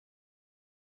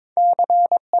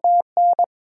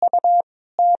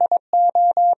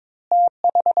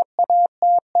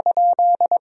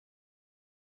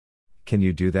Can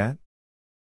you do that?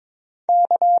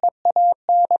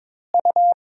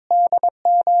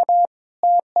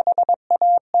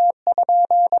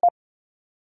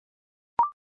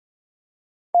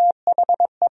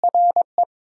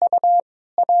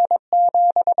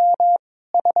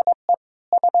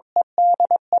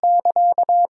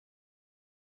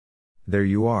 There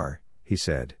you are, he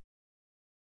said.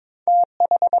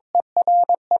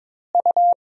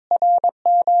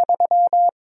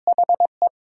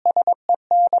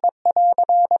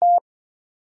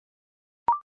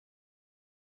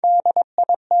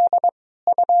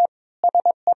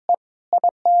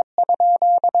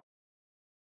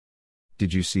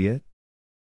 Did you see it?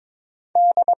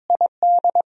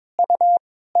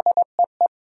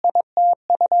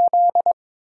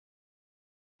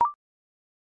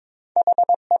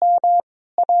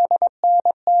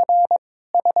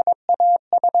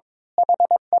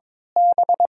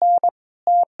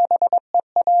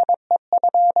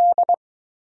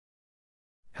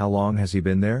 How long has he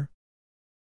been there?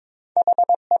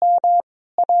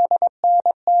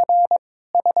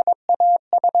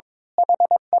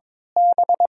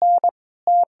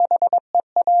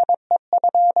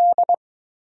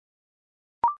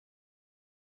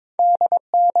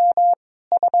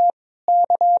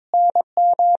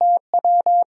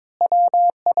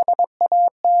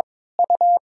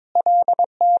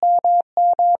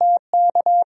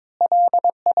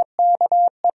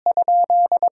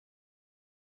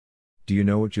 Do you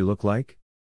know what you look like?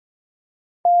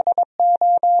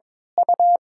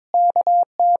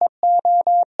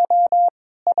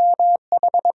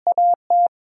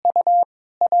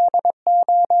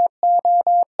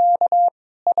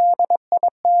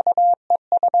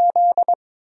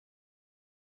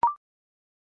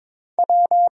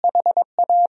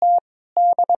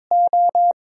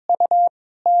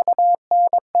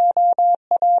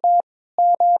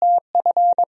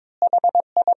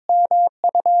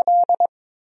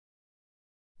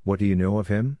 What do you know of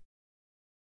him?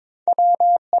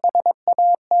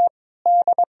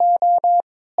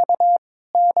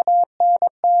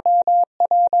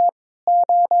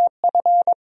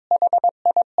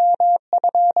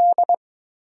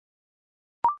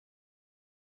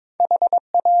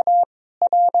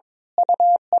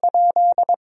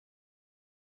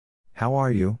 How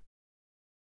are you?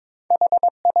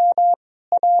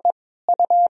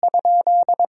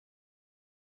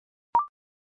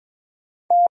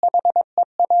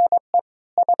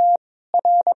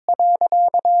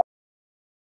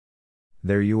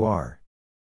 There you are.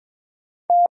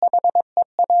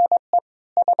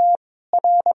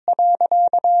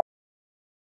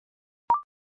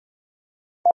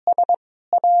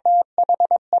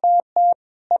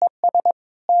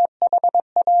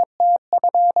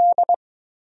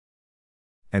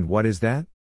 And what is that?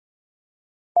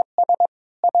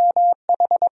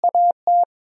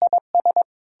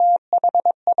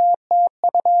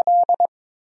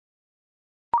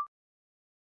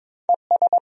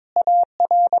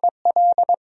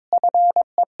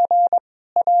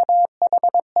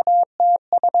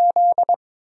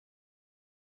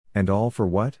 And all for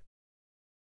what?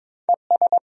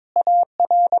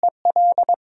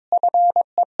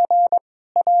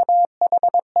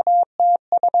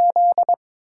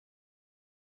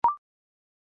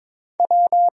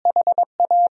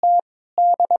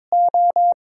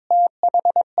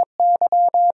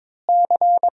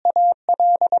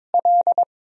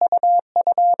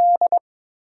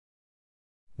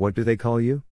 What do they call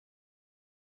you?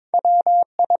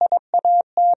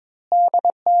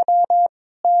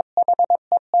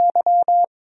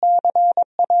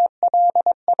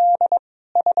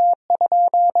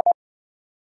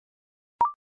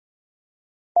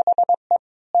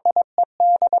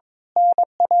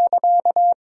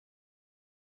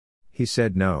 He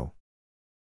said no.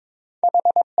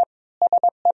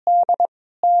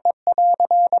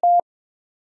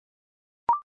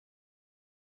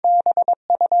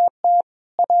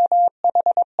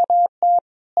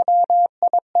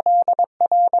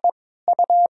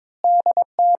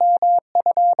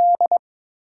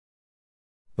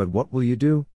 But what will you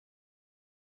do?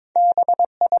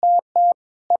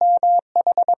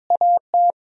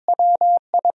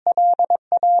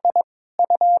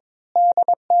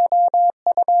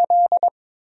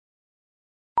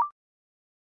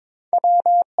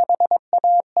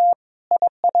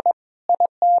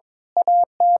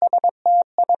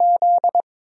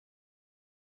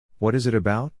 What is it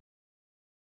about?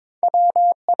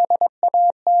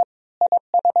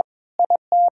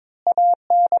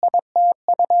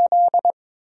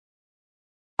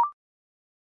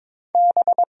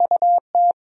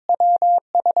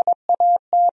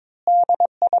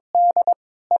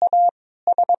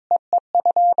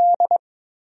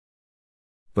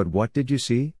 But what did you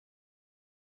see?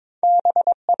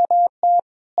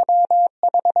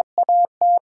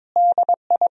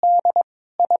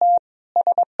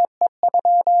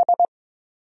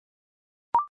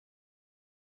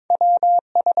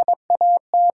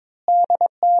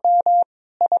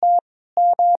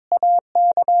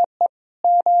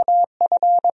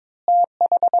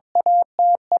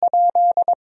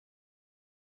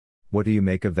 What do you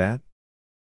make of that?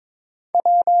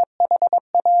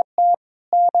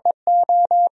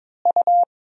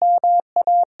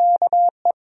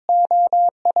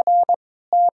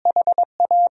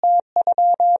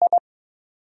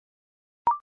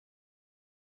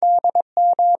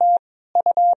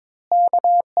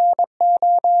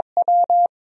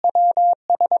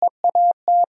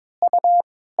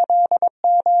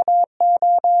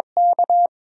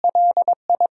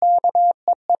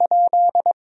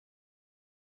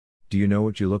 Do you know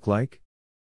what you look like?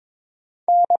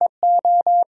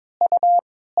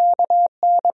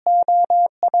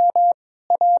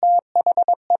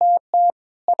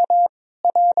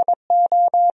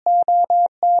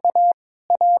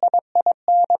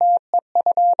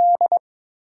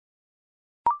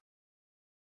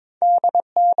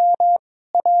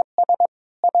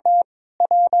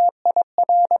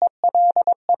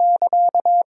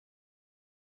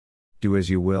 Do as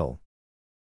you will.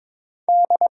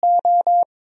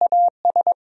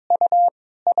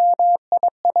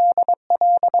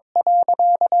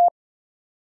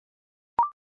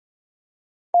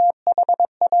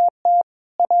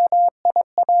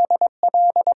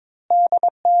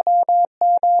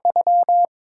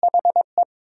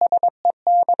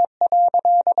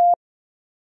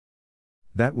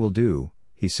 That will do,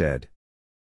 he said.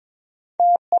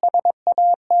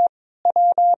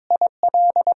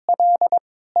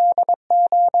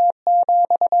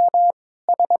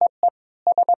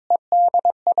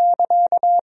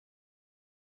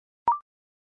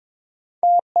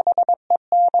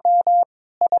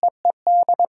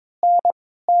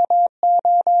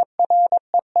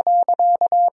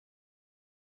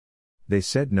 They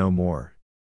said no more.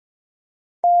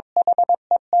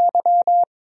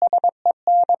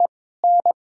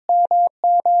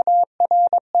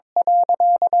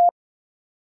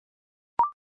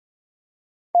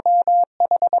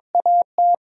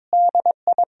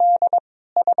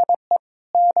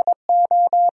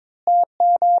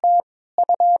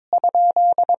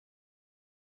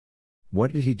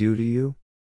 What did he do to you?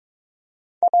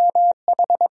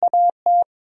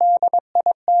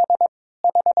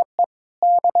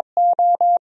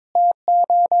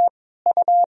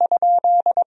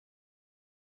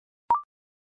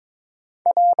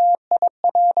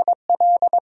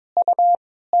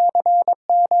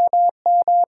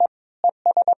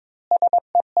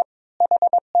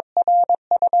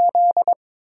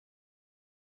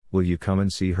 Will you come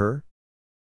and see her?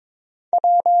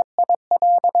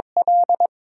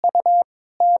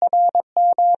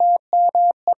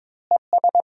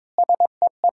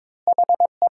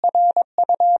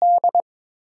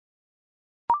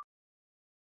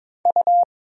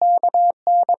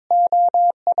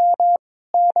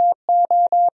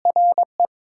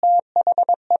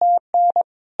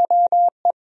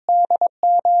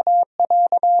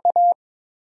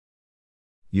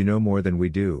 You know more than we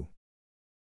do.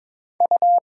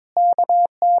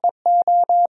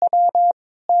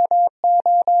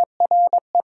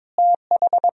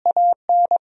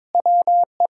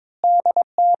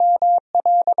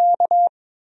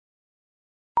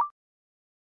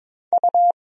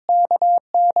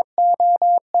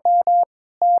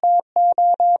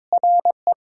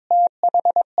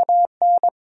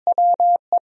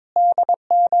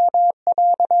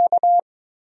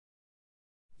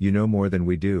 You know more than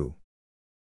we do.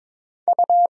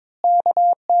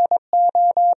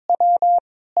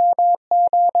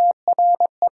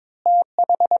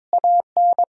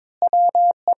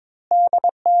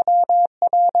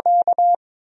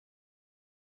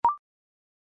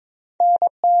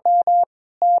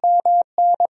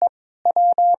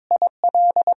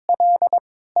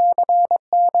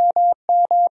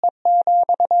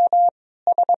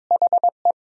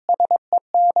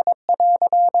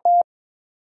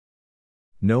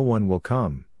 No one will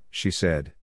come, she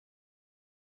said.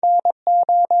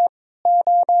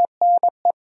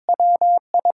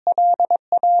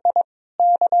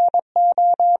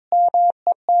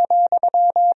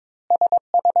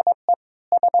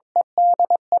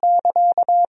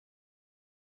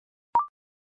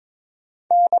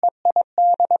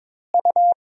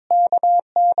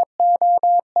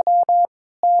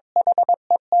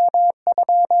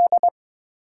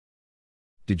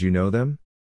 Did you know them?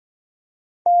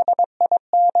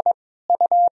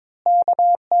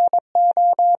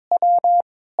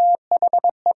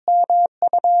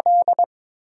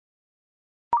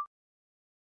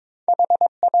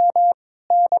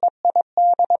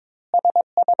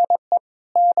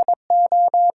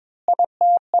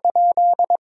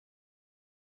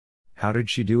 How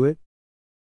did she do it?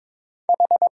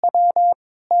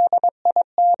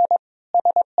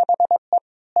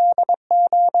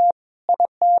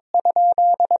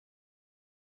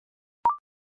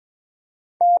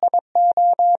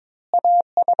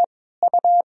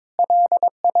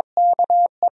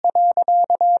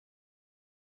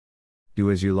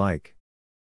 Do as you like.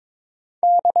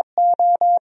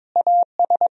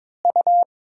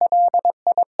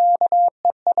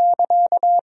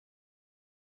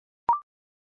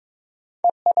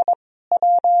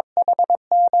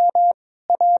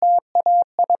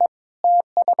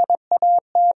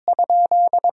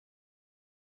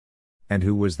 And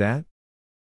who was that?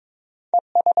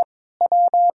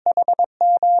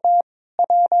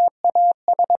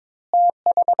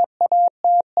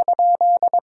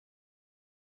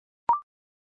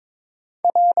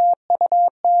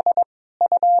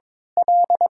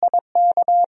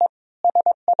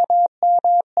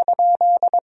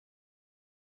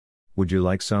 Would you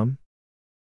like some?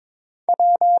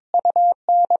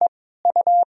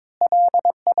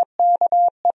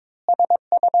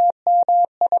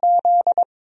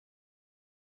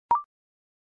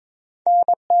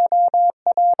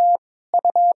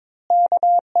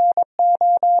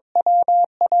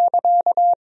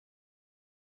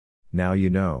 Now you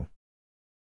know.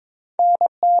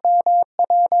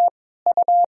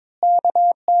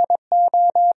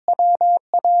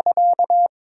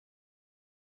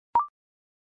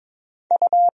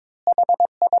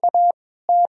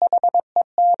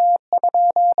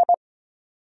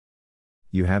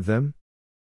 You have them?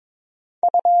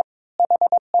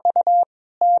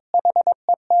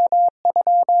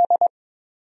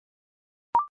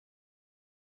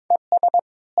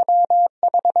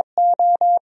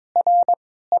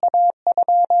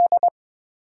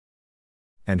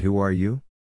 And who are you?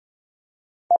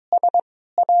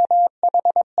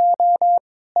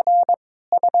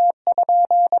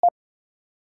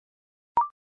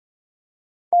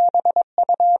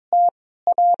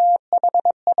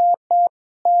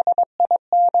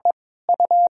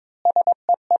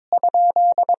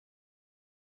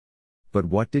 But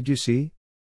what did you see?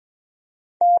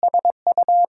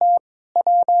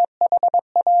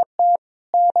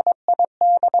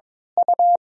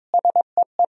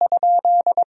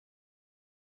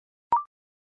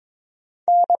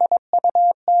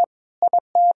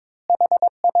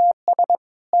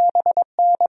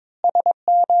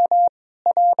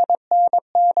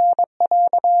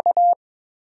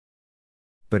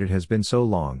 But it has been so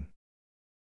long.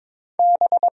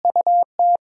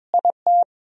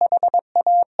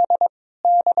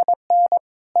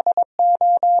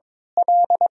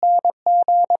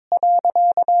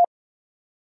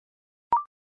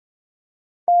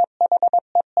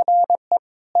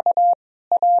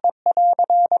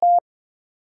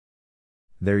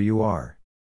 There you are.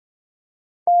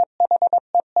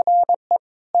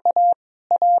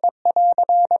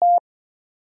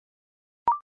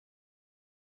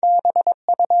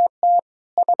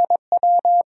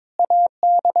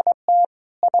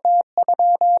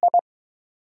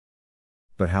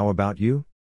 But how about you?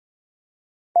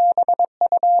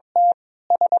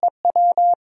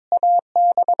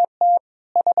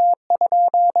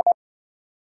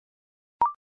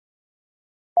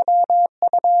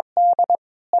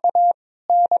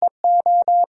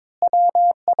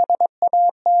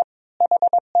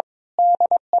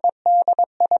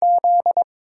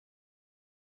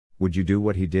 Would you do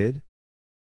what he did?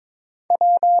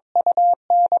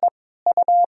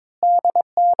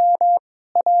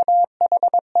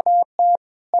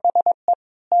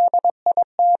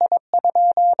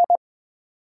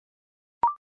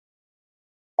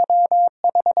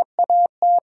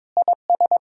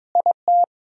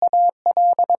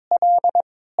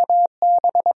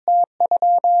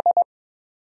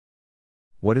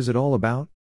 What is it all about?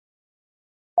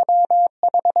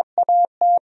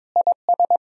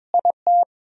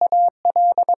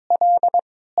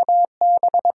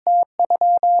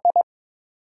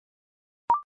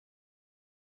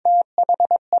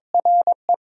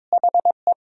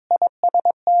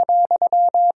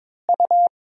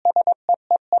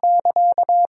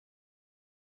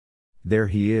 There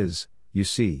he is, you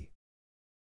see.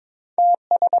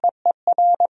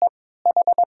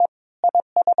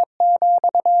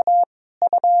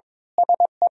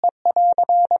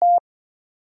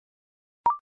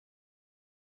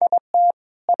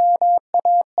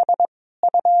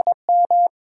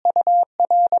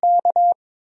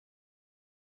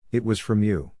 It was from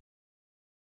you.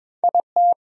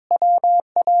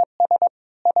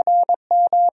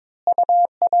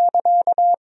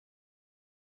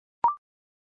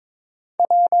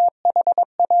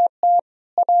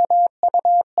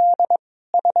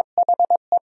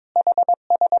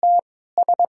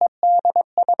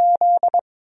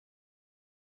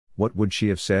 What would she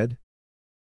have said?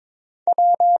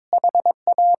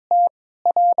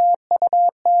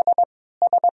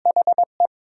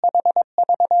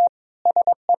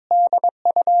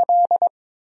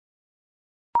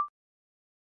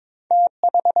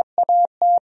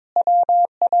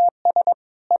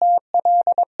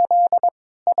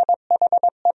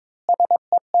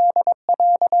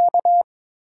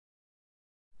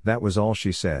 That was all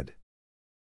she said.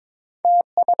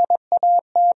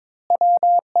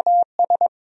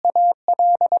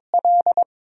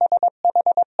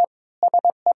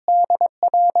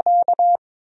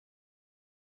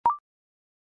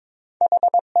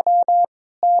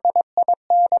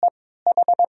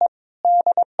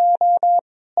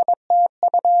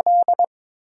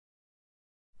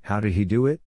 How did he do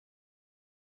it?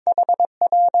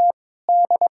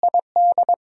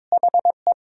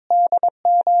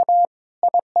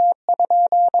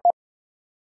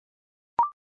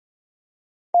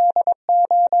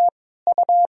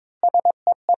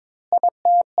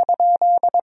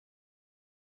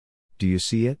 Do you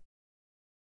see it?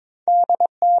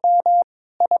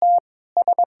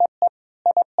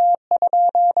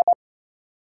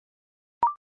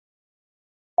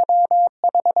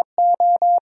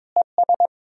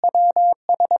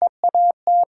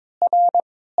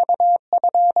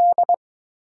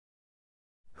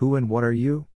 Who and what are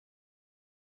you?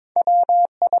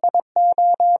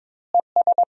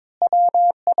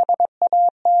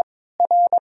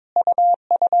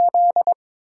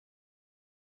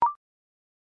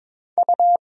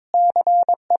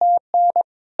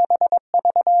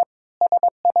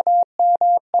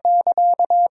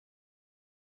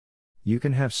 You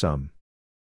can have some.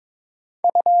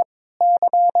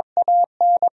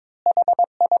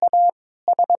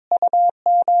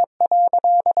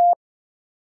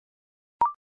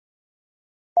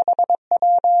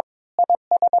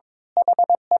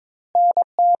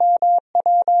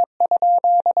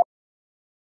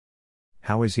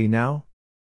 How is he now?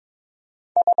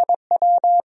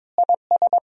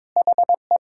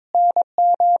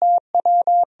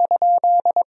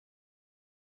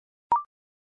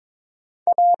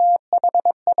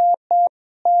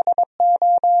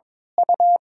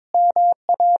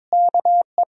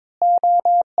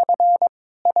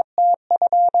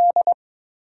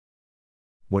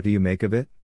 What do you make of it?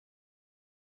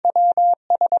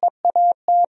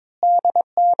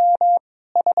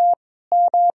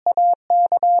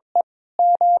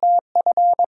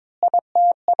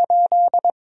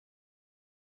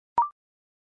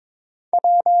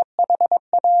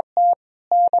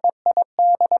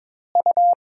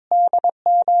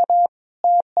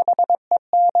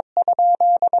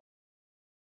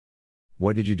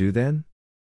 What did you do then?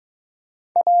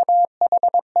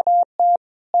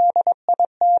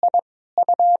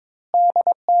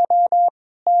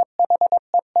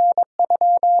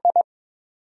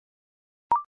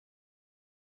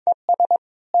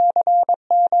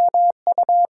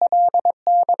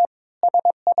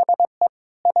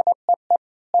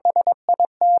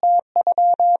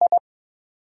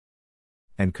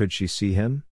 And could she see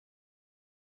him?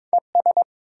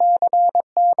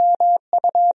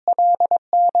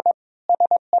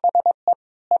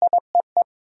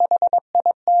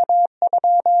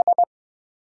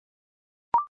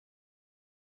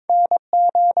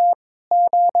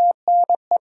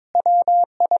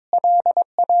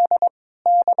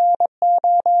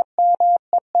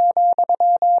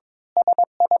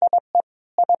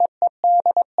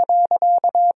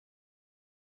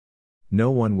 No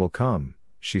one will come,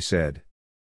 she said.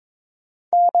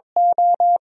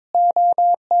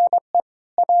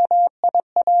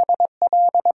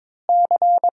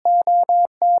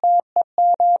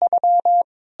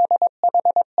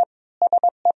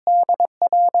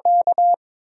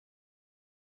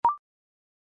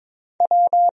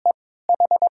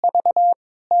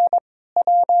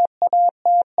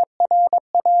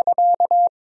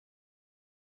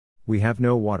 We have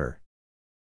no water.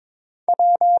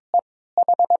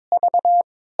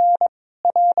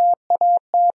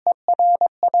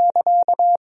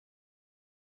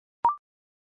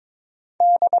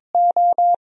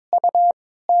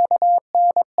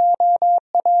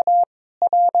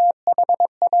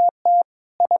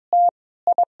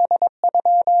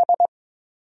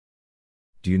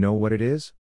 Do you know what it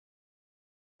is?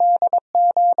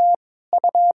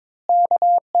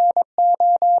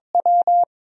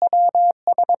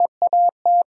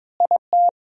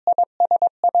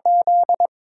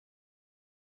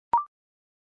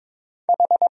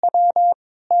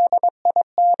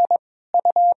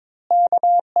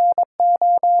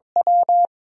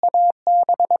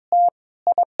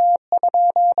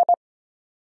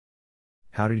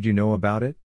 How did you know about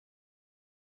it?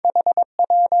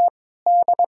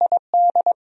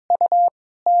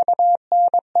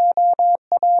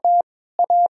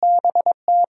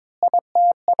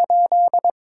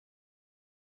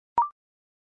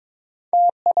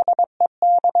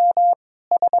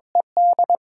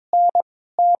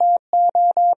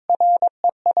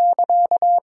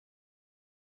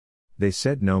 They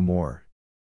said no more.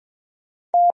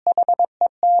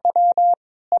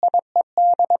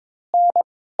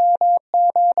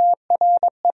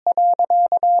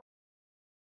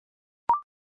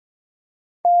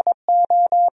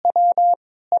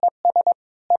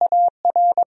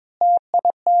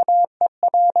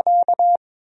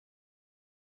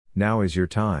 Now is your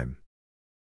time.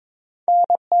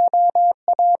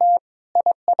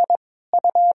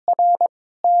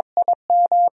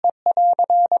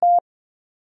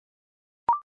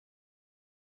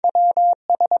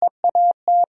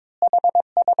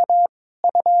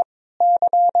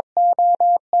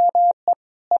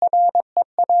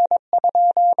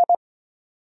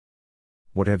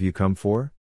 What have you come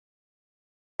for?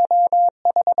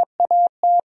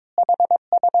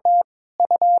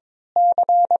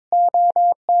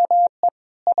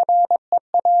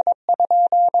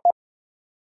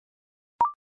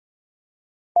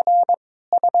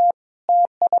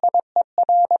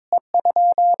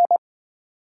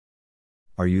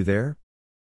 Are you there?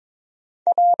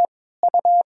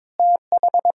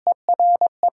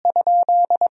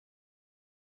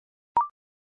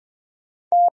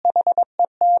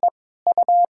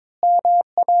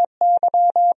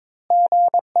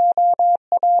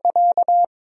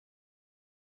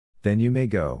 Then you may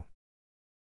go.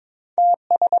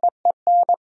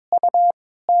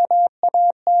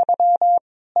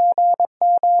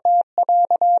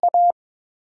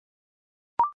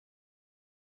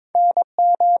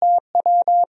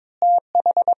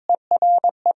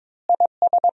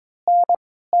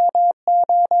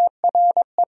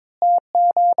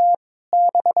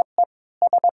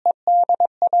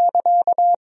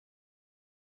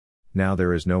 Now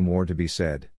there is no more to be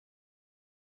said.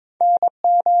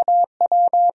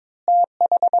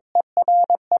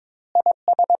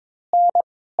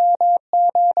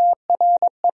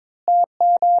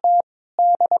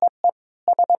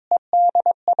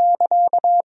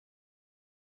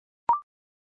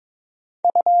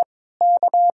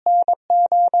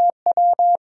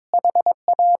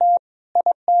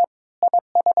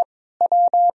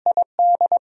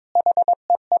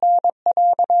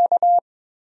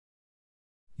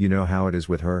 You know how it is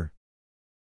with her?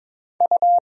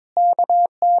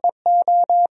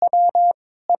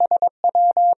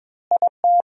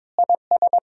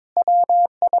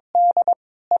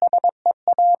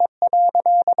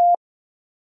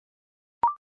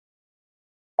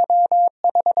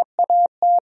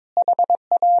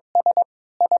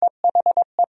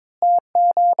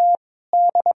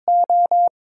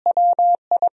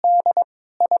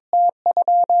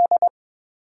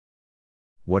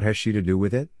 What has she to do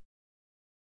with it?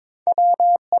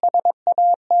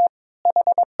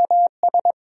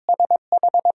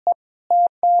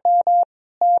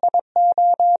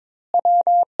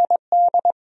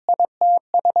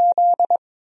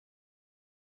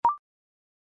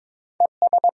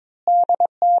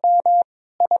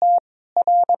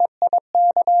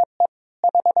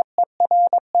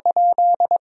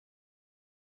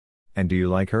 And do you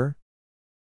like her?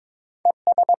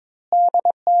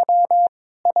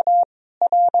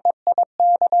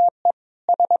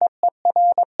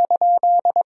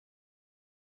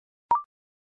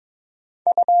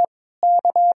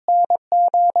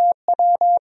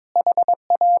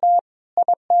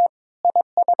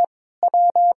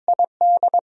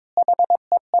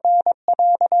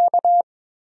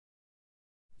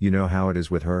 You know how it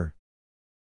is with her?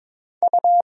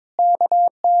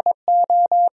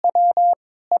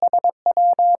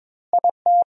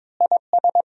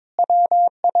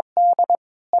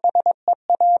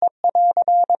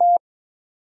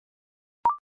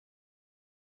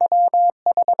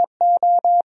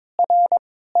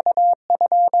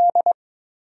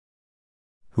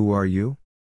 Who are you?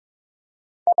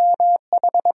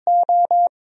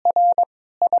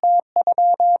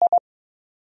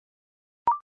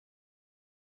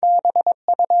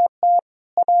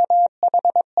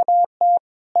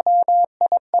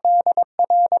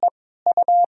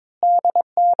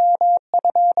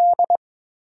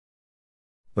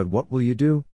 But what will you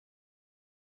do?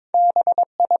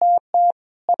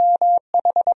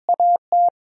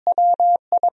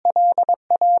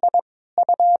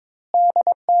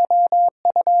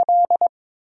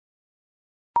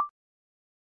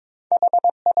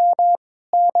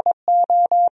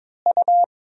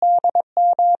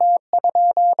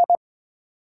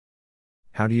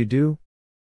 How do you do?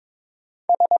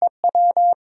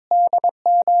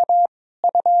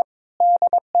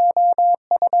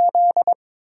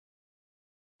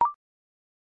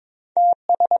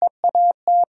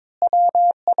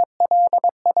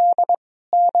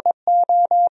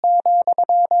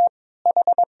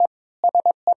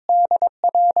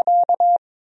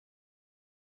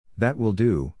 That will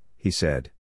do, he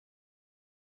said.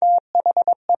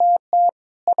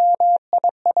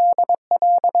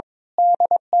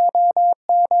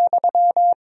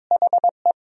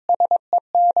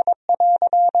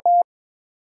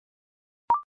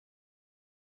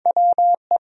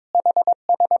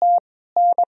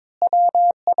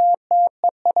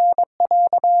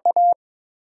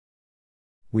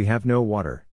 We have no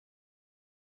water.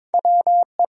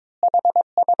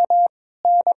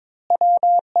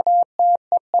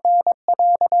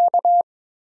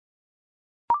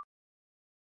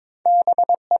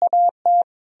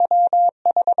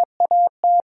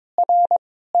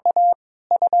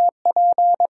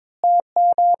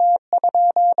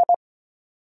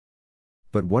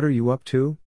 But what are you up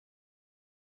to?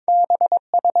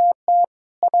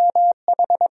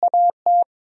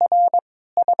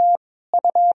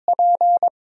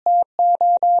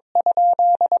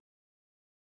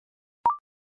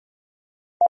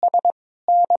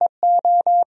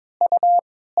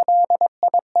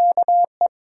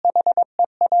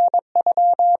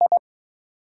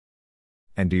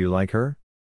 And do you like her?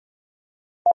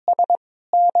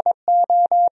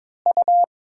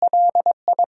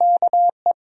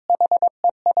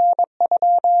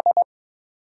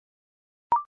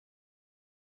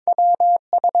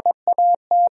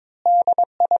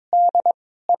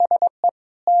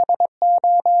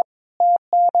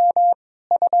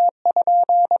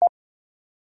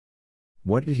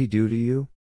 What did he do to you?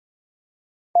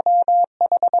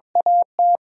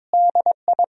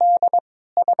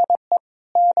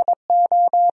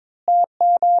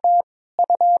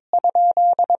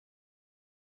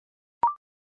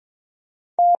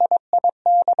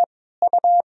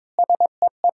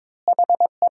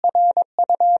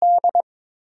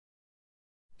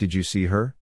 Did you see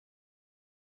her?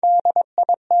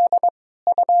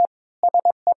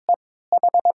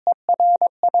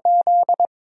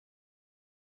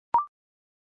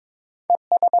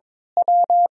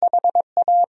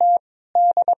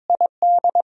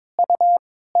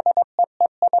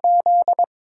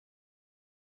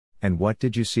 And what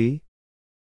did you see?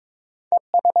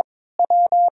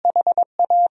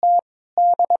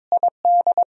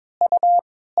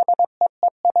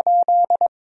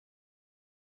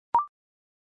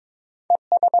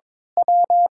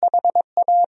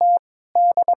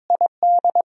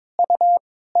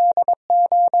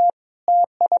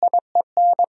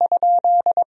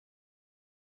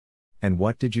 And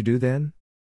what did you do then?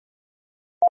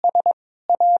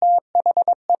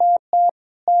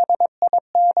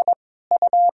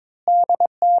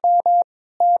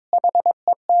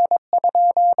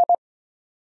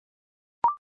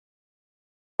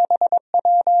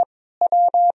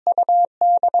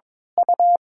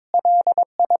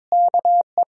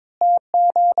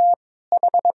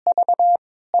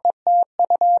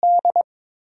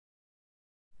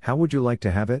 How would you like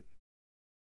to have it?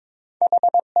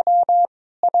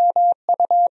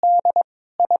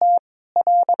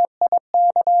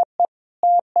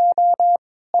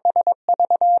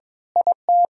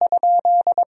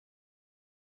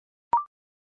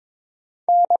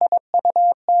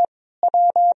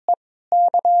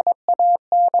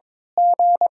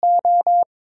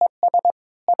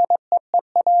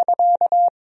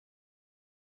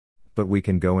 But we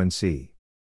can go and see.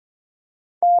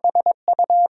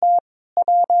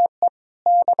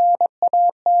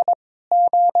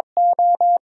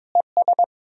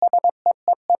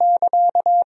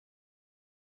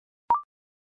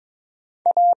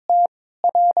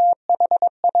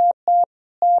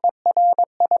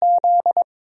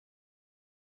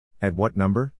 At what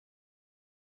number?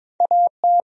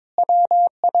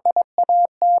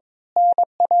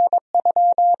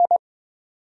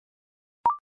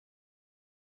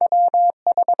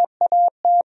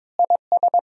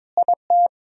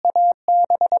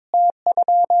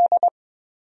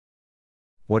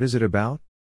 What is it about?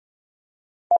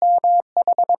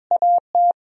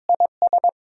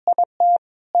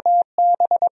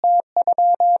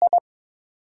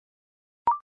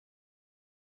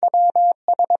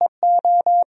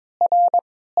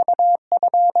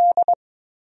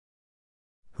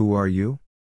 Who are you?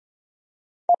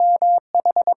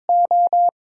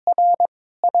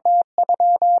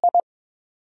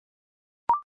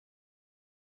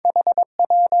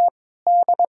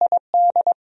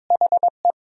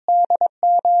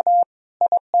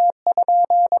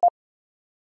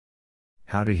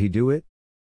 How did he do it?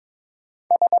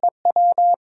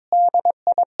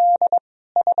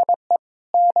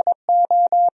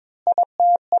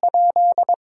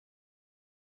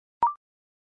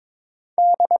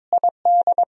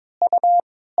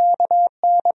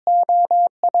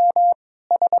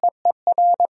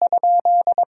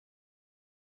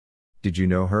 Did you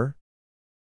know her?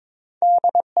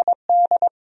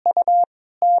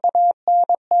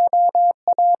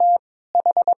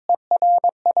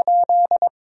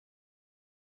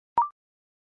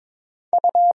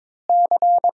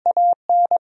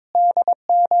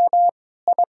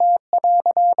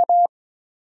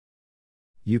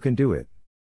 You can do it.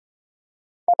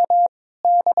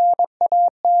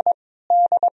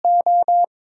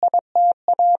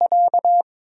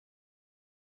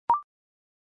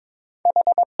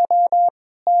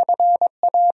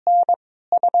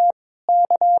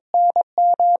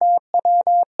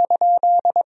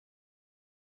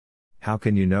 How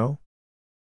can you know?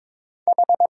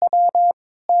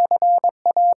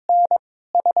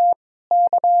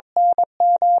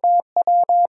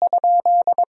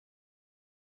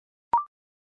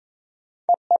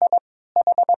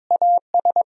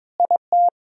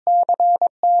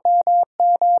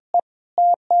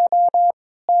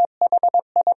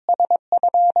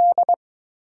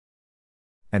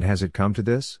 And has it come to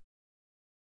this?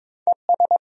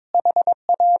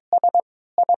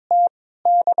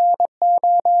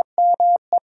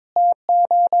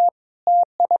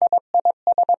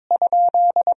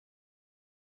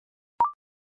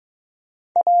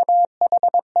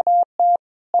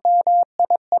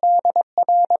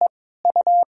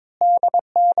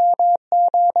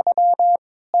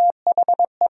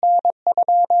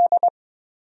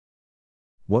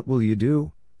 What will you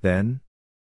do, then?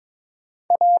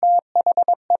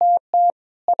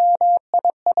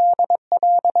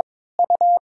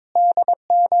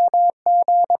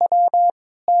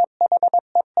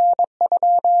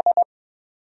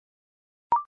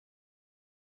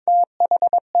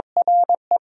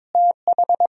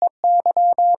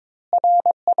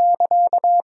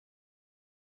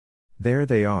 There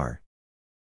they are.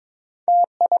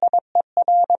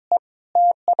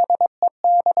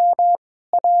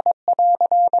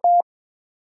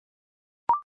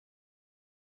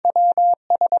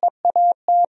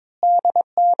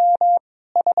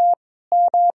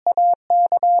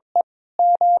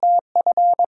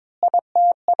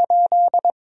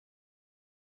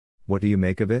 What do you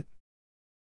make of it?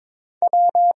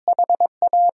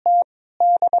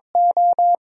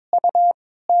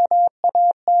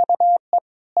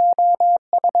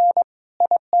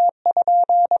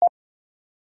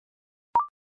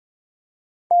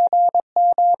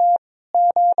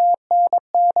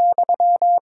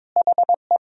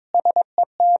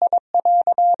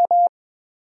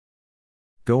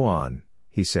 Go on,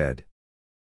 he said.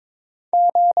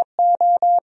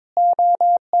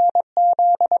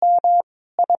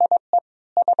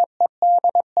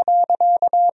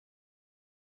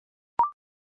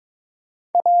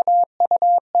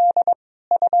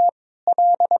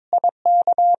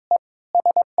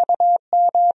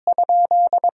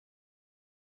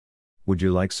 Would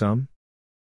you like some?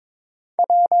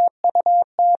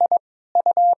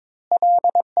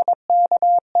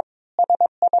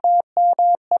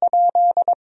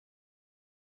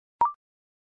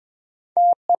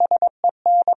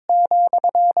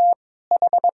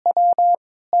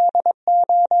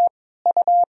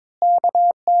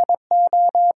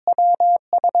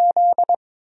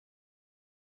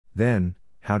 Then,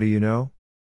 how do you know?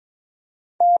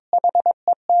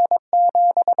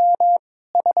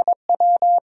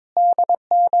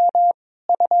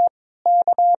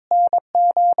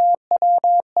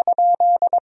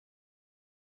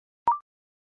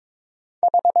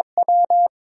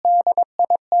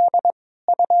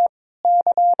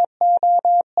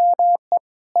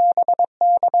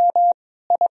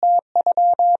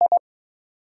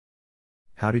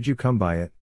 How did you come by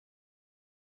it?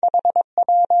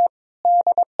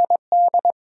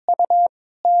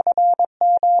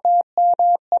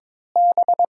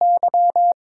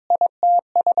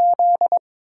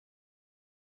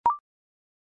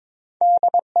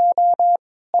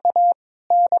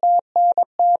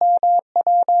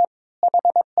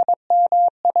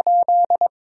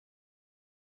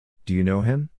 Do you know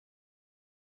him?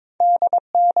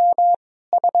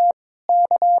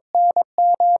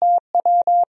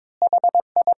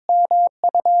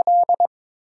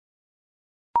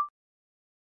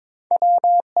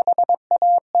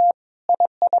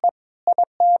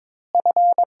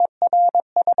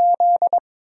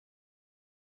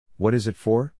 What is it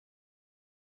for?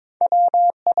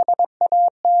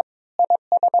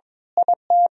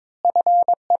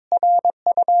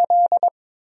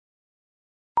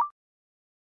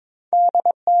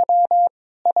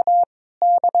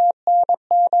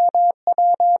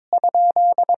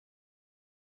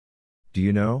 Do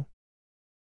you know?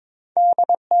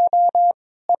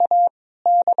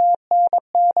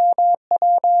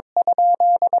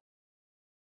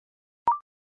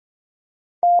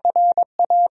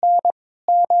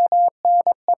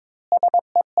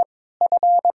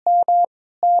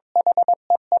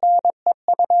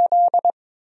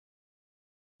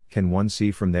 Can one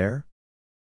see from there?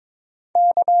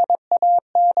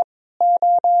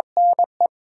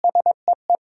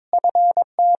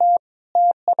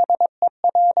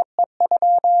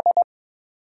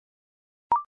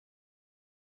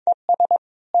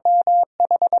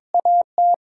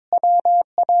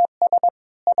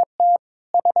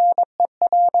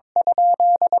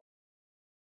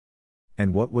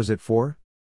 And what was it for?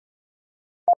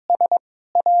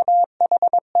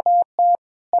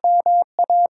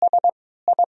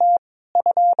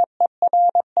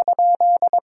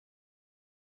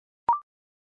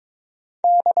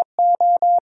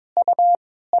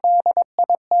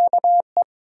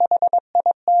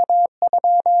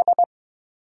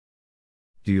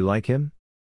 Do you like him?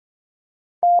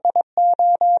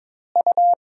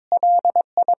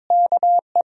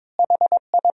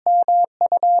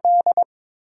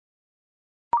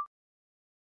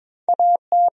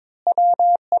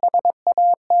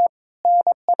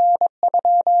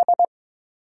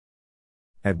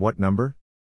 At what number?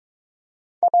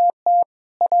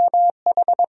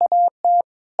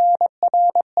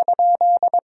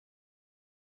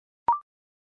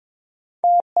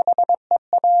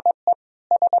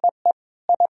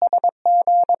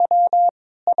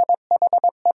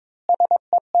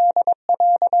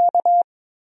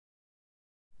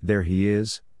 There he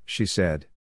is, she said.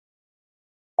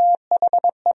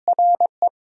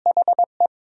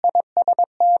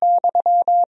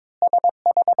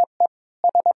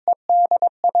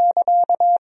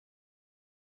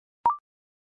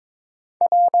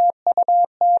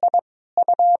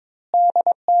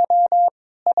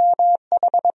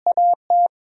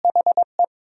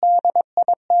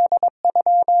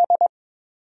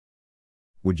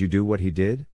 Would you do what he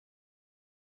did?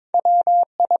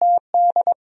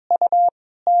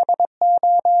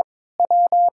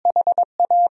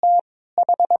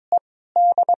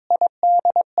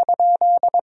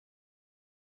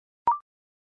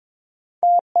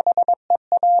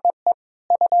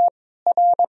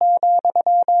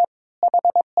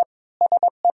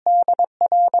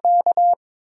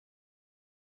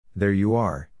 There you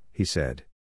are, he said.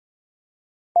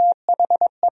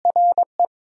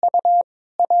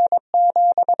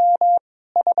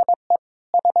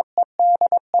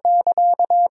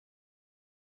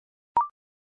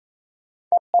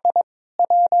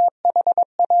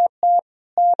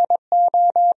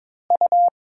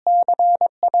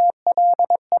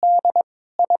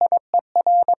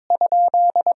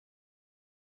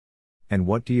 And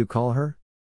what do you call her?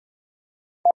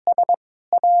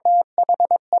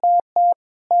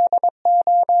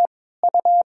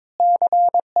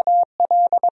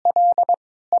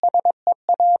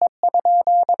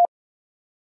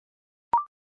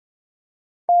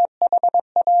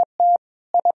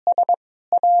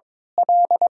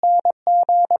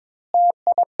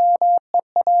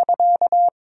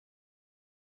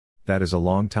 That is a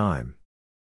long time.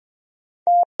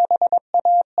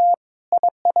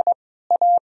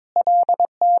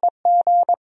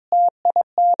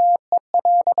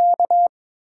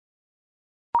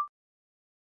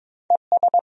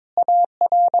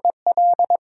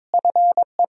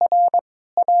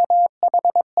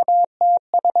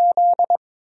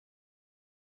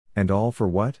 And all for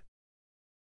what?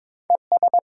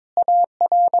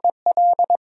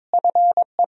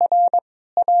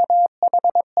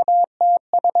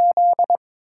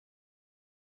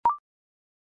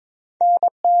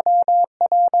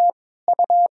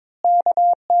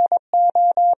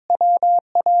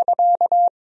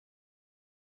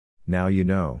 Now you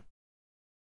know.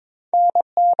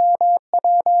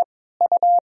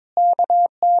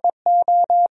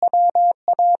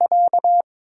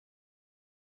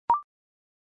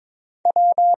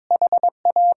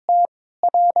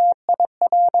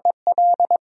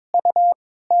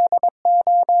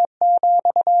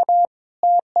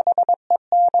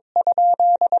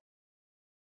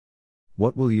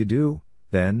 What will you do,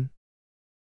 then?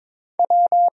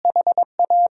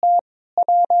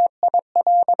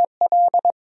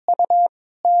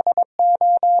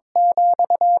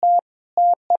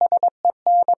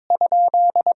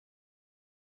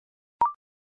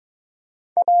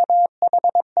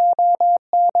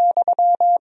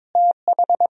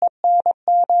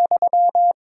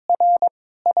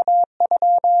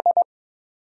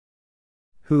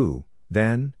 Who,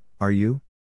 then, are you?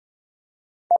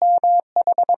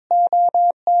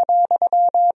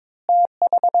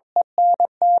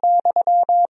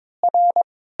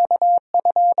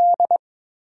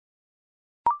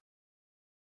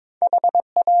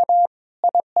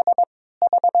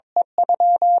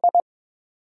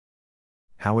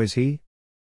 How is he?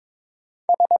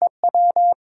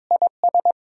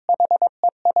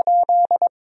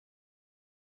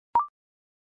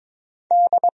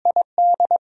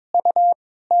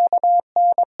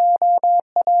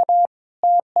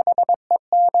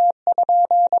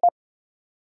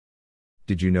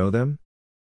 Did you know them?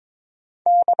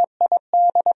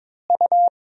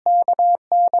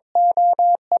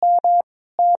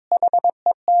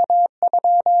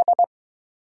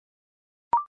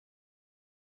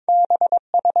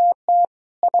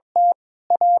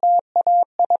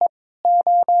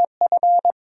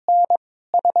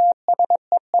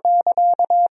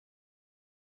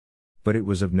 But it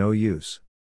was of no use.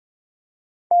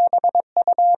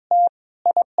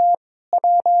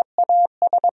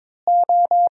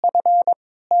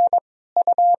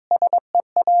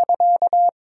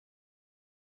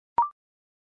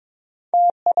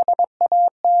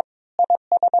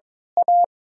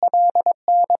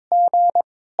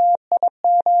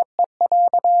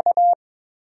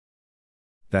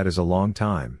 That is a long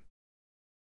time.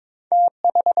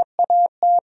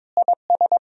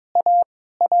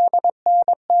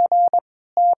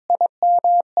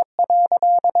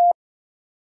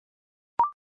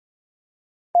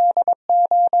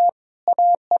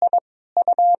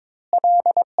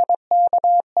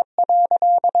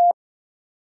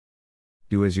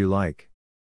 Do as you like.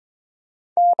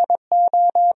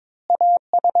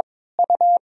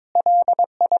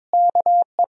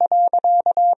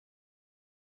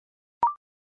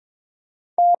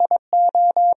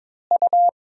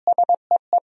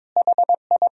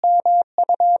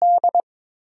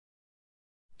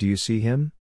 Do you see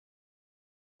him?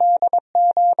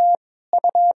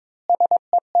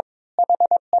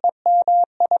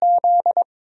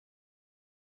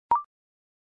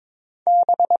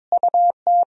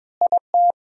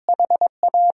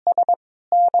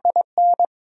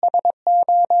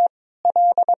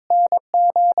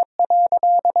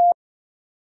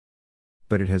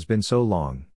 But it has been so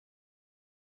long.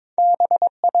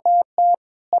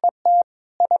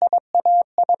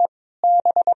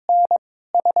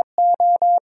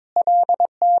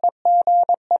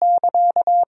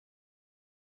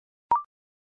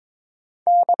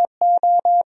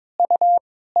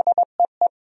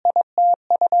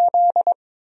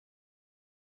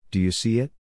 Do you see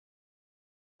it?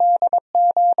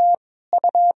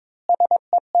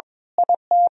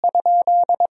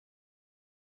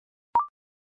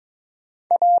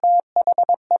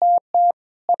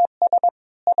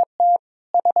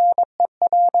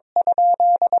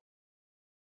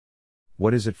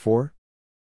 What is it for?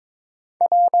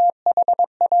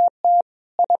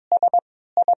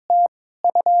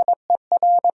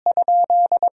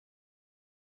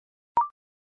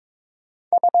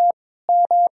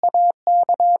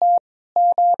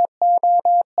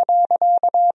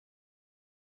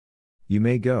 You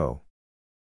may go.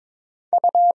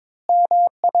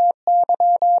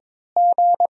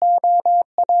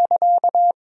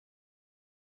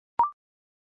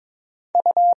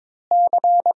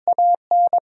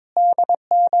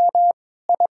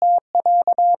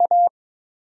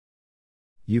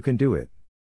 You can do it.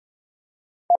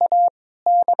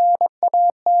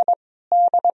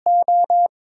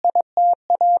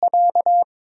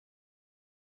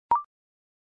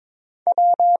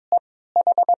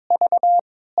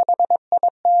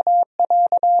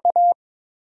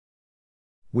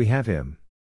 We have him.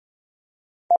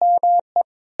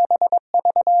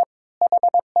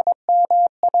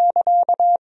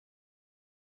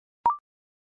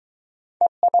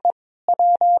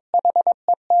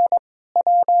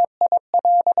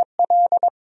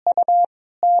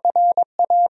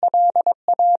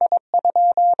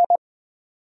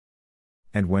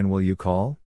 And when will you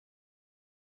call?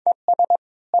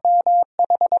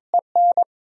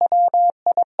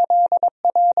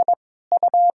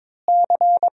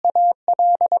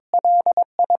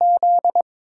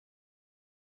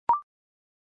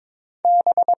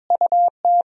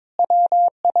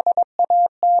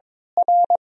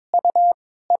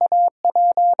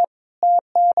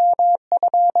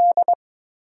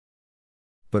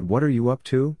 But what are you up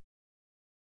to?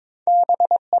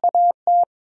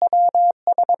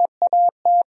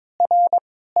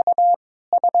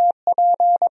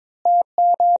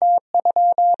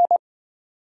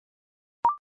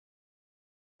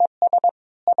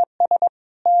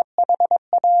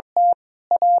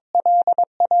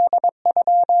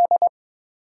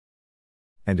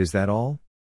 And is that all?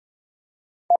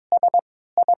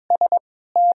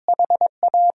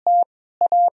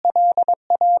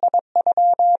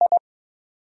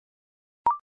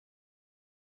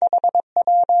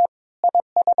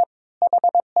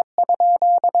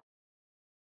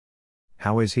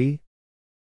 How is he?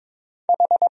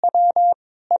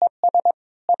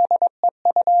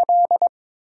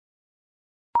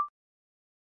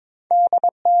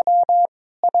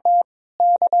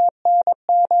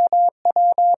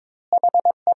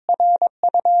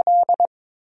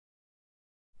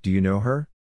 Do you know her?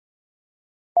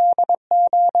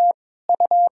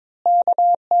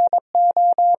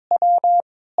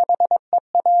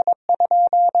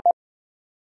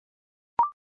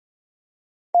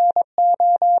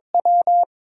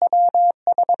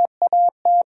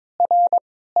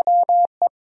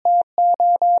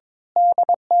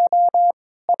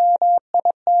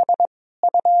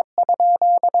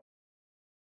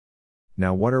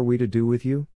 Now what are we to do with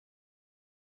you?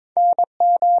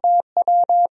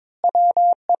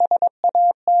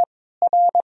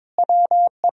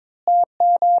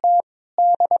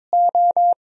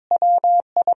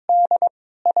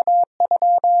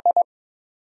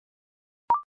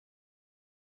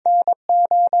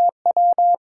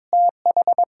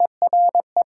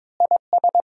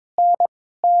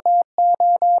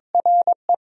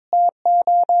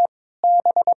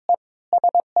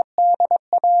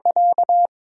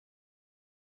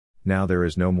 Now there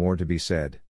is no more to be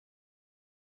said.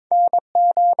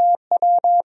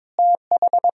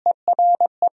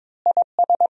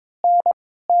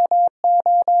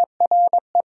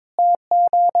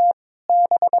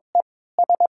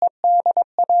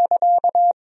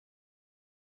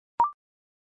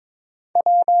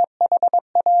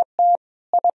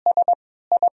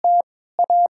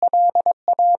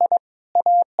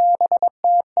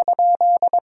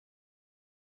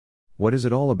 What is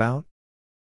it all about?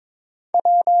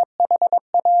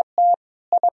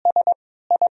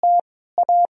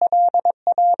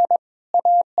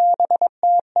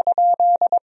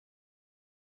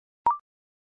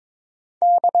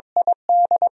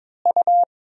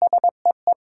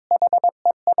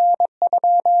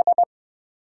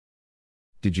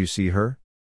 Did you see her?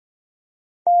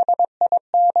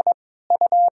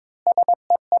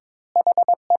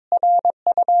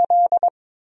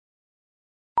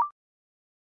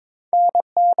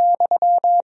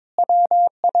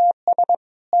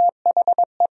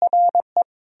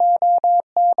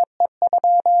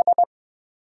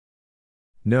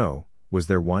 No, was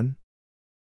there one?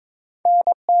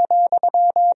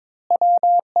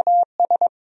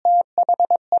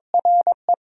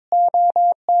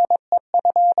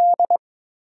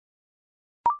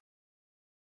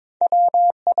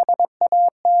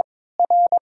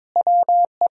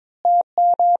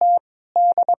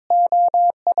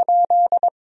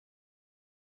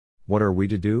 What are we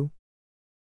to do?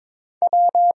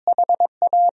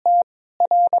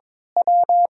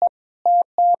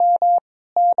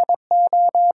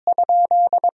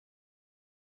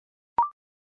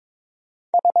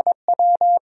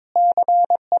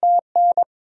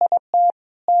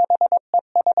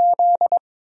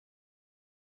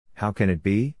 How can it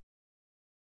be?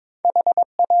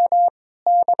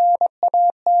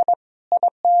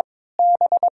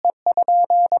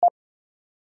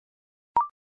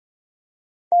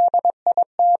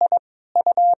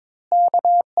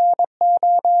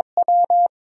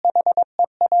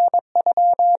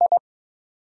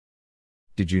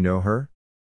 Did you know her?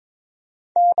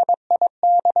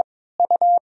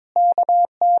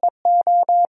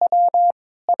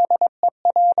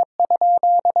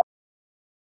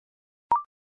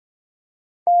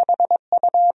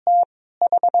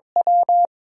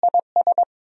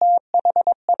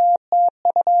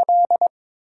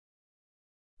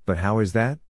 But how is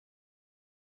that?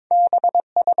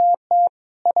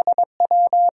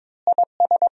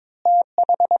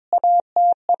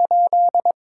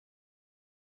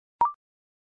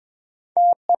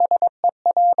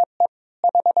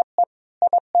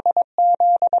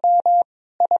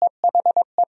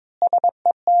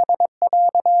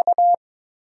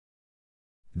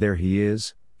 There he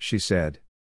is, she said.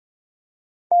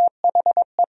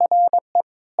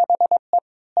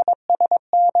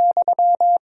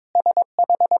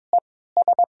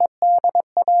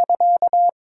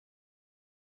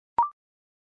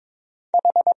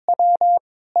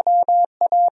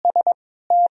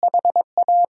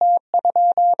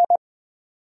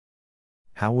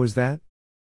 How was that?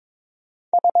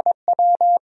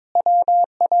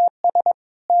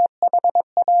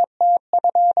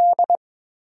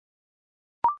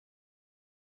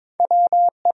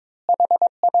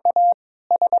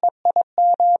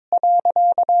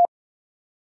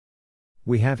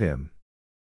 We have him.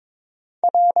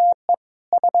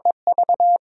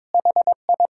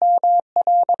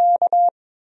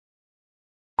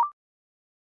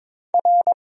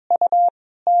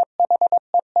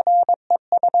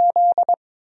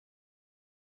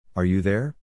 Are you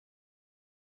there?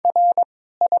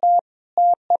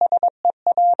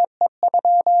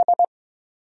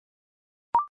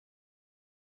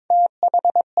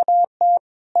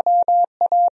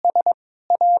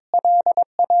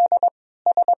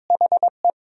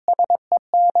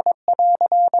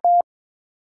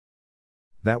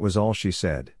 That was all she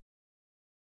said.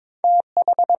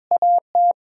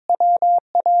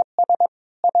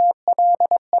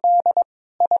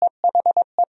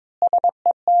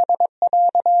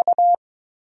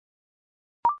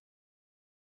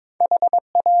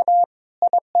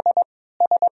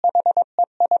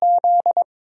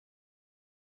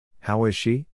 How is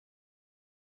she?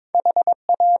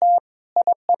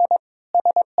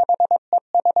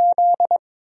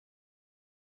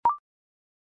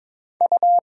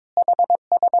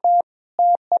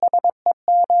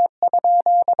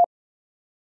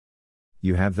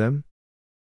 You have them?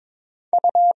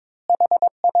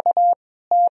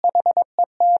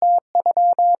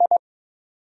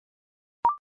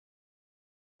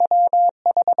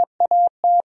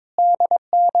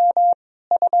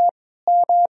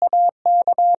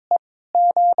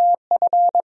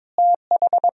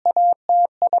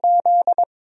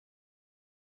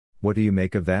 What do you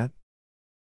make of that?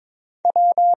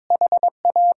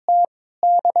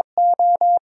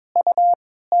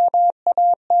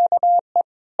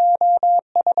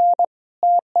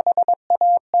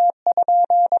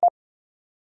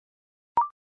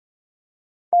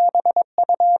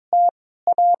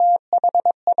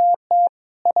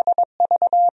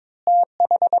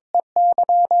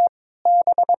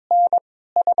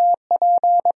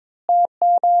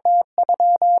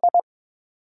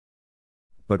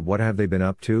 But what have they been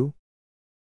up to?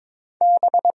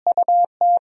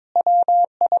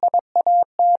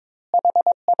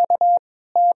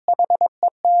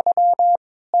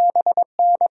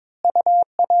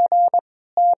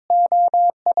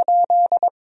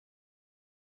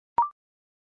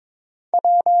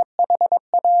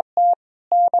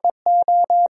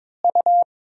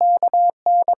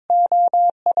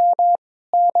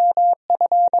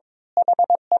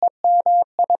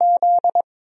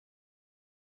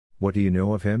 What do you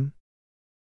know of him?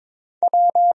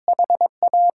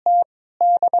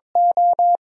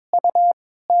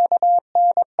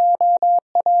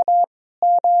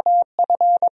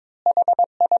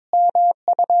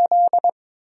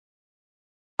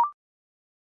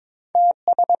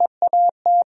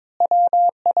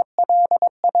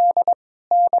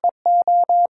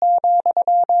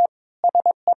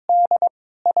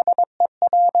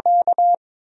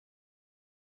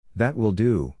 That will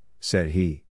do, said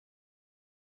he.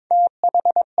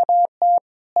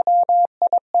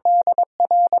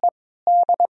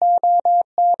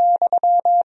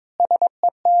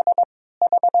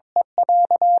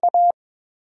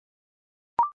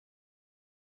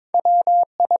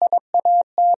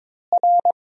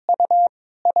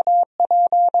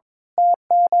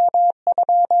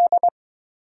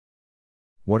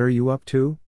 What are you up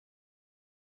to?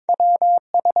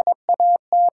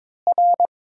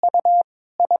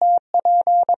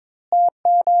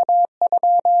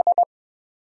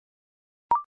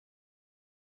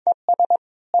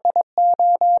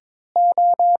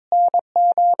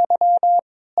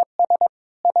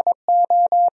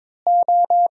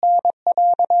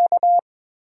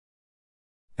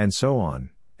 And so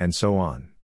on, and so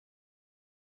on.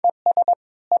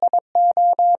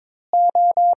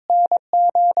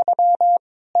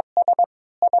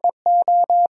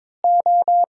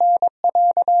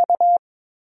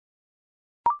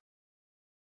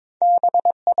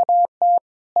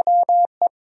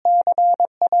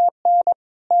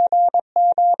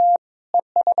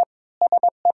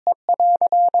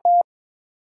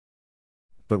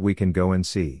 But we can go and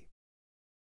see.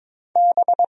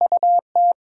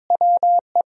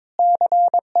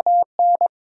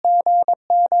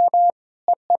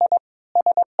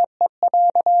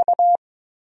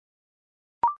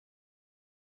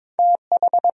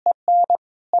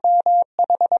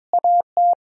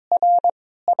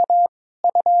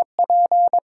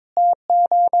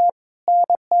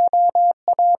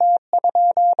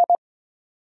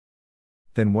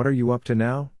 Then what are you up to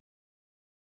now?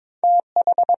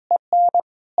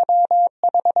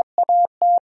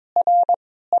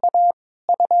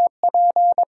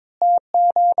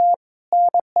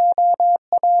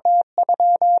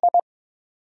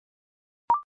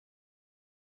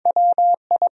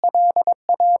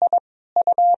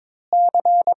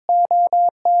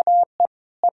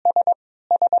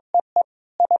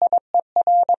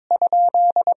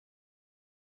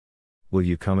 Will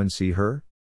you come and see her?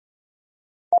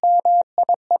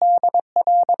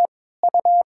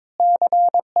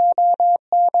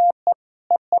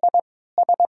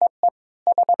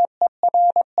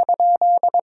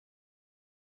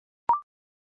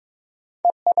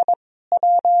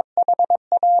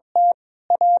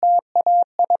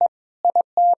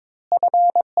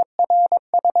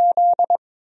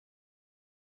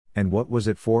 And what was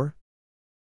it for?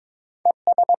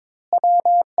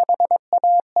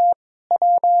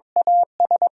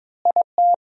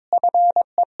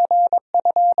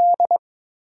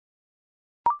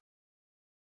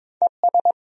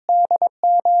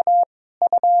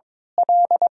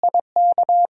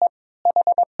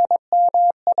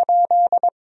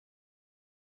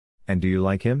 And do you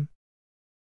like him?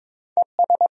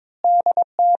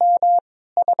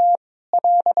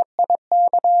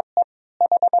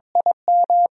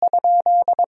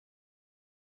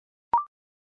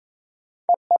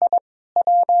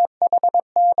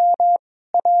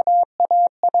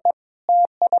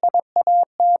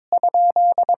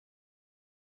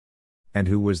 And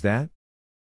who was that?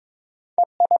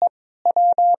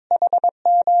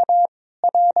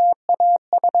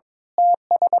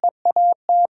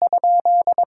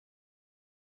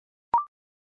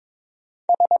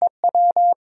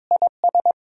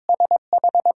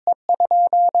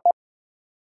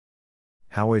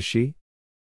 How is she?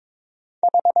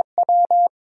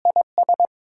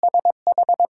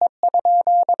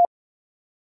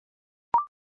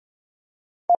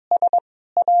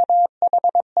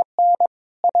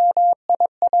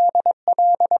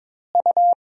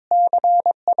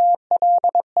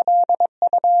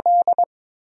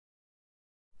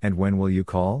 And when will you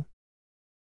call?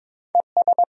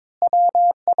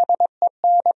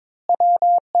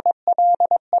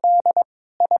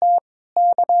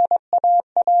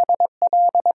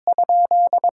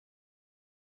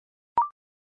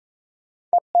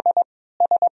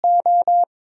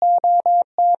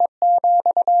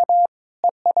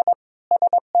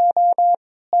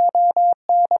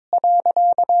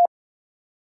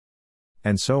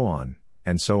 And so on,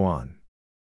 and so on.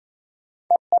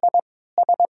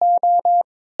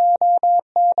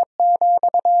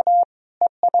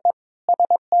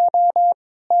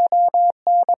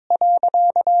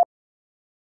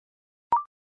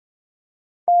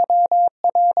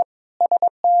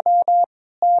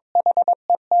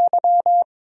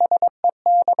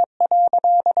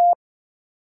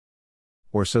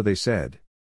 Or so they said.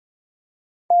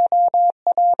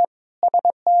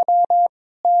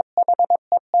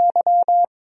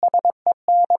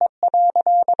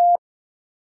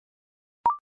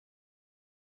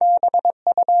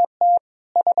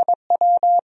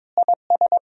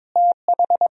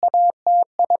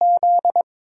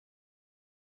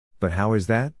 But how is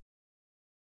that?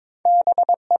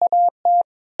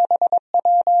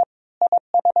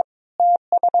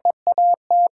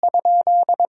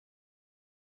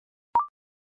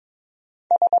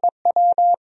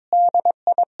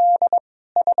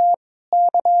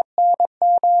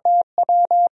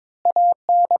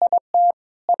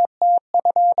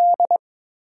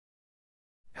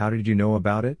 How did you know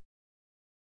about it?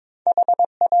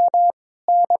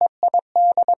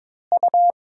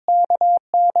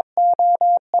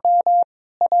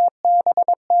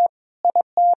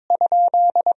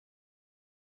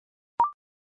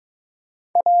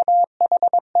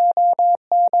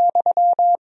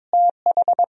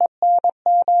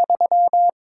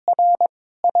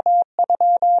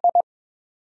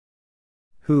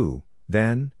 Who,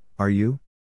 then, are you?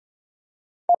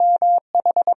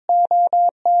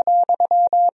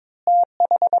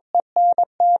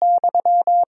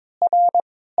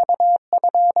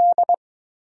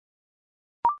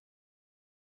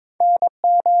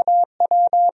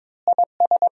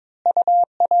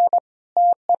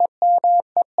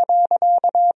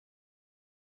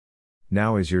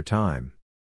 Now is your time.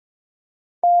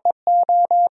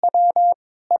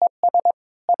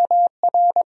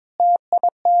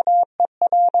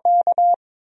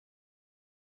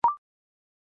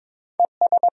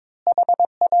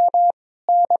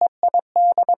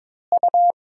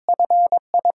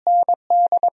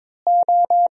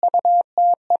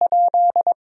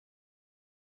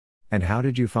 And how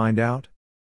did you find out?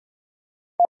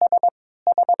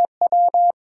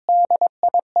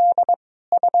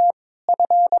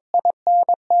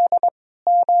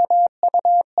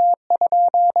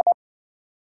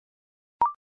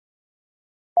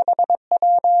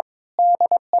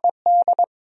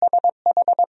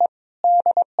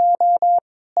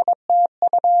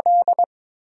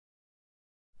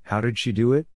 How did she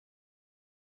do it?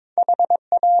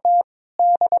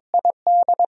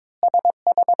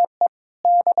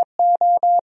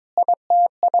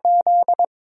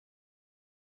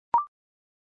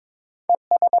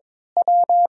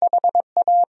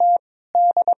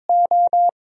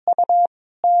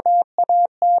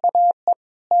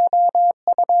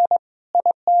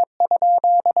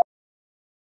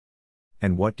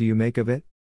 And what do you make of it?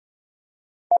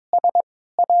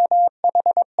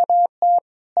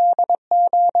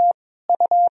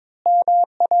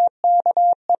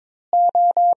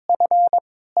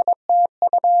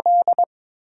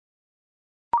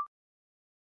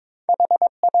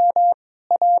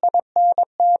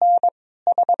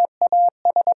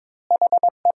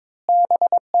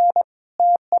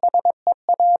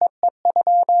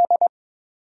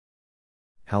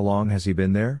 How long has he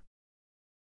been there?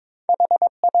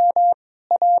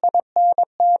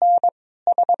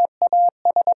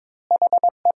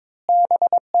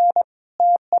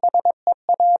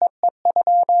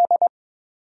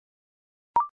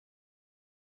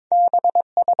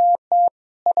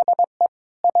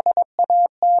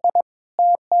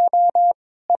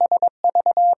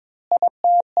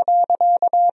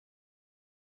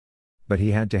 But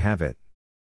he had to have it.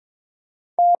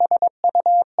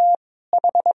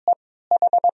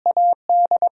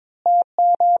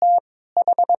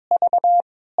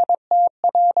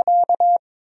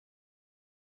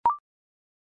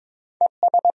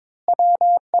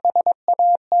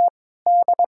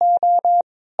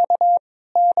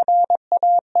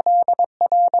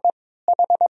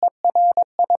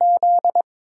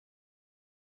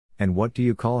 And what do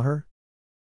you call her?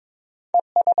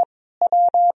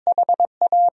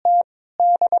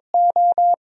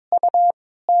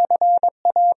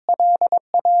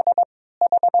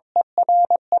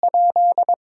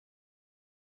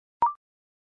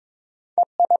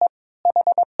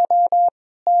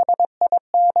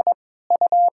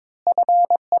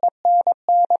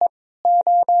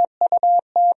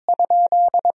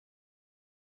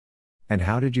 And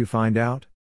how did you find out?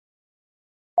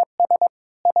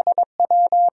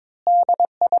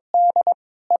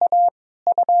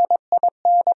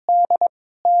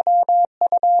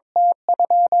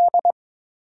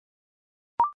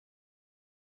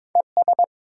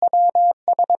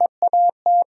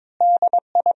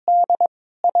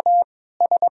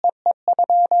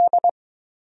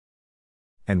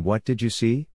 And what did you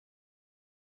see?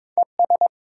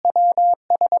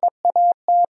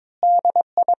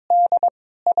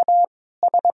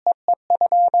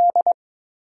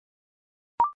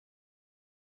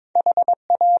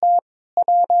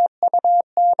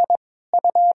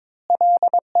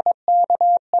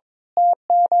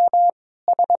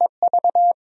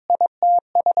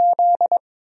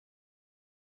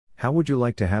 How would you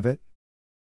like to have it?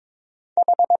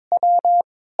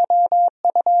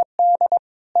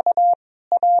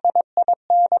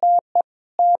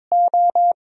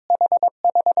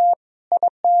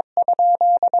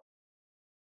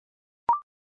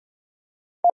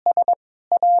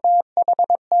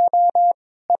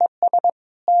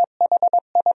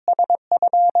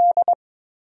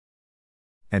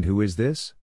 And who is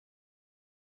this?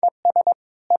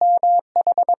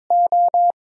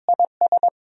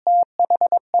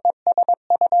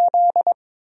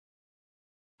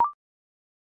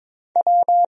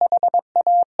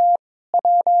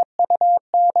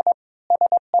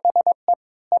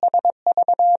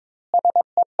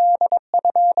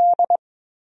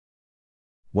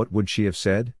 What would she have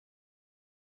said?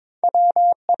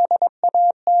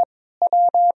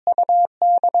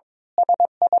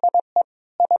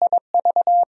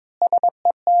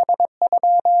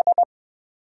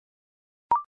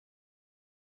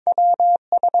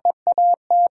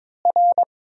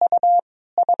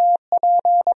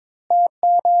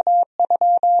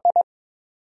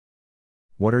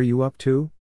 What are you up to?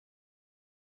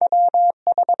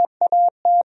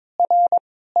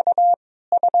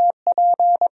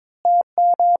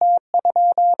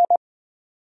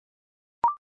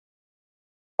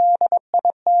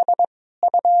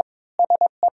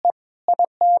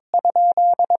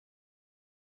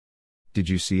 Did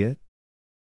you see it?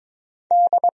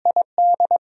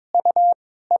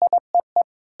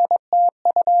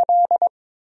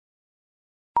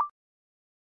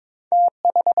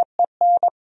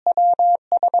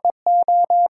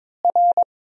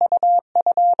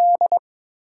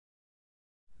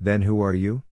 Then who are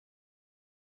you?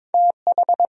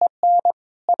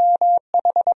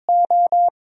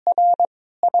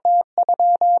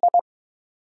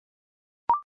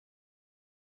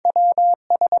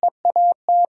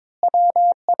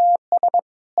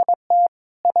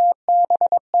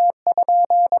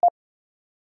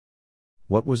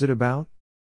 What was it about?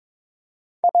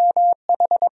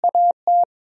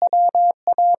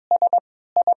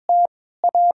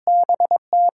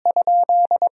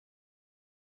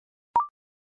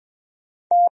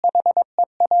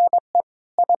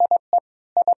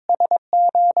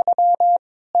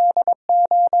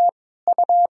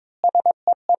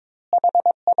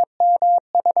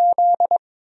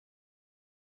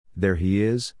 There he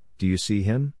is, do you see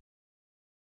him?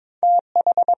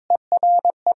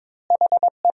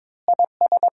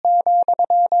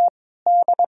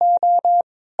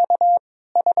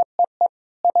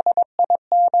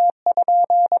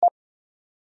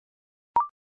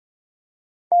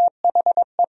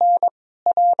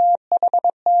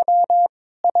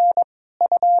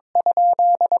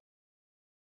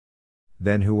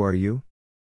 Then who are you?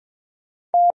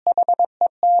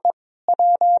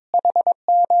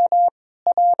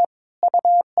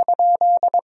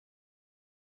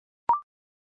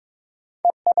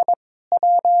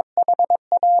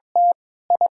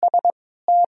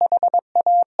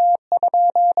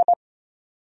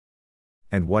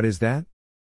 And what is that?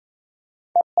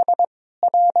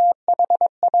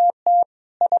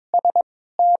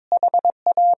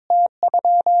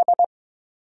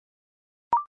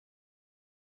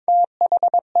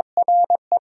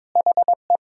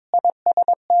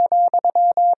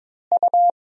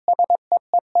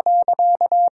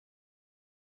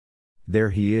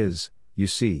 There he is, you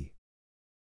see.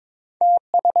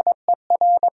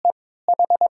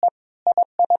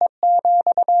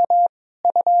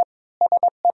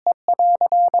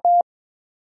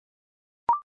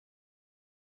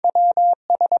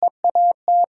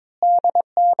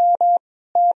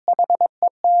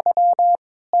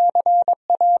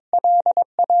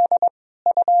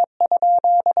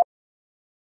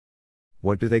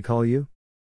 What do they call you?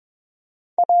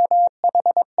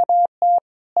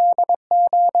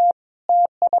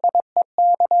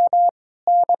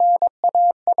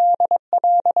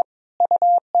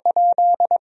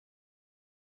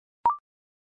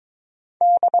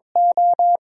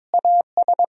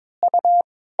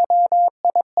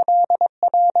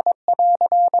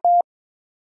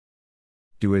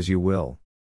 Do as you will.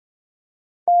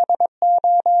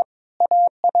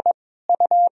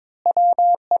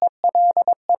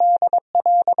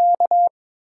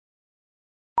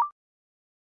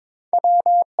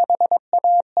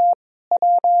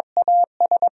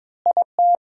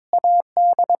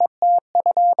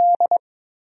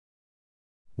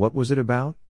 What was it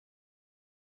about?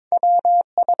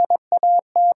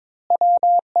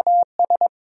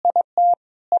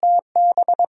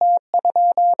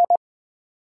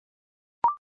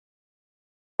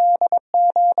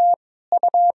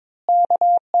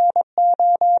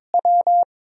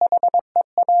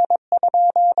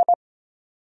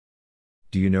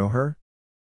 Do you know her?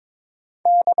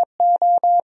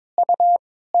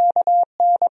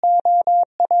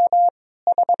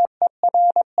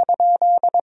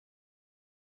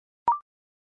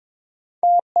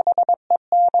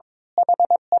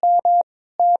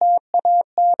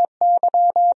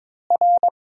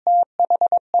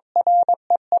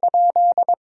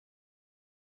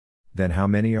 Then how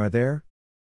many are there?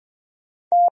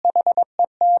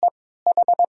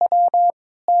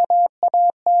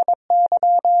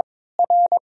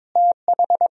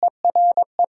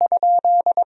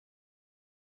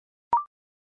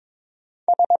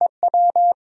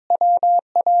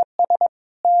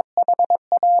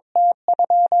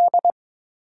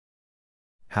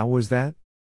 How was that?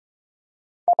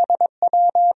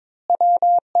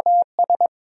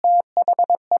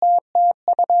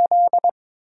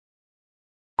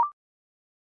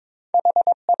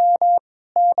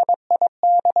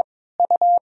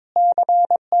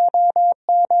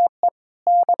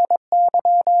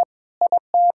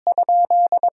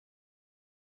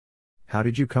 How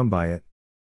did you come by it?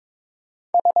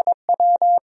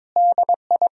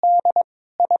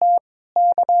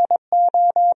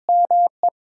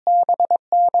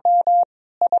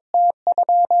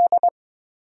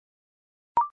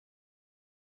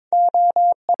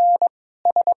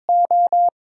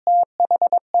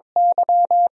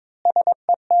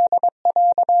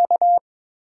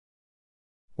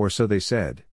 Or so they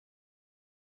said.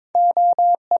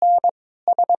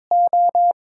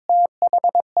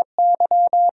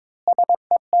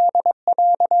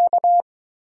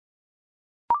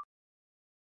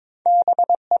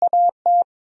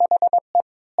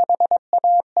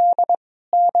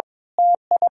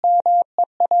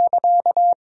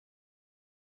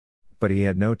 But he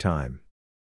had no time.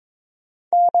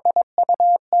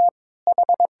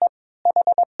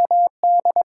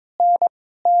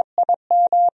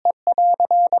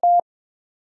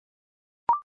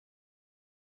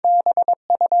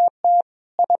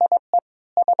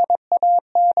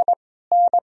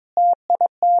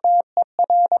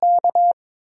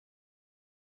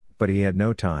 But he had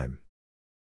no time.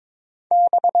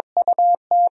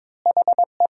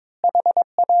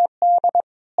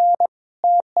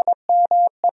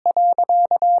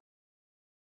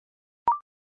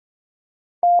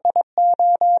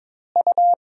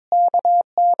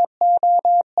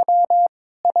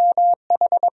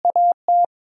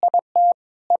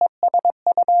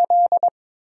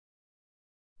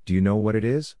 Do you know what it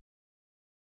is?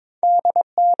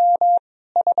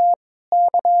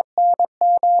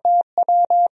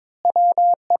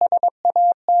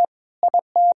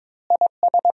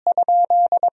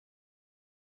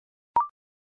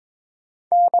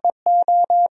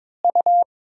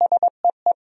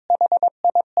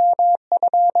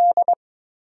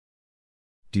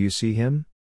 Do you see him?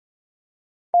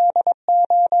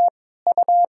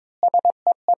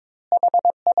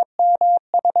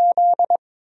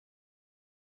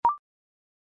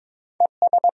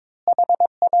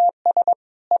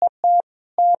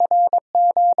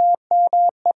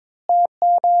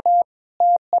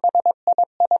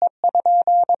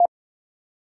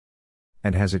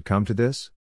 And has it come to this?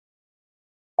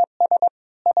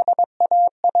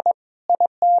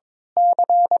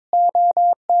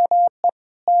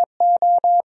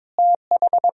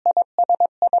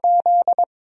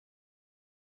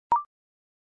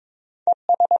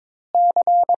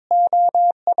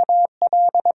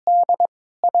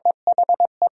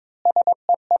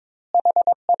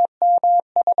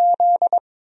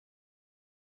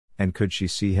 And could she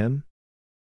see him?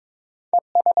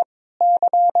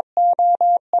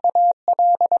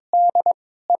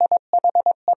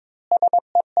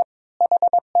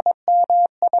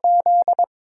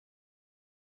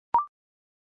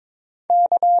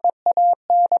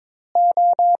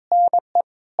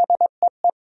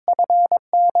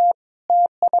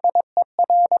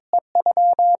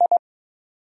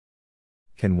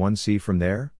 Can one see from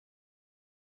there?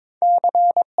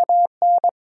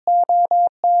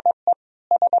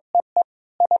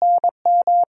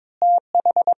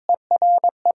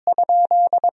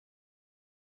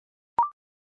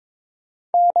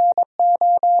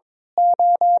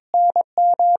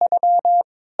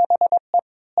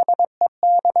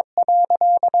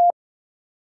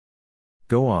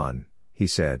 Go on, he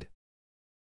said.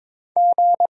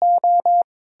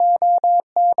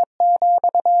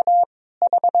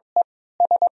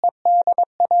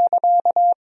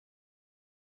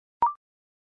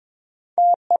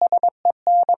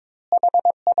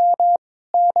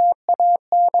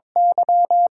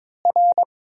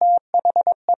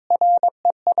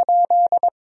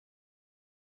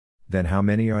 Then how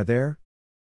many are there?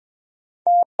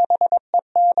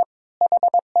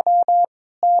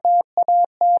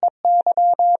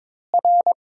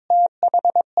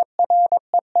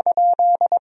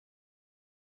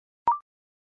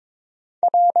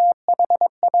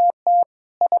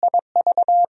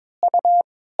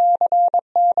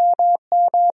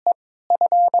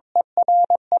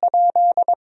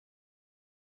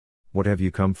 What have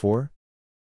you come for?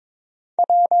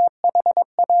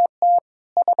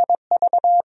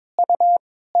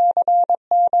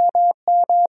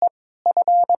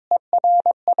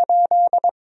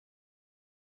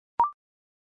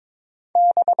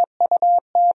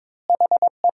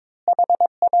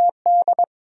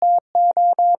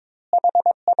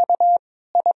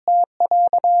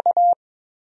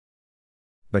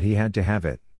 But he had to have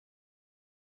it.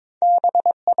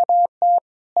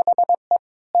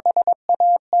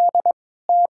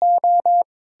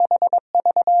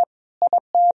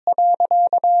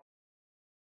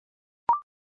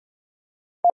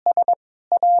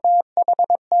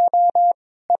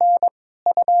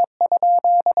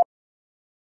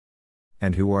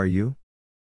 And who are you?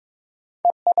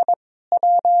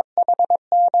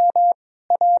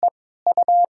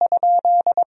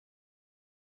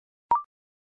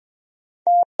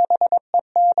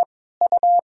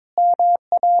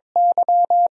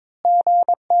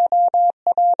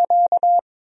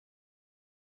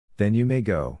 Then you may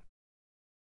go.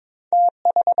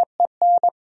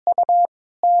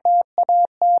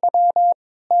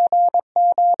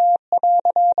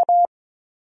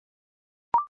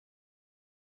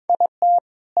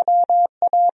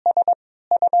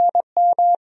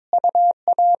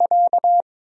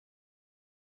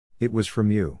 It was from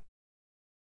you.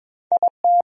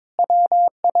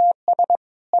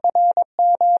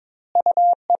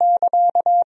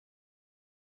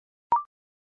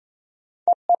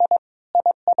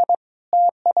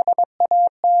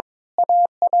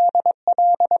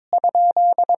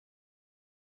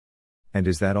 And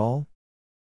is that all?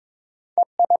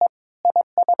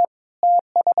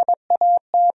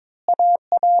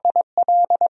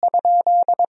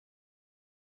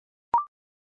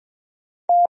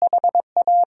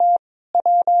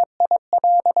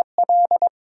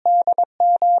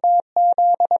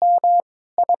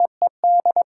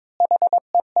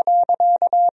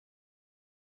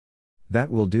 That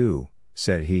will do,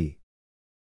 said he.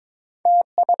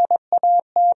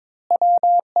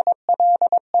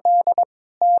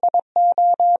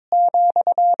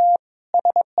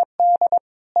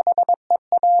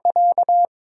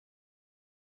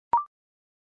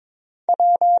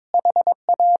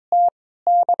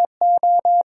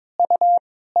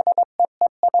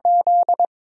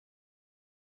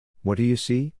 What do you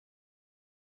see?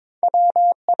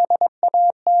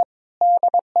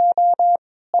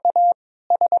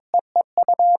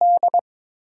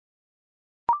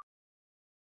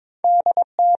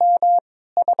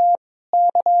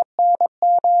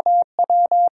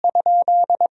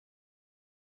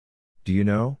 Do you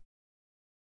know?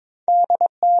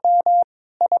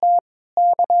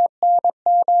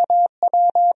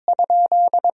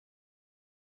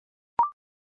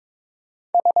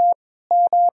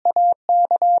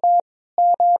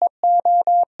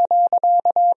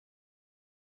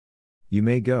 You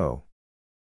may go.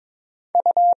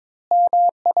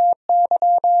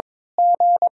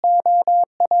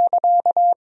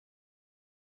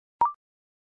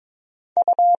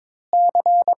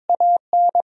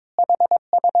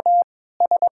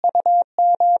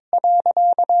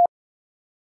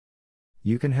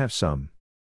 You can have some.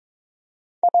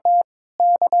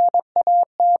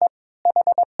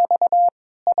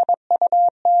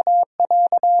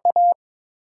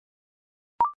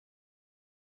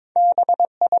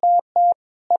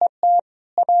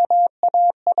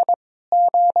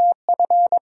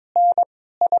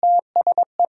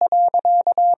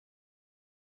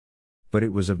 But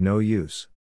it was of no use.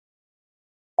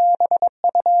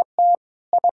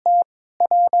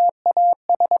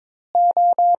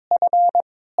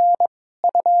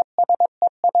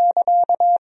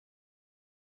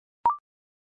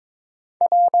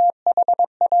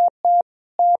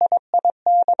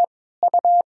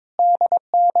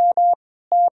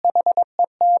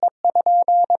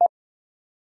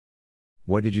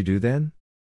 What did you do then?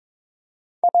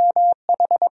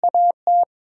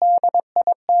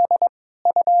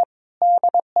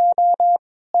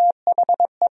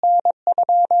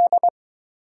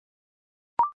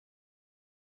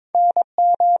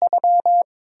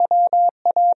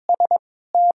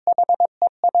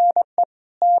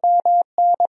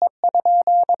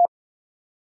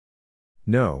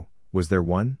 No, was there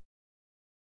one?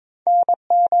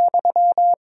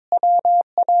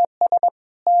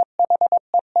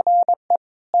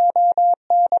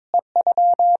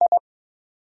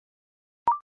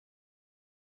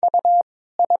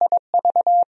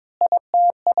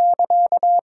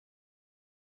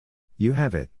 You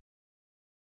have it.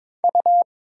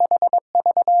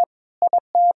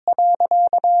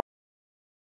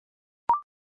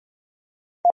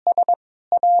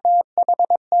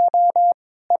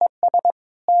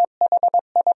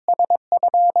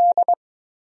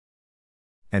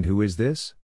 And who is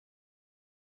this?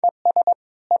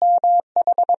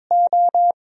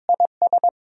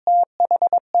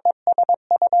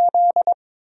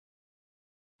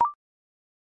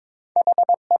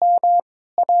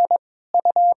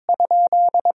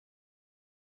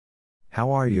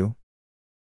 How are you?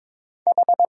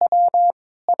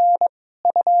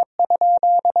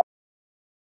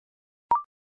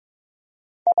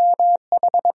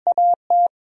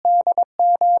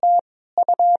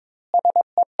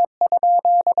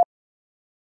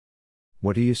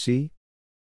 What do you see?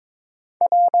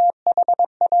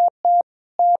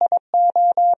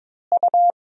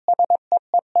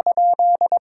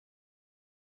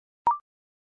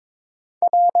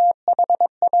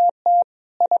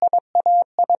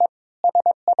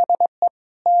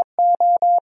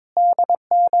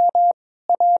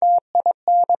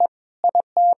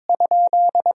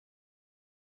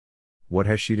 What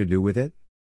has she to do with it?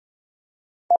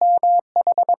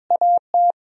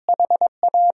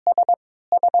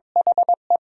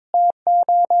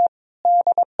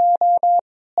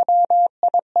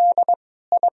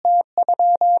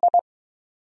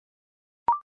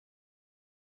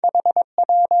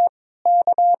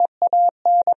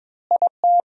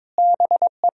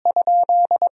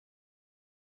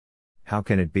 How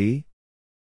can it be?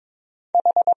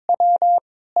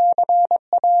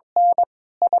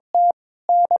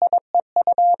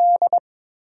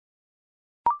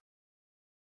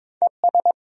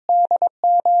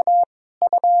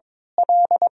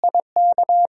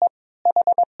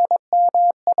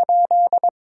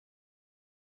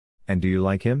 And do you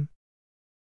like him?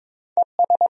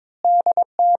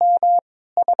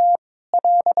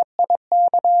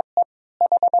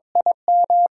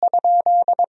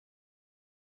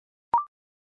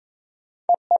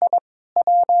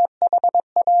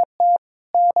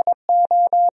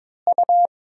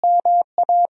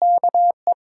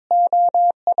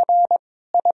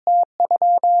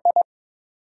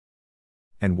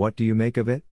 And what do you make of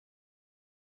it?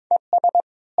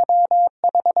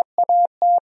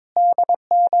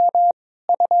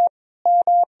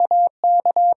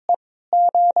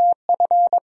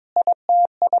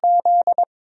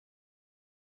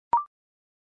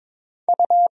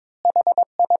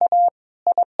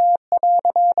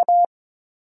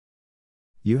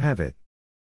 You have it.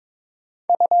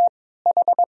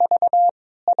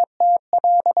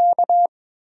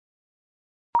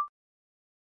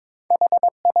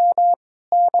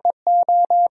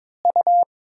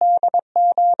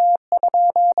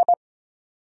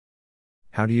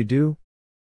 How do you do?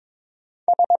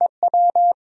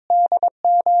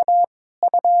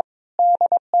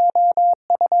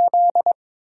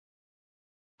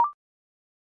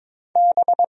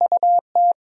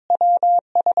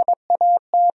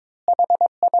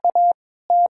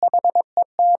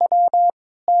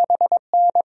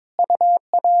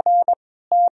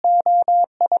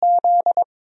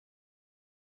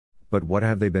 But what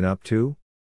have they been up to?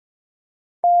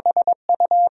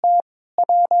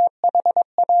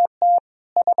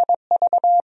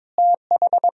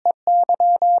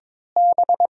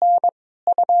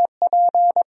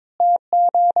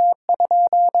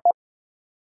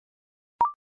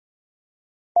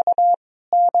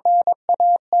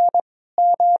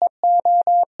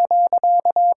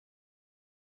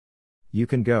 You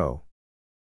can go.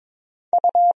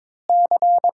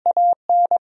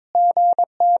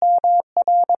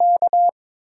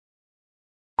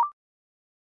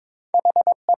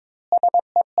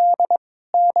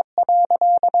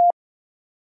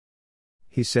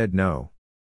 He said no.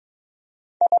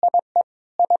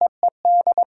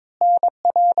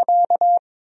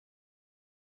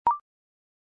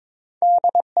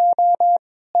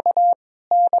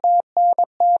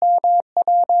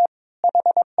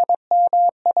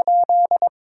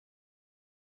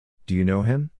 Do you know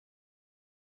him?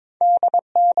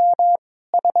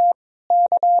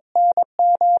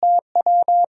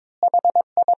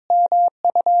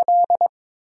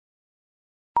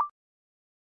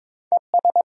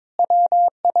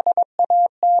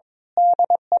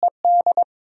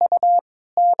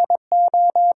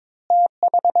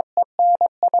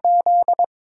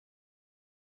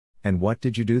 And what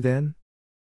did you do then?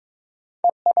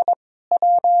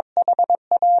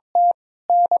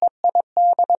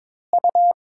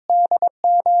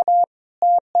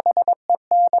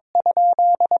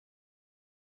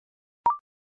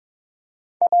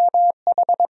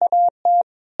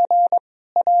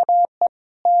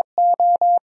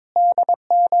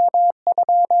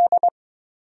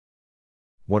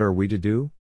 What are we to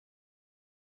do?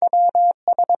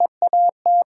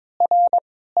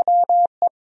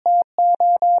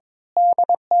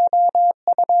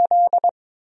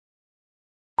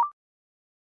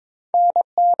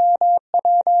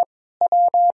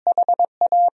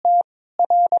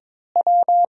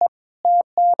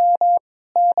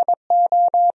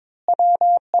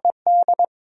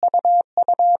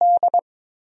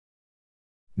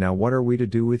 Now what are we to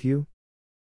do with you?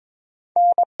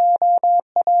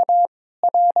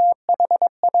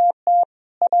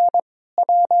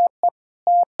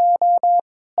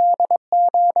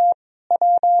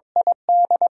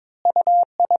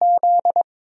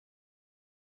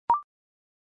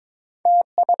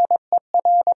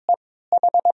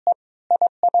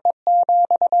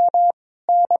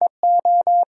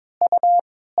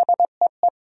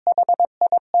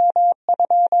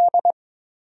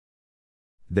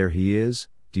 There he is,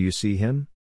 do you see him?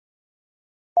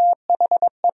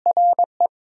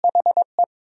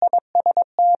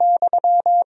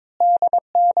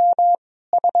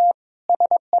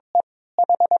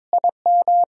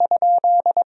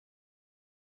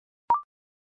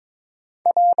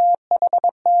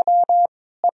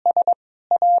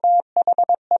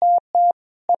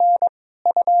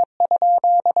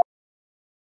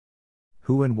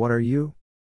 Who and what are you?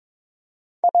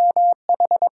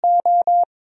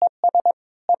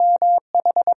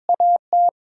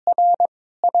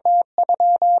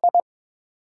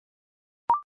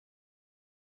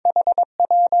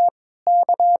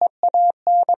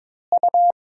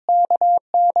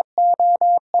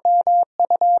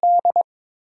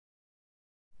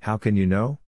 How can you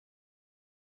know?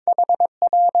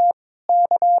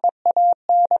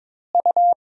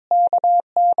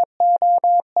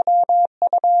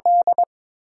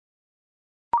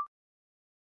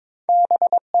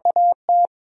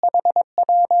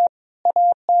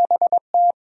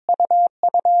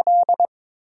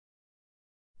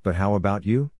 But how about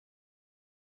you?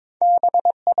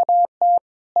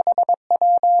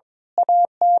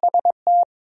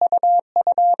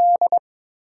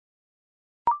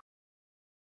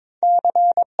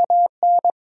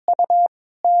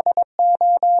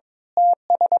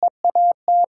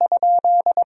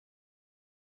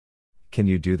 Can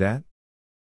you do that?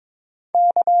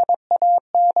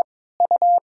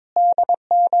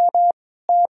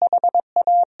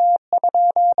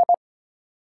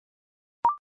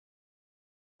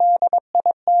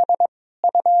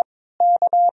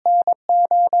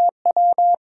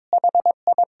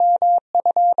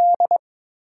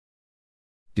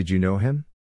 Did you know him?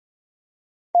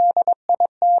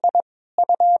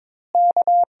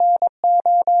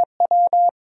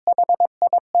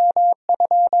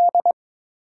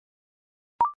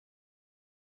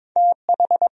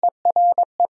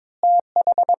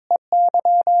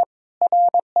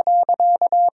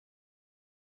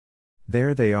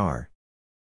 There they are.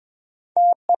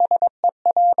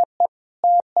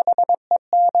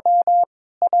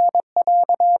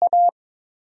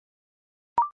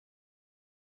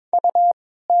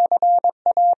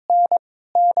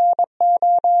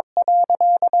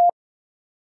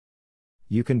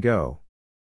 You can go.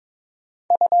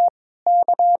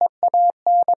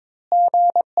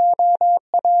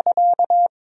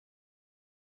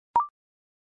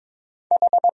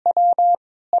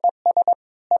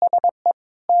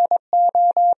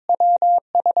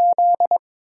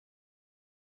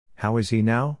 How is he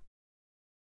now?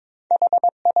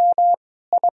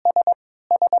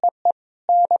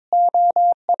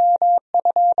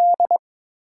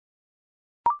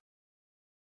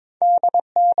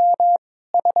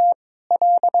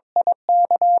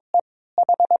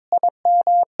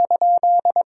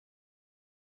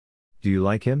 Do you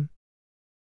like him?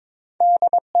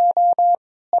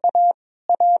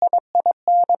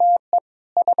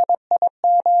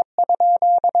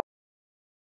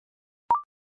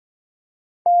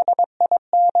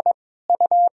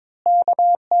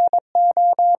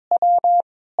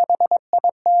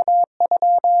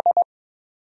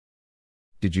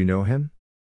 Did you know him?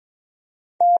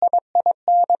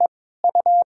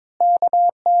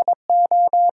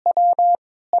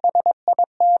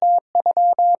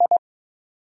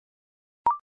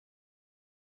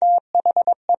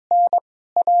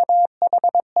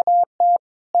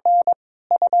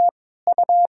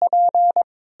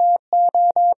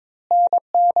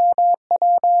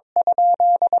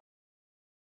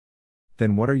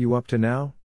 Then what are you up to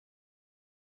now?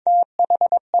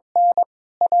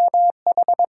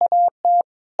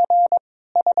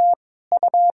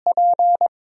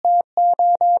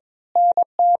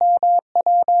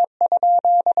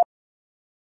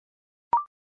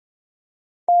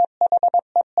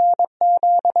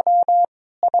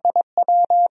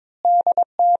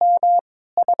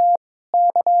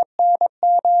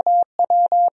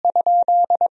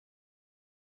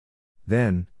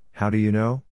 Then, how do you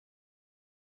know?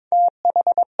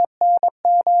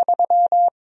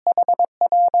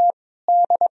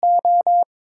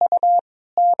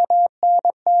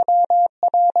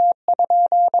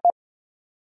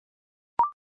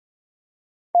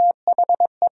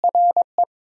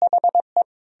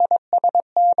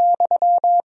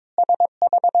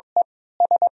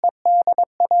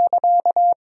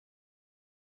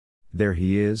 There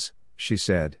he is, she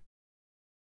said.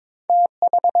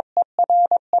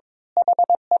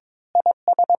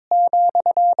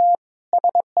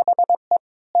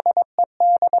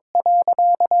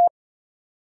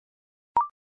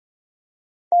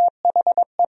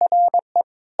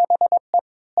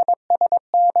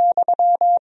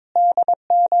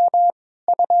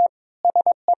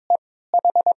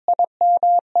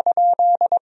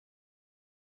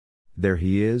 There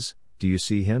he is, do you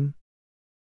see him?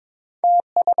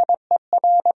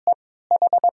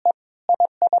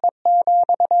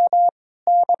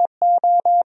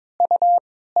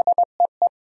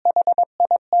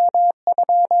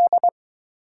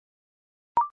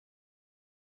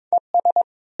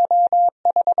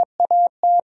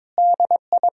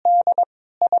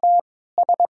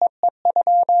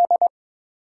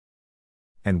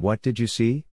 And what did you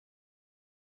see?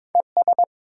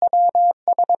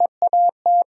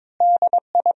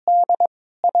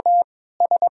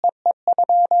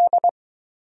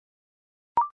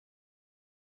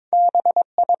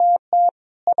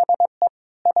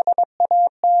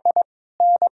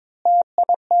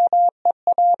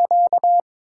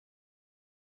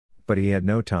 But he had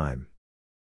no time.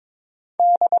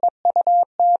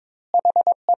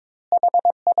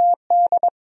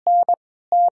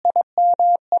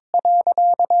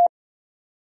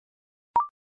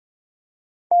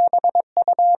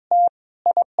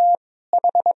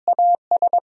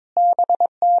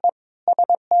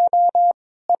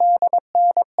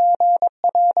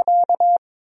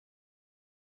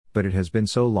 But it has been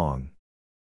so long.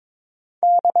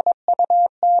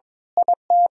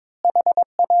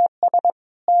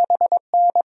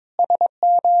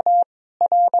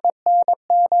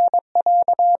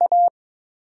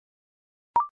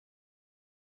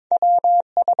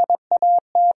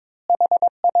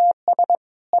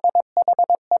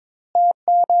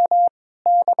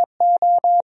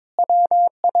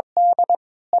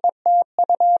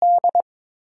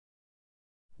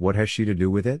 What has she to do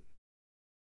with it?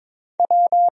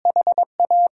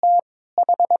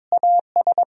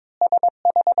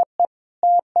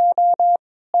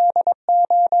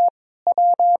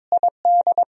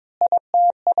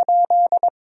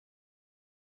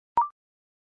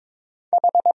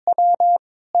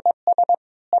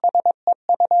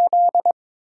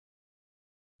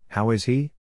 How is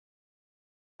he?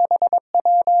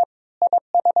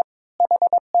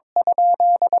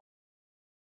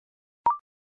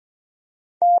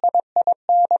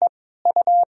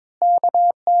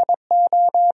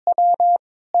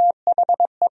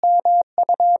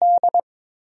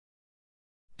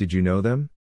 Did you know them?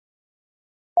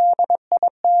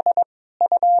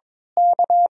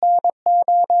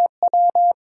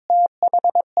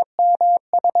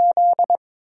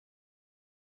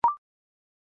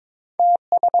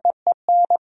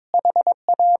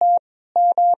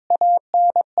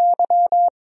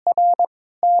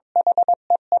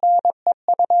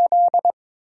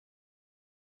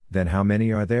 Then how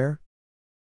many are there?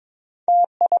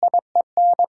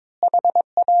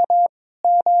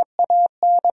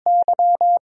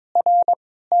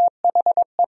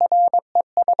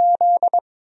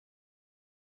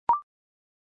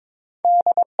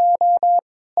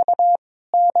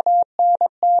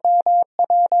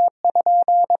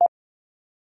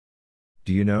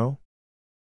 Do you know?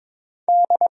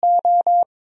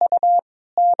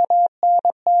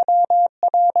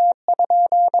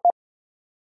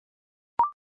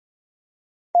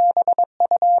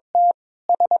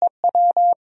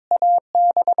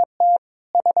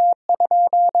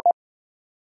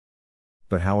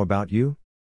 But how about you?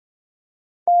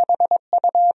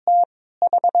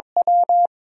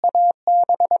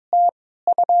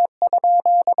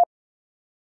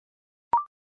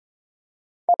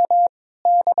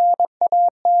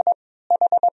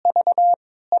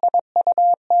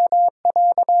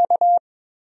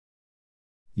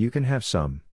 You can have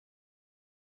some.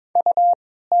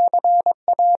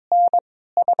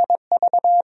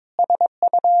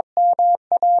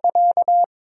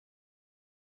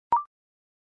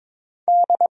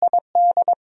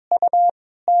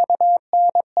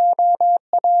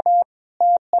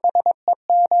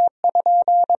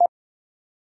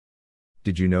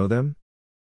 Did you know them?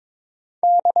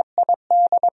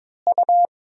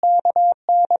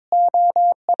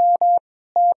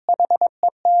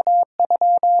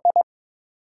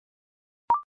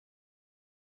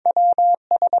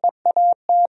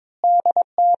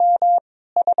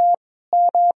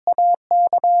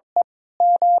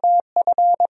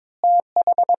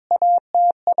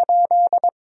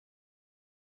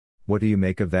 What do you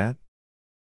make of that?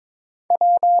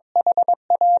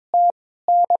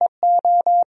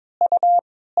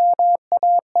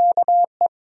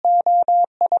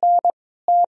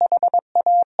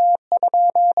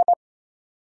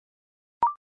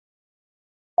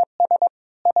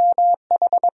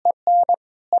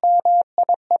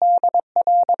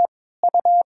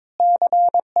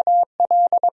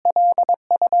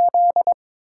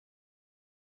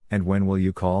 And when will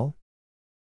you call?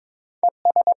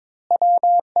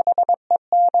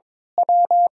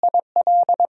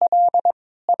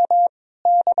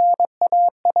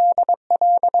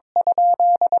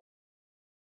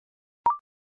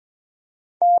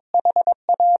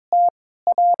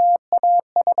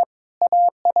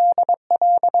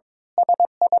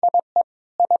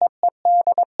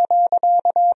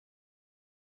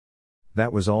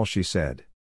 That was all she said.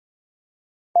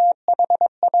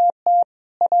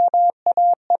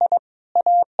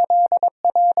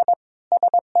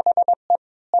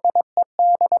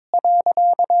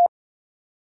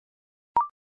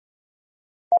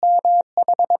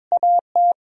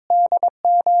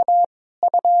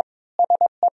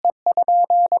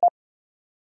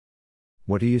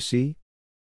 What do you see?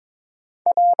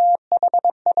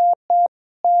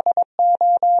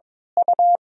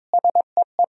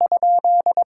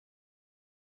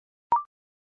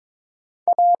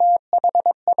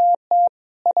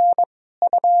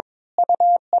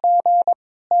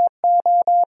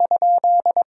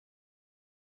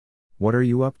 What are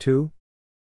you up to?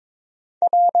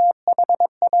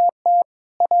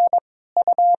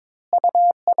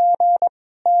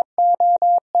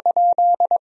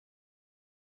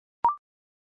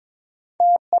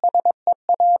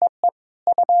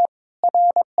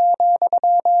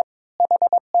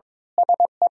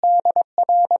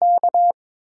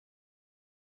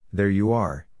 There you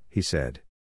are, he said.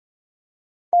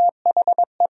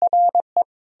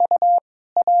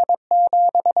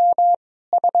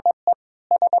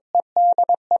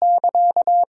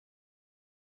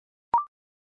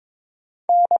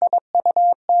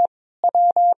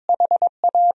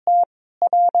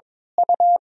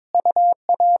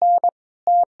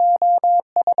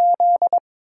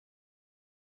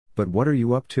 But what are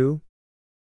you up to?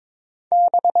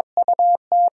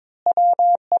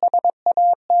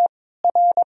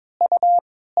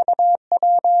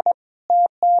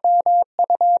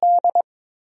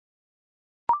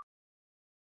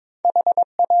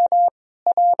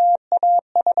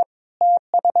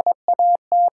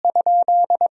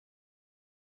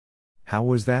 How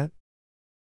was that?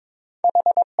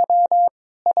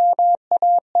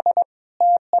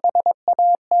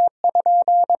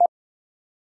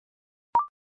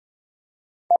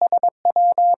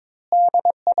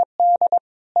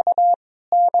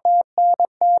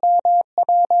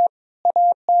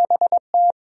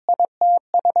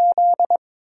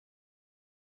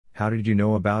 How did you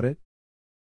know about it?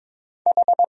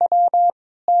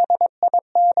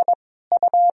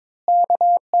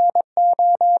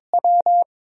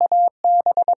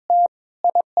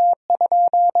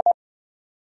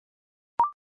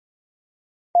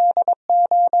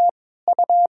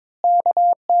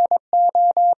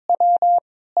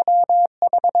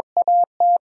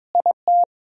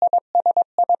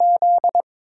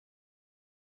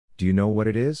 Do you know what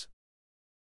it is?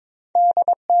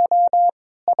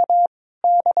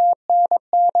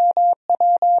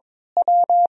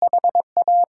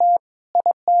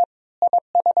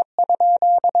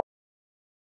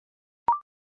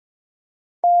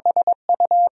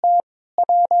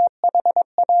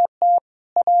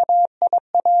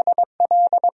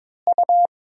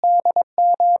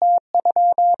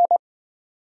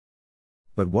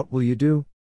 But what will you do?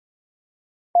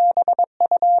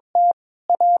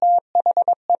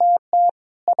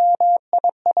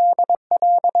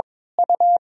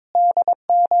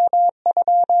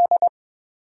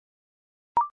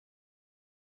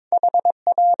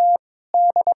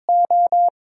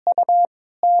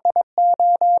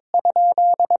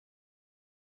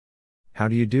 How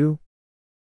do you do?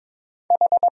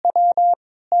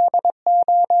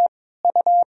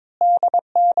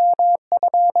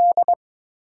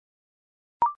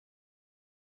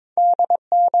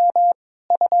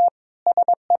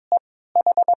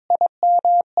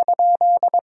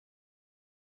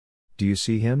 Do you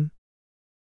see him?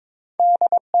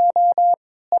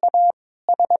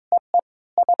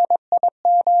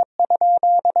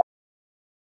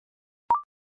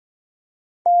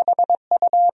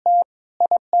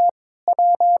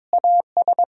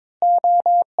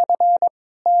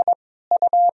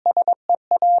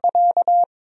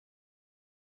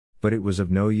 But it was of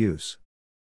no use.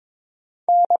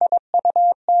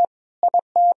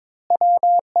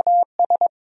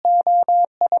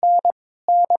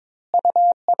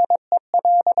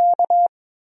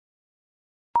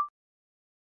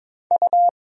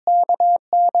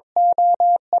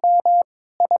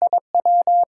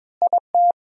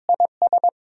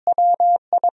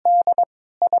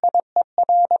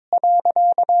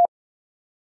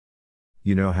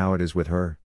 You know how it is with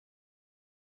her?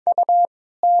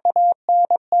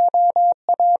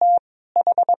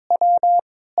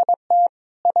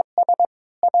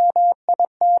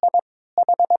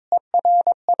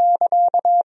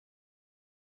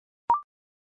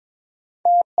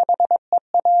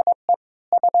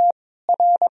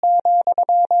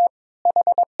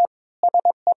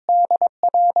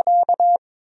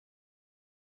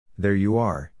 There you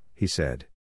are, he said.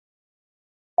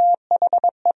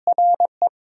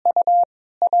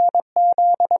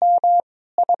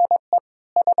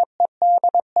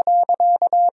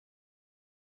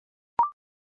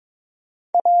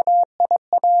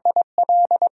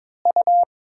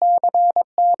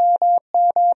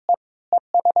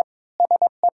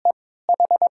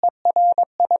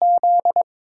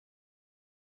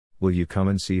 Will you come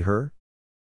and see her?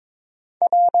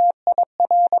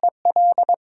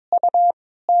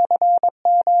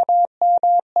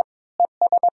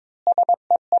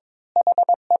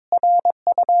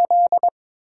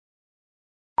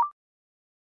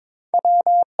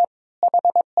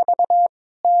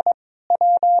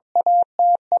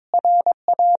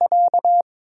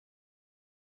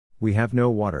 We have no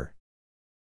water.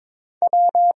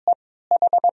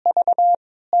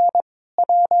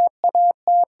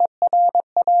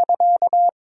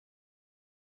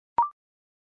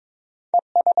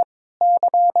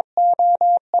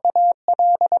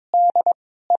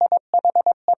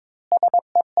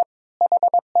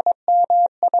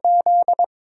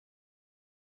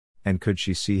 And could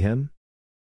she see him?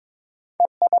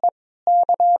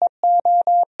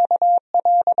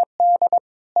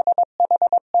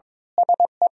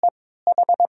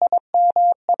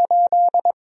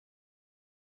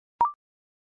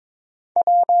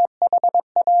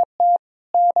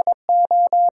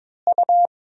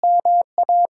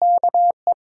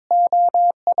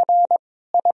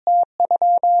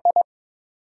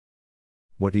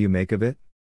 What do you make of it?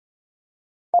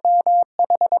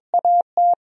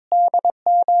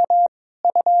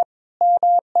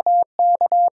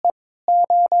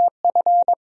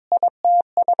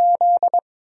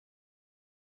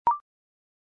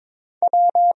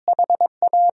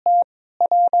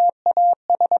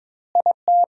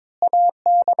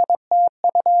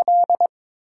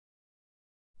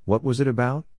 What was it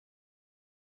about?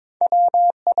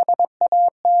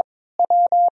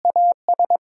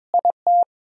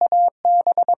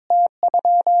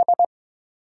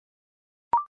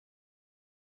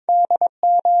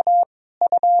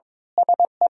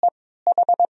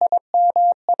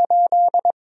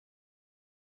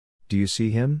 Do you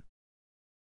see him?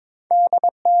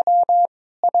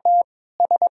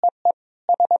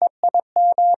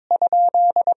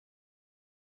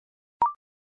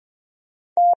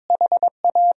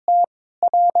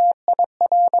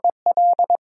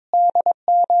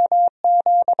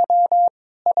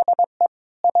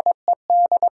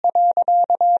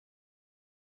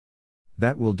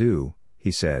 That will do,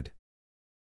 he said.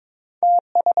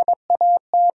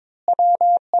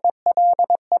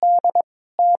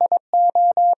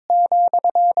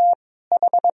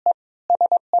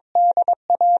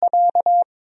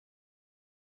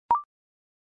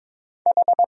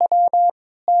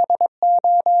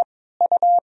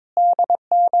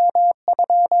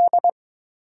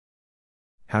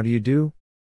 How do you do?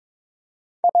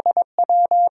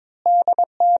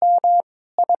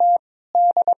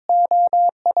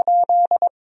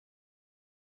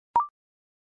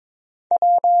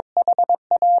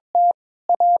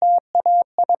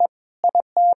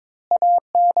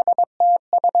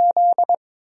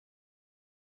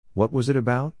 What was it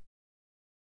about?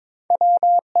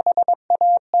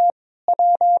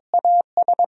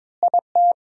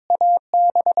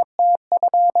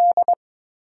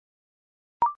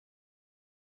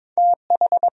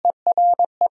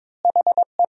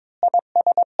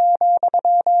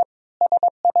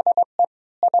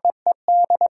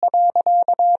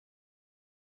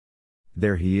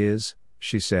 There he is,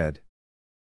 she said.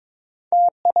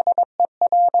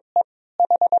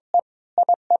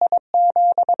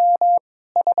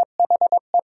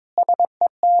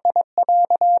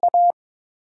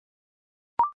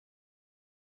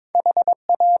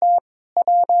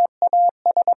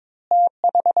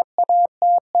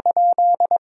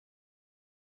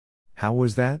 How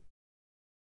was that?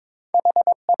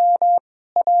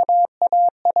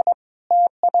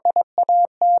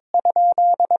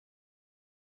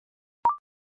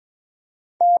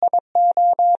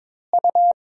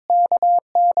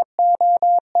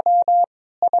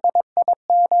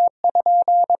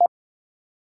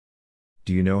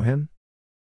 Do you know him?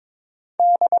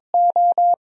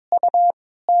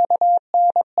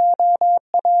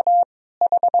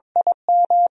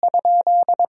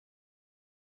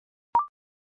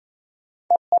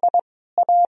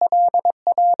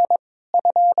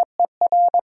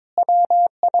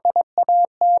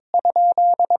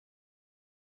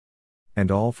 And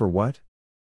all for what?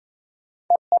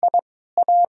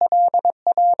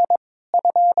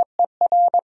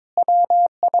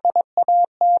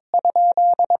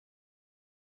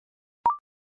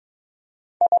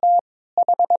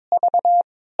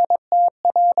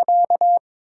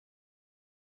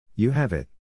 You have it.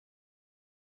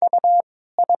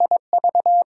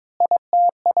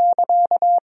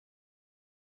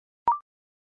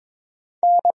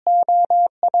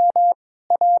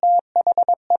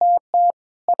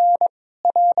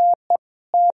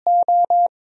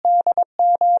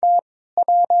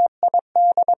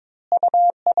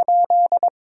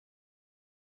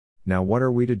 Now what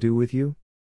are we to do with you?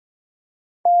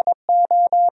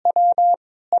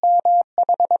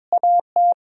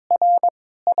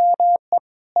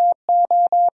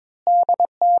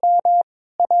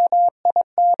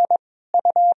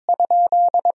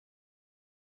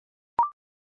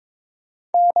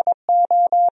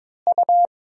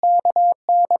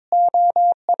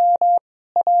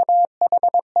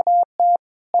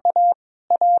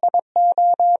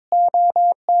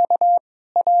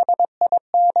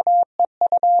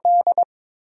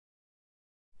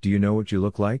 Do you know what you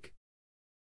look like?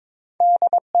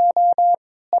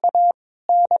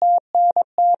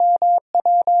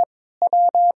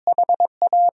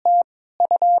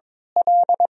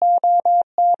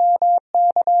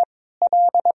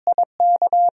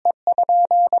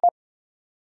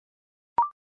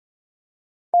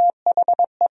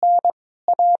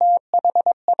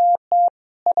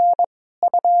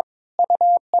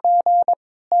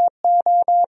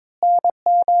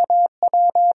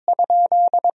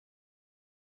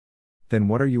 Then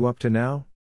what are you up to now?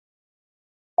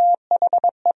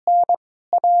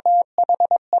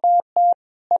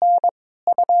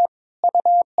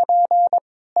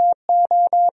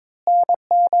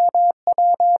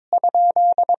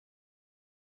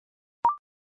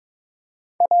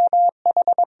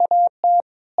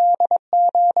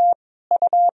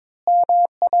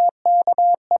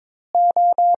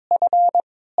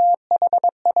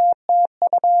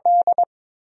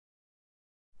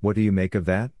 What do you make of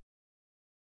that?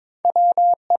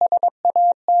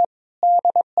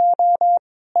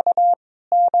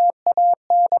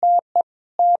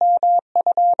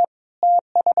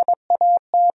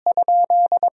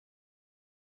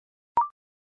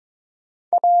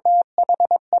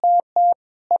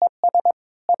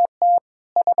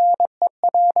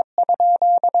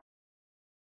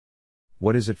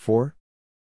 What is it for?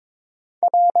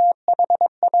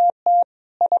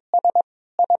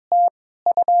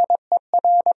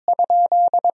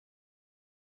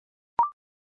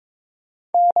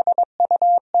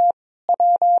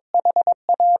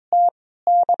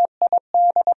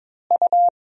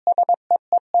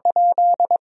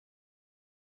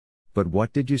 But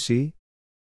what did you see?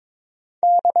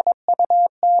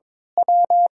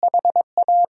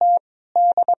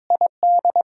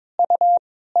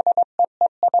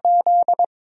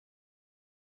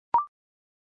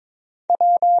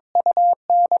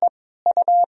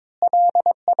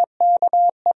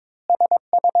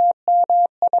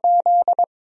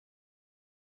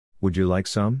 Would you like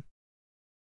some?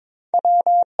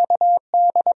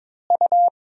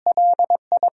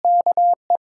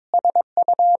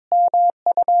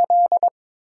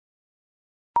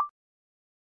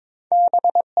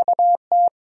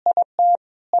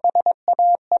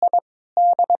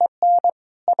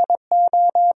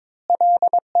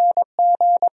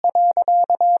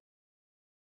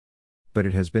 But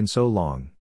it has been so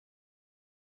long.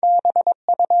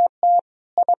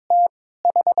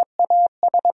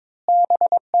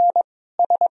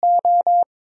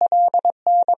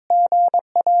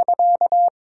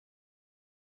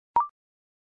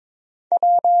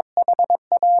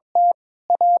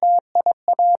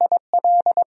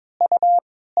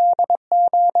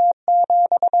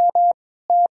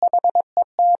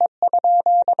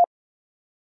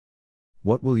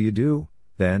 What will you do,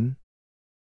 then?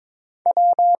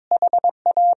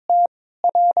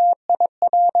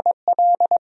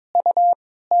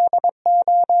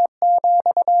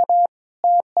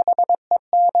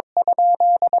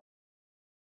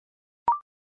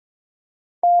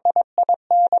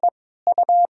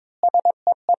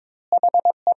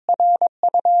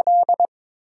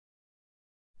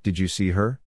 Did you see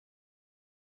her?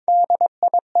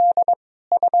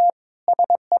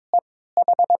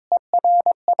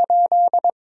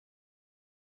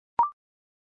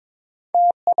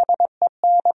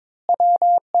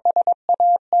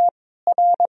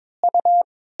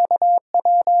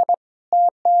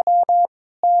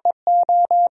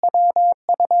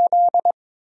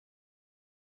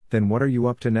 Then what are you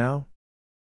up to now?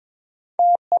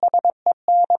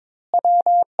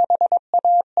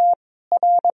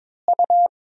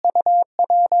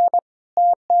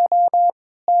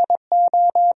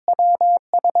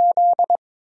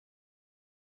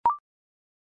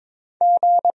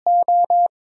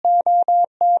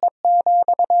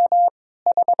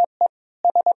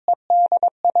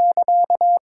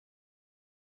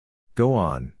 Go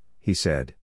on, he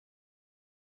said.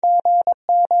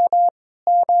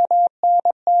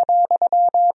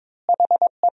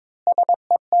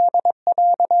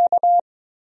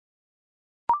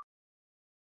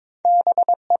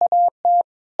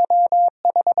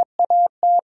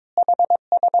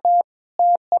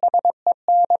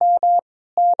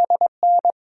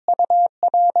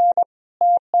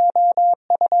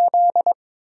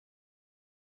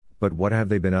 But what have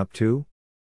they been up to?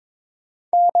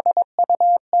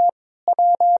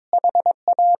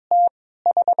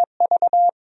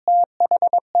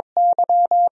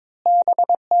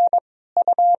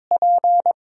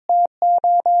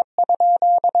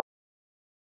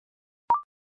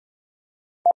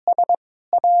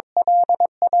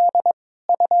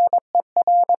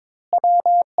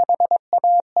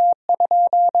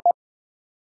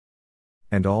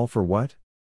 And all for what?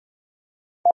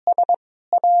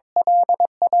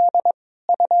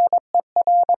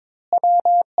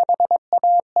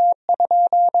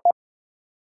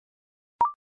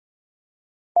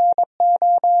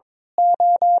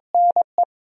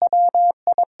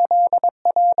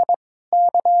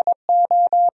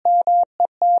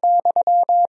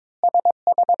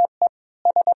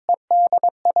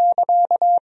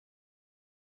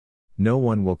 No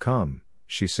one will come,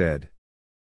 she said.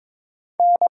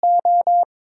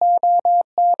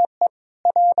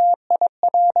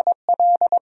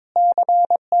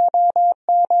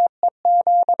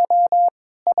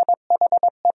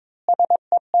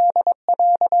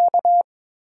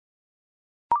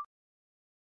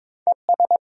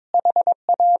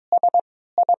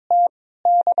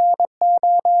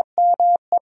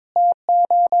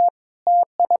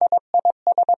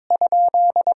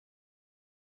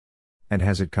 And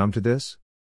has it come to this?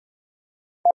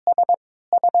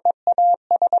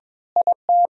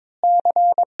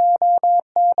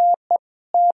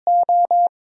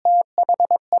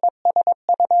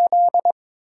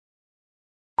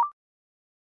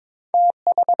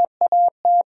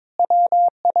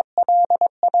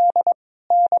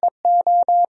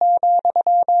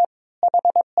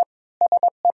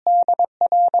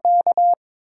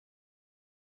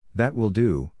 That will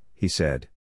do, he said.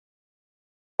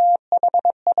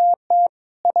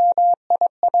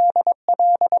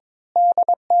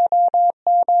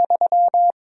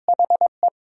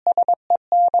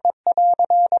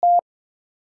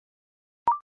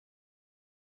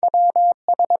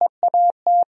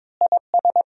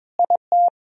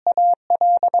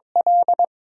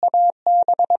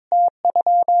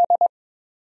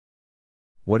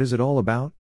 What is it all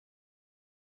about?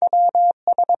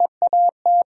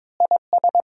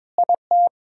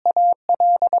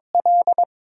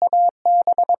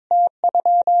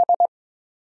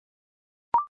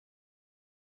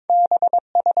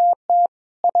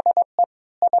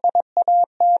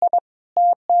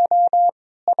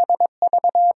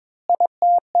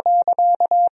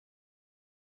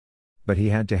 But he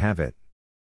had to have it.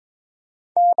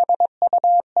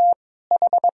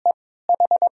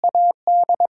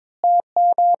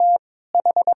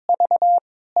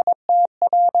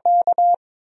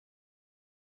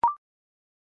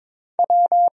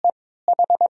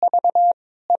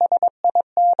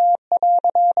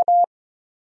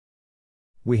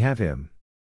 We have him.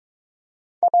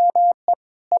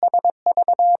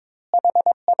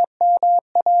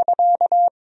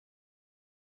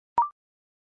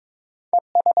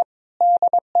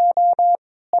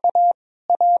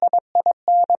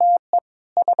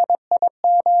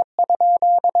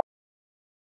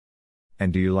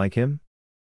 And do you like him?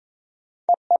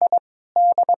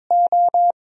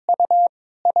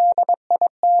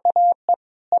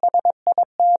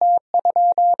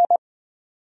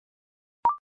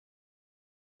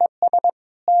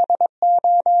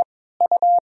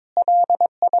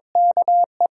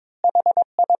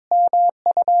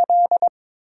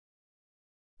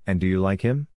 And do you like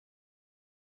him?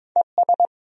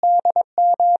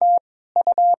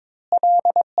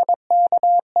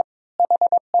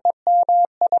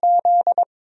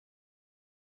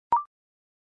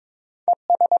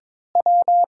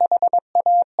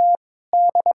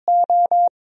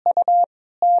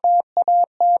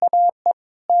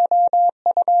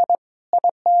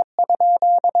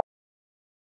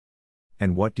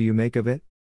 And what do you make of it?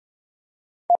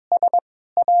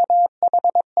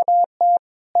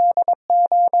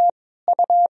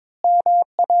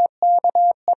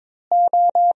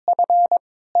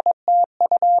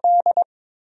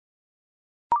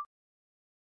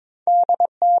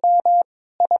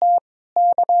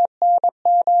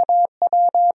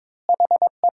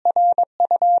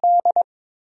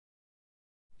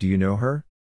 Do you know her?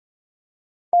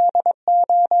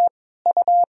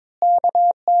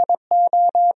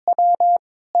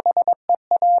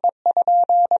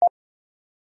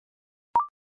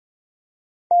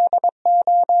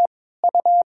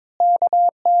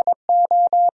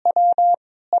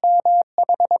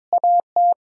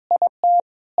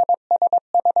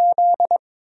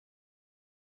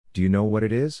 Do you know what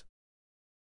it is?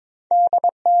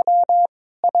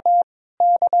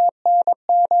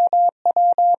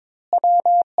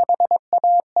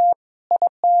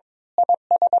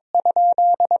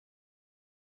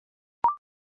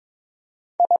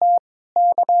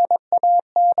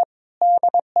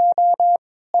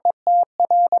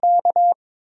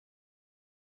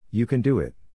 You can do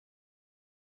it.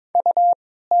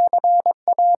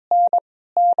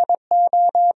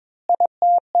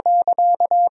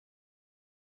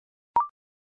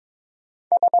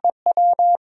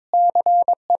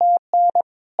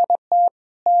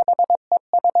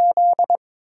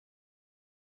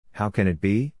 How can it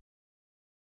be?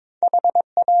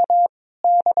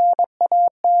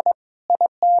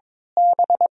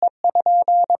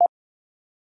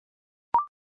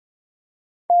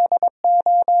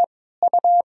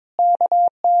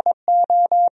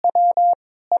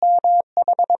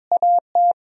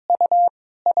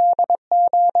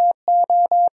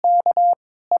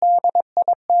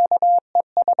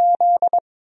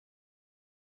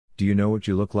 Do you know what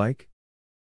you look like?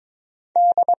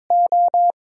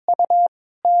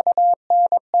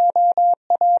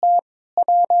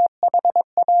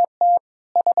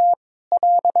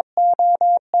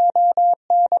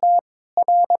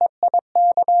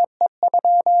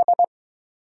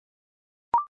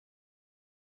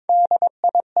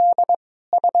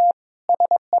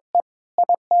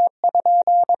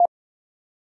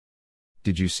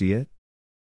 Did you see it?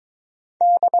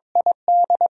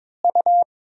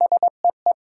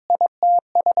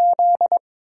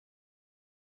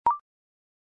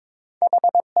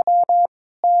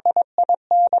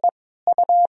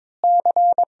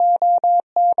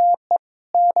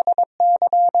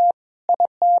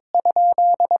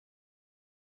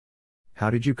 How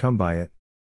did you come by it?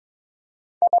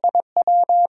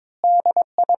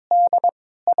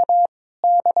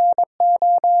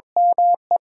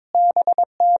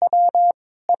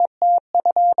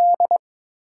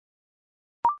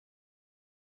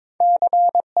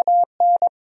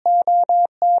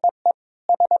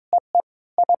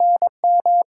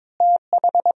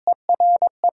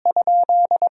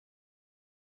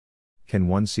 Can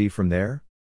one see from there?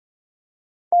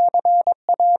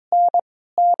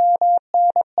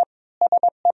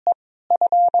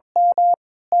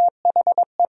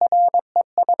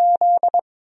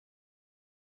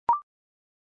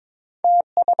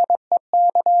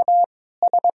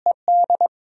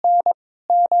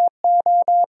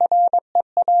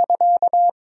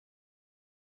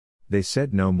 They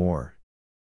said no more.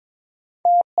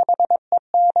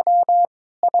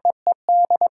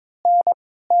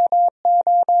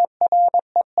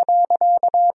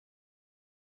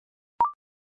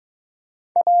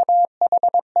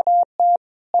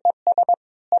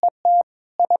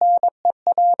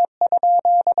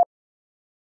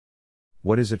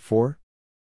 What is it for?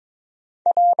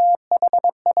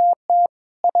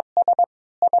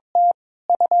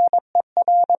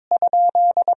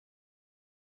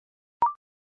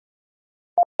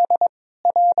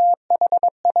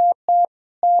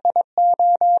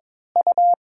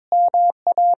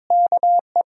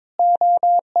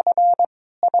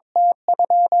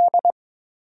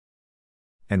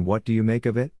 And what do you make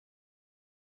of it?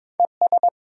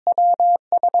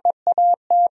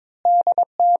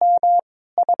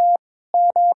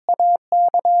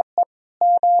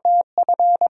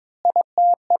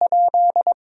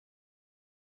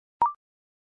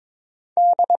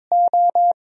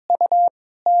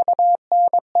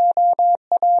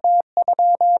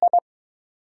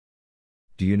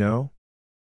 Do you know?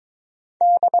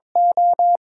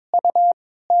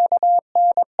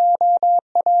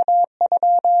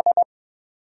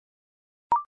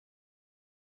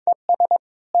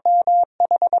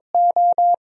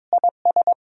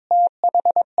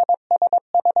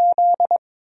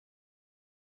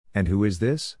 And who is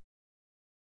this?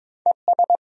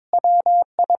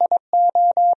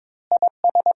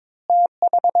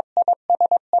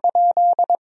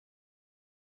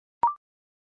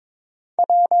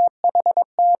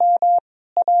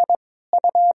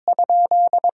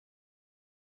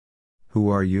 Who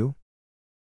are you?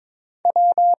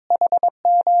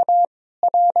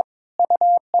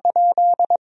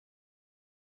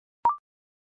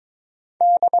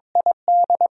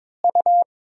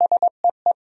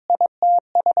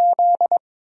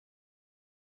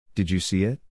 Did you see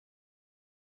it?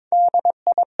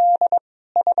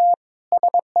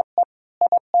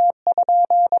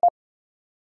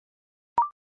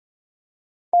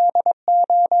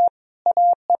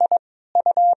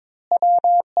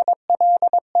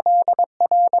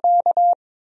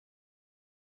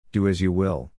 Do as you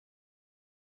will.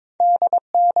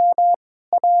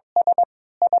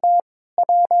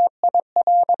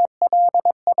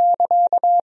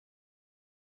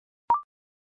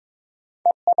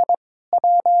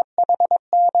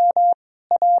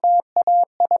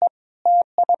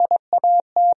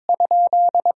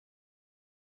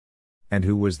 And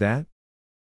who was that?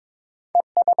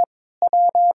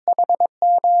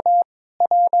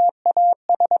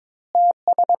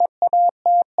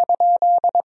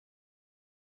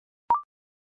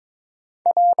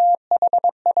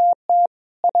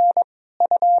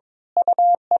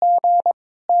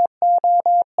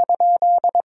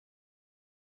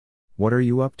 What are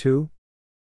you up to?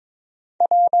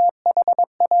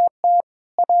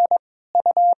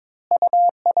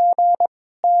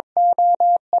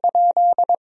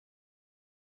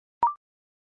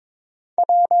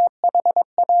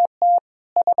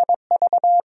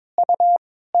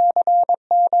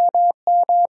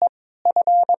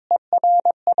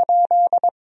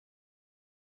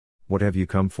 What have you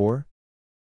come for?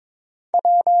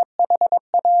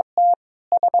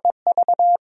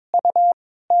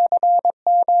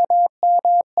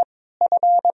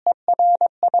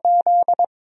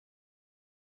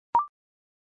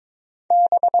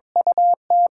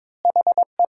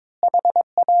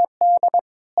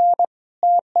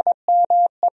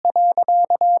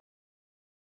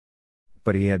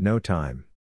 But he had no time.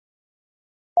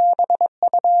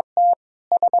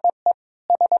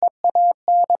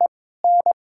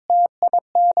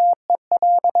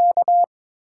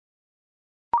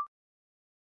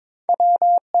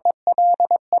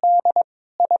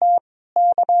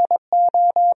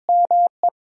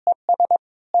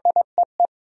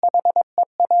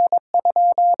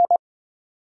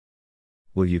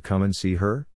 Will you come and see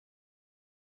her?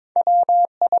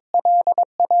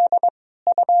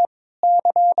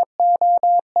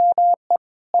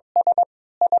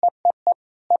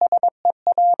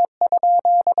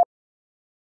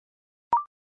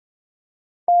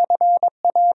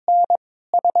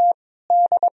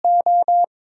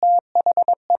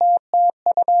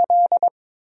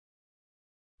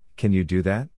 Can you do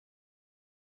that?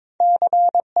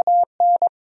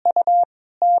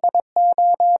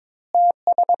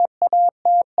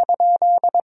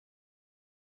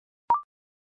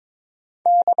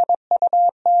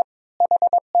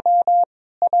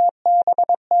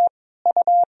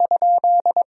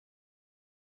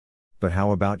 But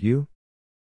how about you?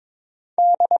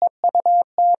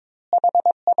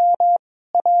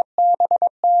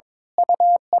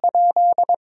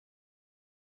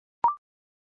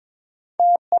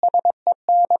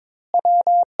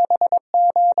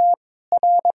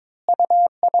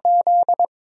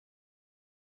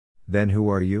 Then who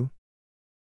are you?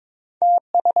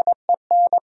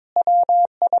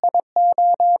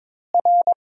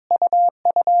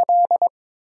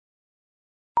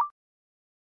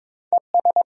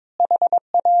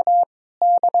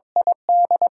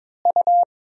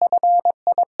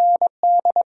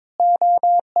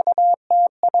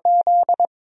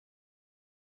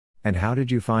 And how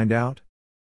did you find out?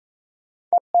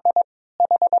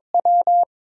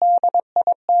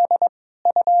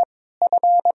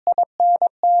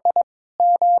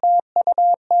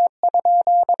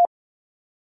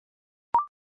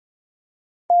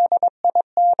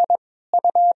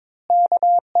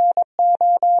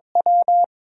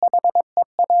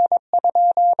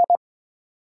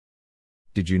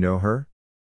 Did you know her?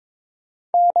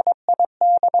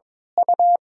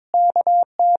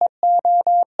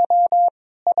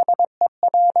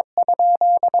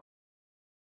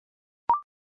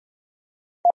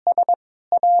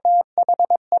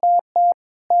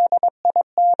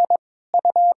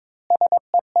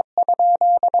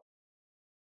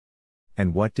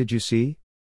 And what did you see?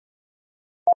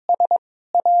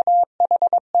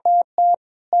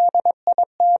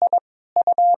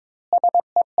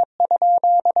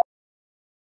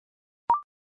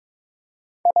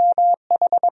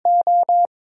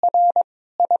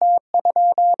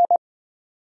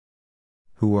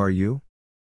 Who are you?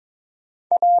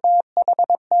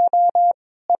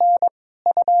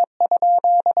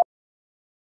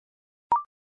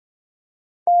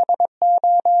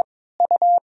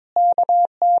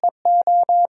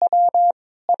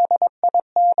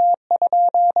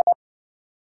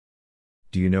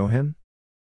 Do you know him?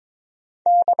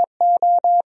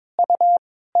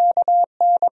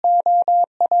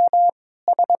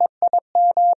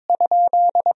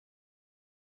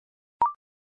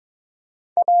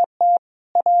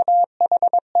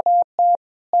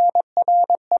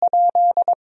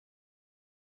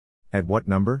 At what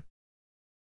number?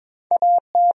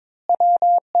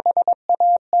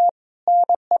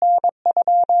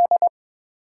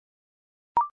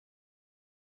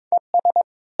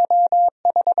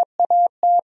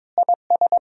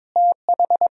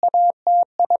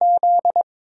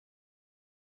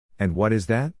 And what is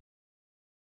that?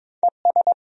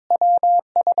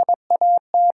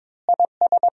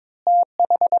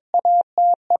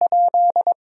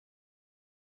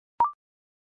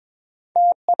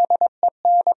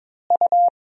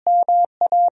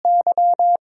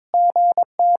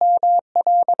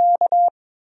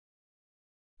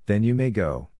 Then you may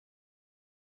go.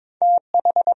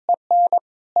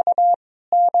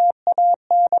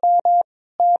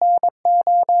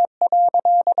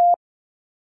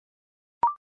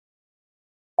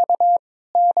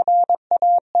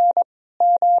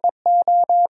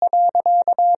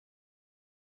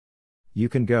 You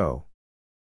can go.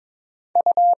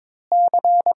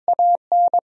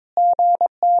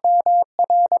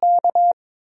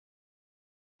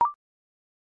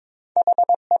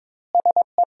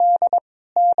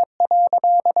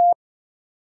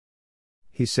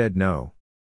 He said no.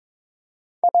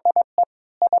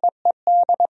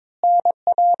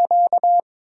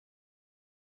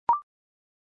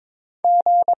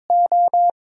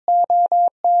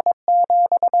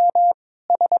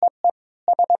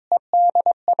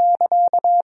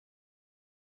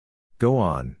 Go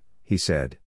on, he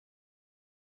said.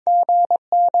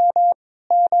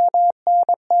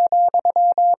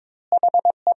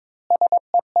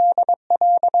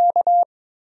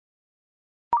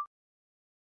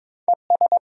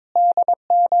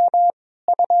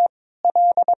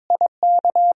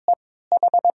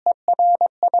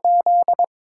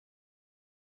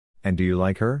 And do you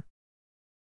like her?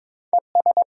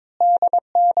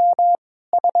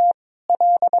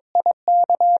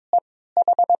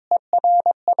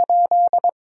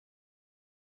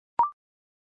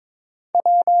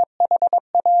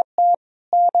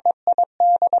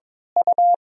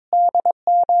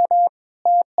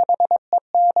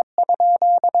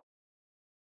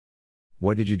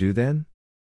 What did you do then?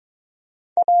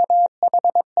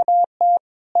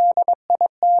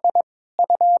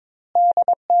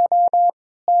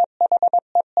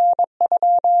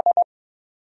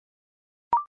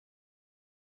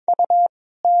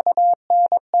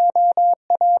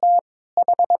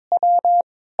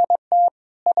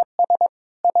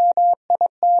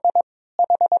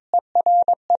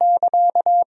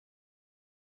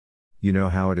 You know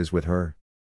how it is with her?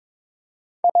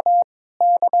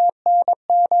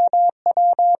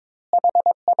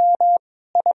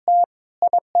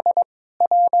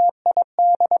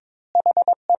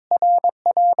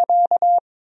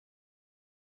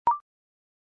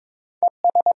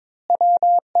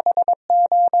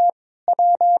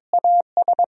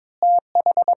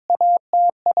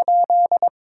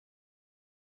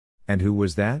 And who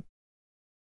was that?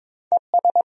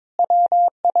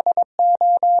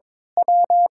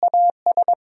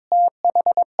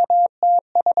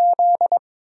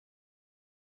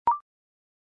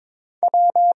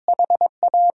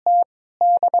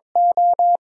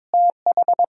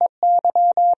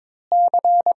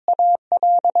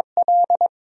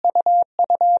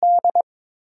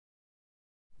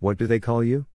 What do they call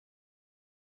you?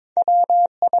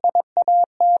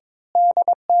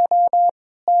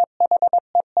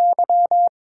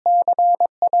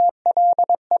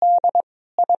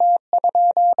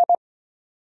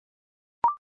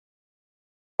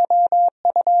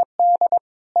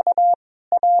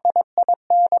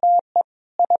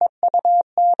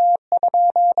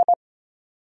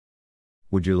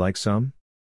 Would you like some?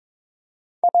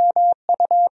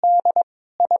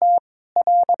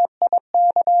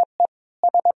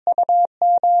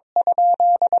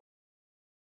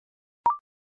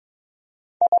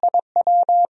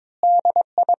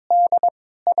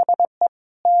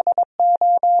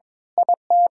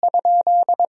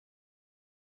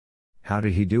 How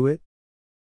did he do it?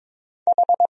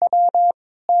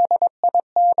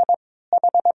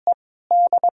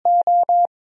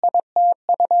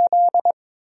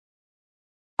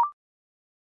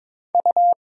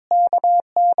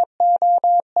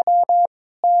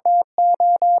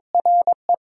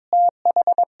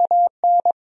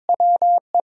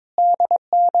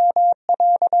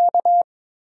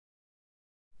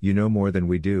 You know more than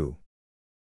we do.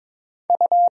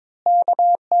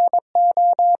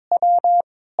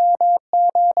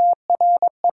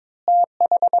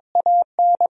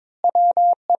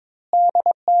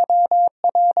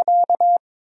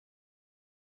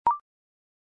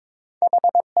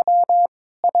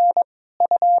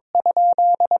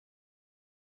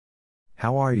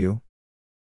 How are you?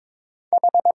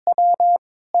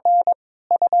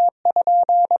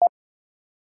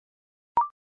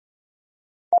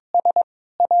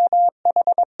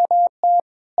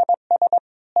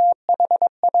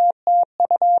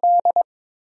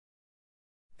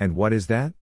 And what is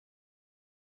that?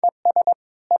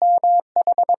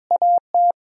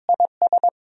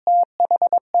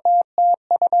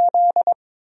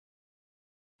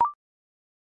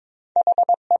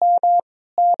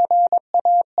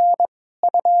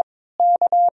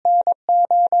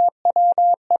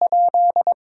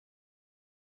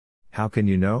 How can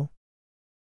you know?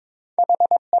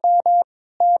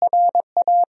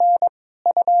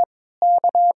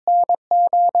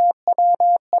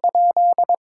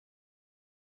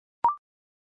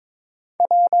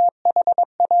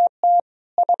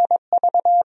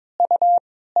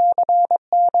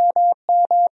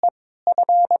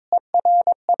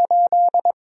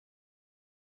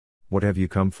 What have you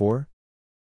come for?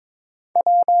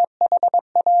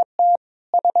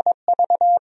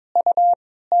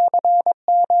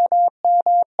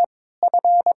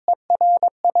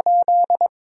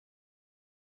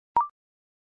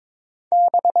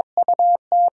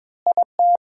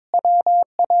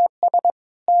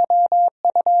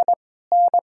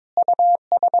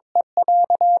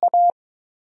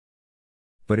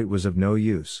 But it was of no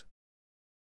use.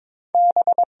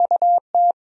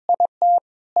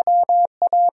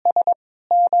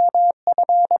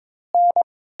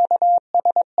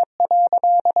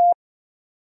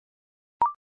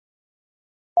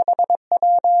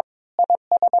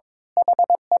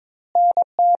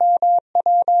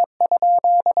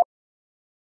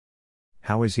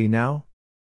 How is he now?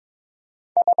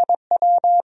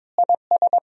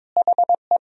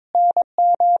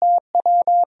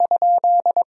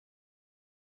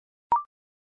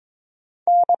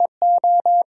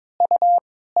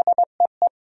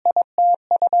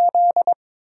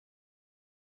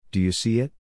 Do you see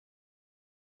it?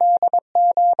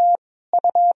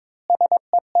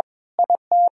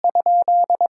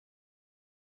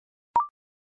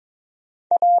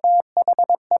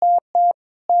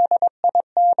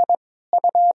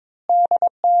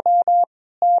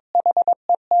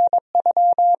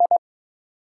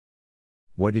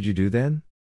 What did you do then?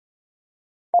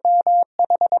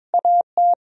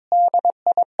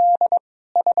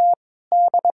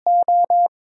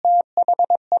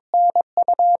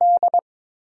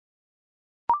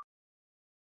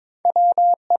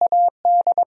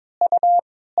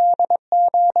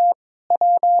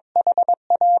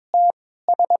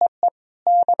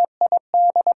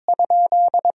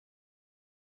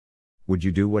 Would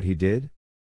you do what he did?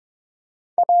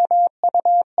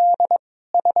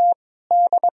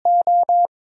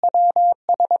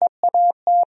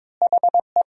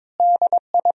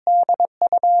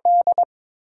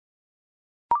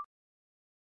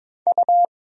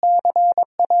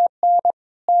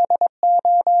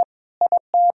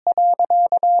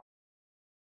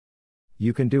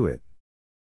 You can do it.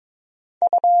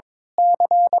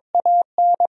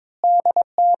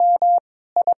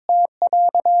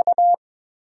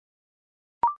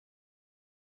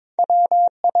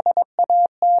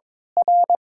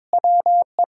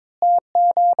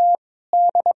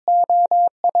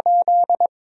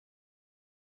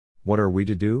 What are we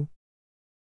to do?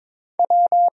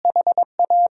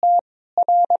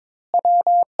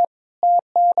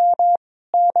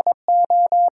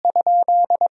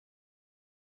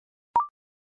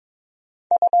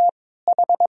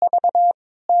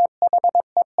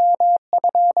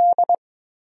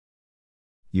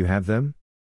 You have them?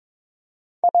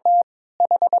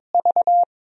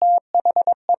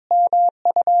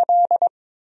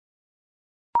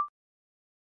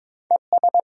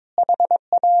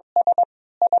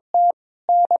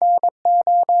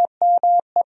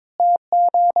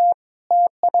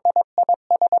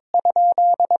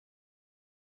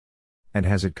 And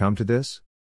has it come to this?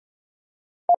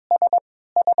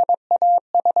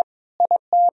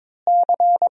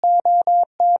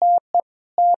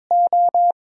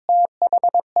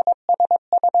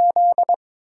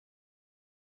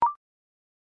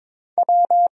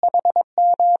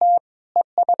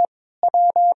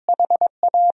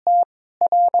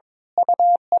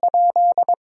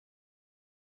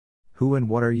 Who and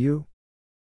what are you?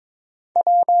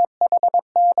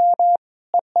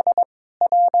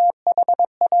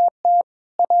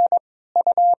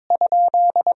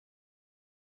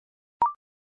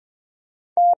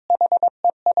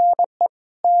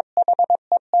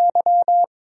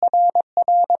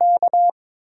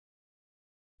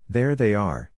 There they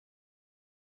are.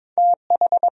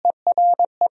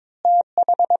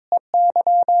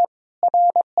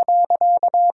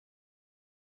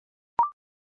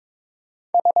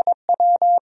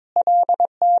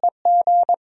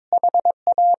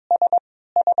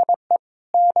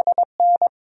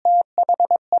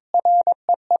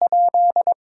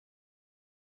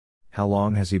 How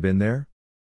long has he been there?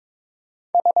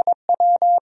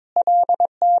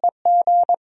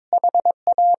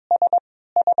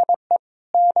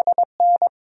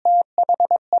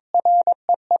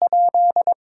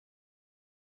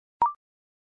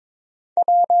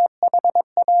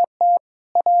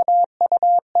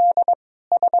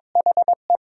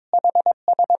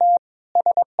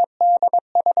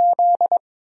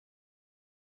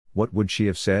 What would she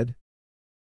have said?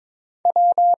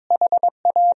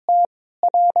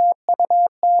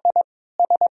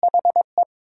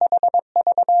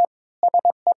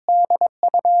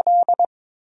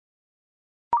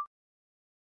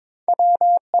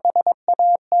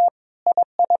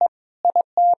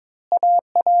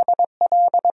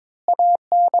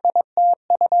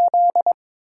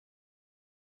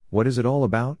 What is it all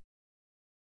about?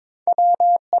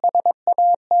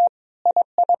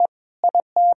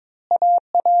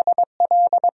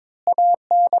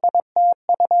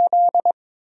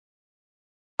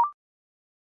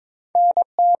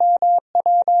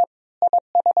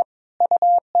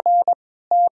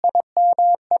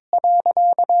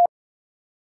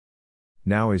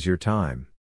 Now is your time.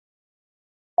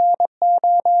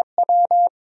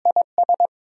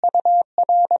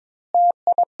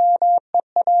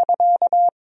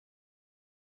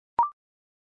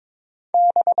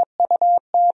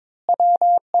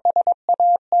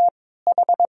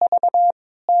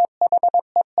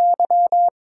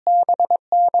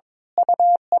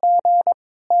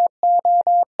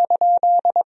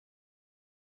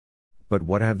 But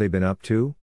what have they been up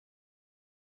to?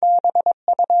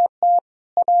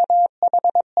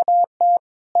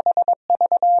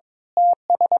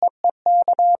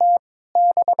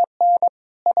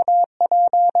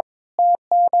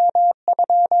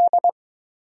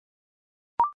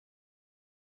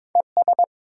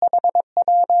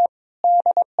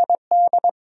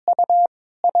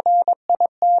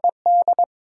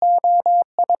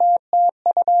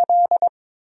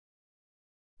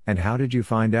 And how did you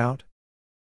find out?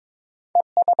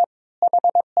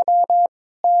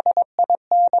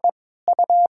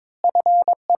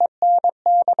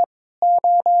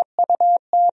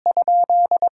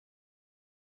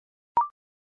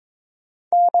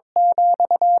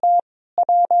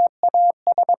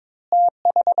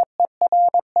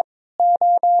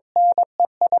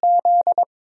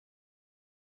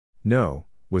 No,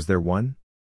 was there one?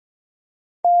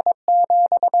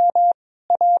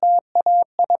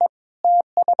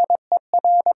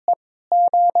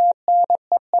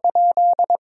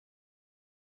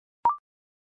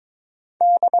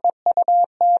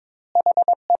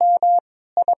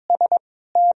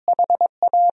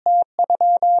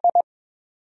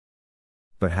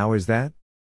 But how is that?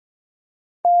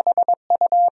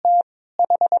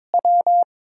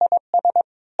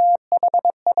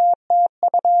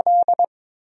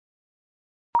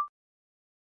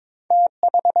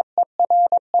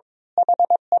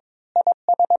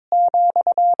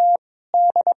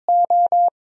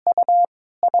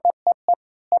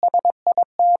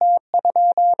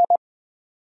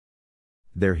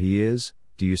 There he is,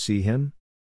 do you see him?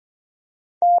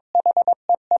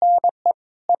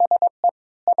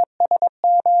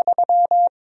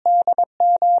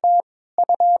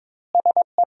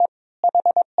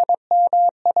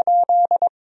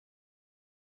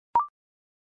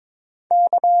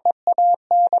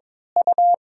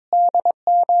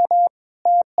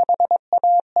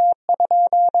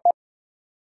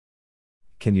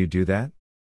 Can you do that?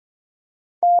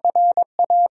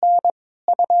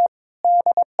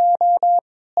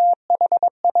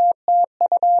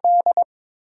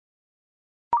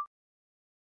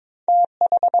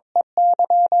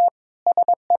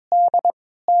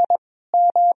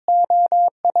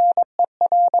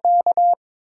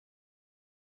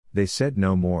 They said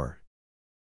no more.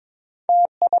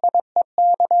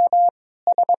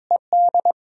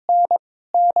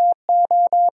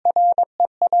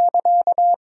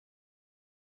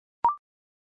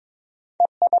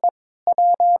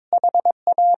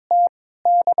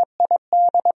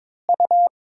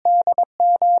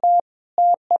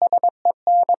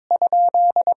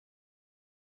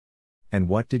 And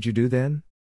what did you do then?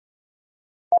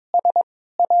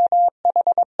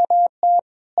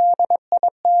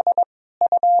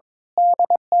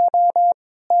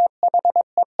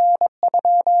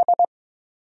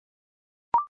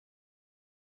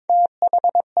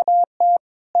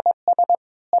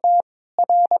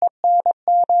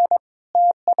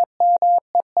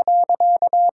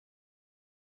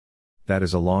 That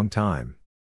is a long time.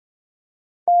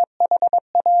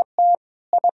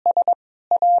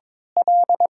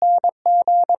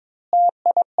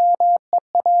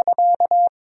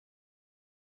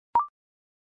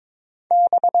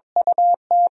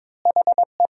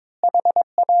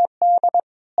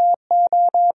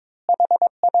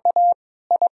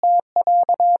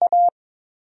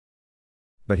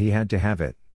 But he had to have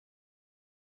it.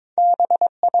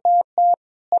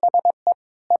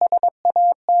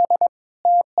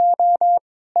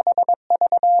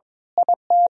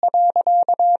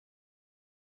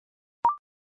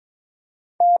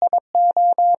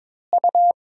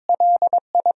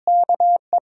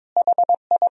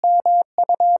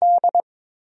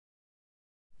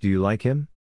 Do you like him?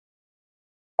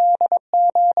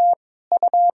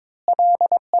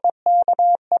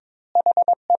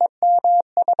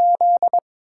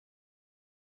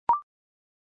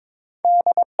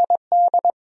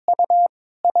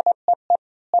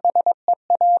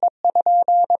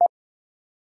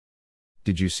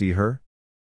 Did you see her?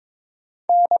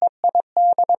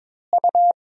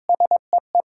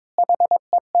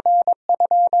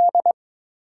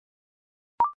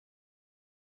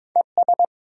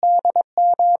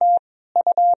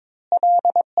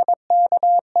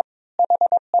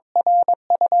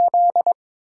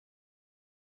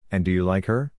 And do you like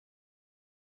her?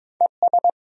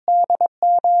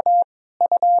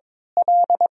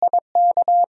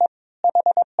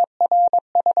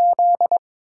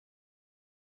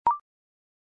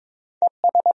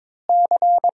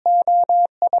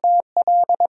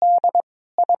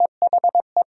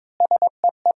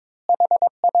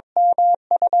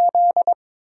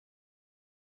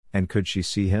 And could she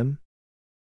see him?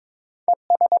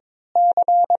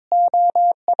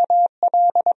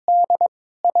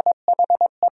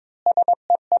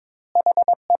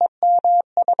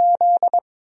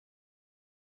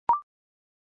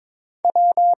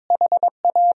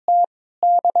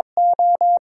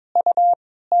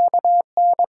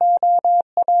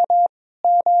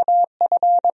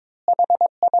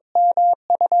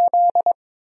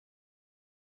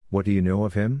 What do you know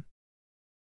of him?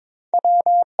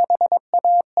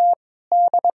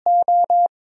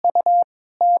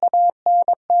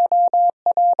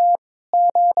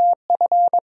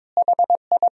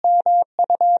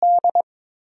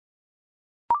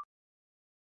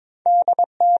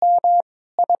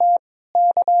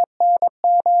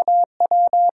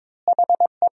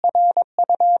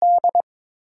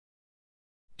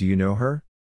 Do you know her?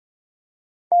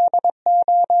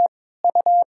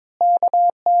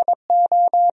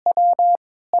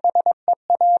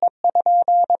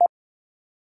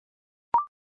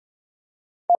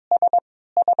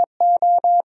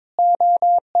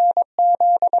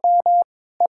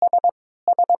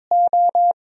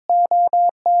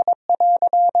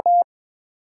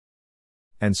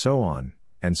 And so on,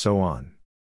 and so on.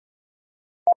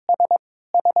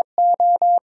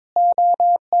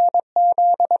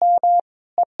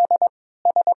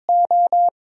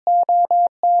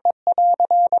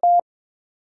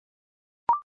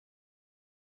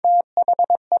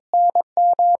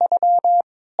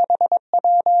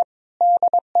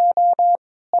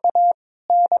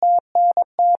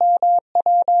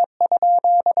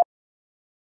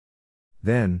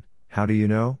 Then, how do you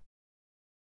know?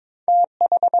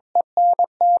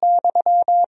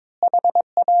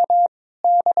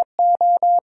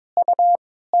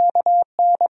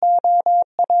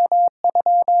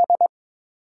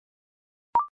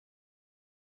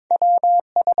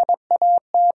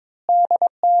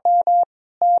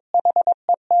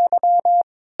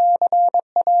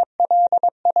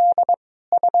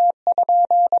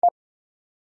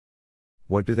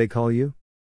 What do they call you?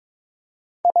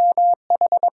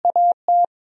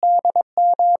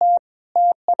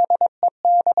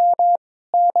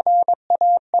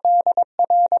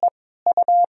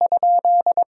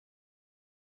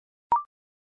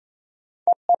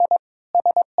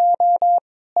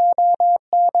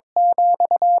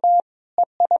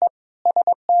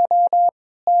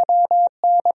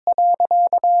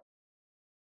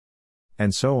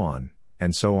 And so on,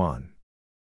 and so on.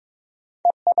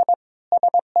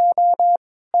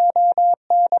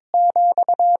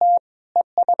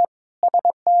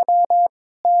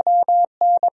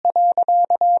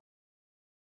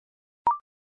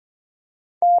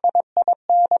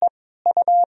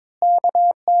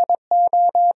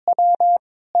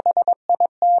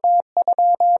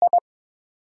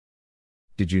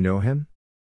 Did you know him?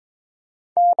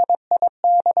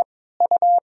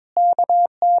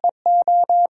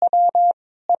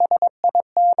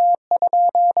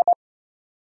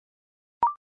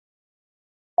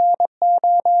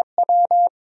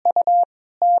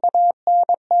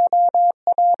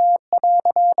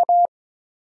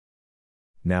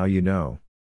 Now you know.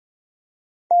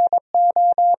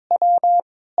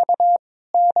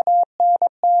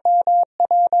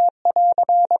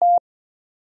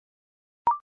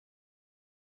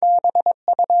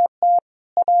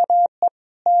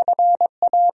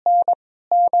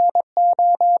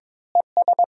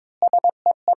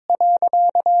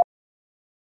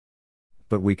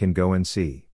 But we can go and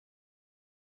see.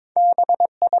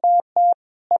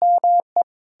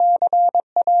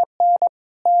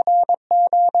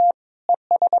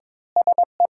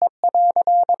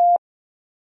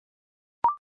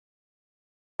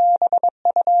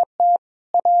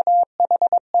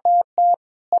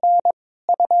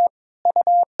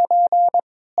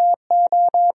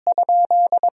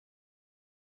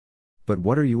 But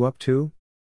what are you up to?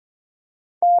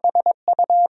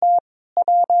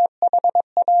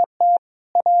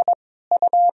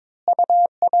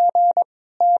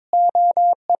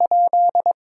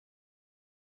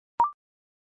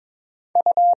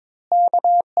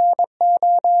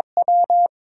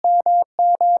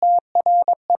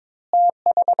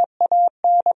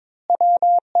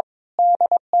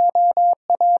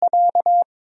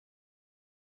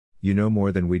 You know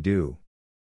more than we do.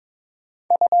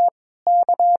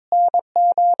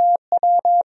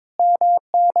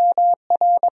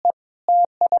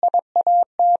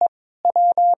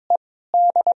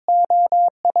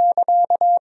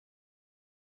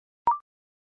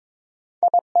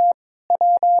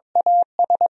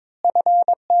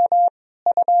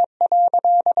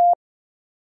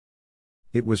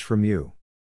 It was from you.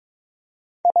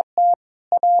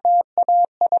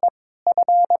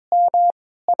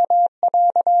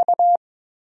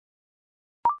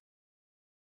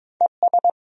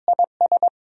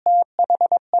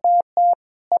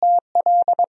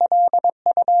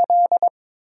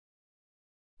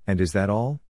 And is that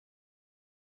all?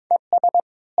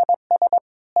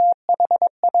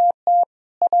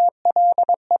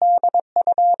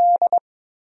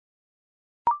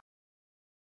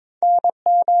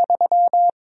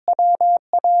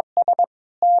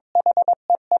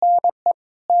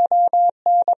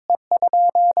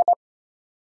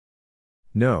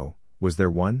 No, was there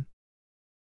one?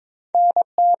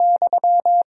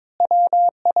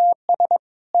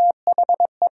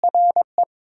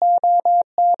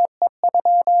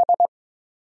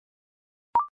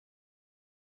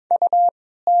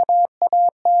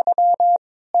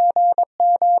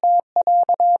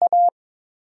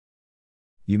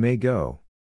 You may go.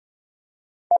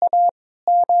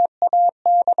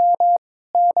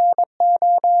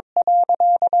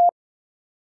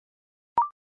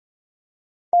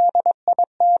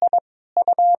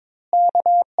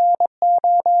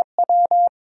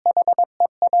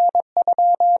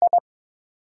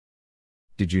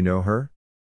 Did you know her?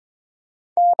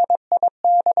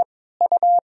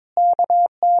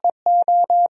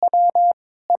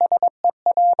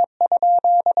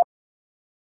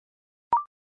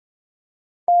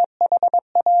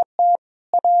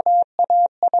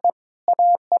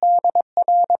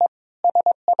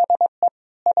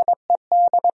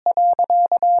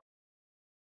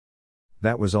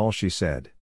 That was all she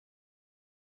said.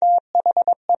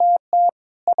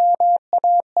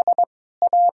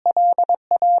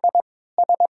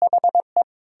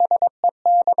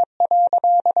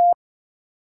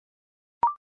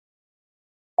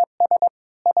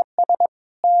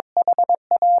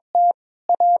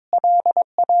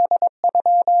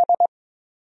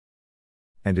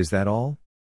 And is that all?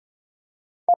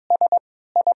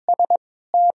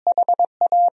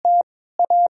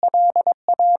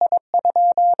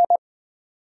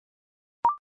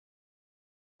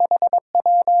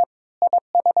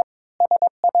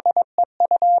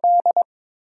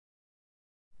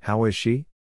 How is she?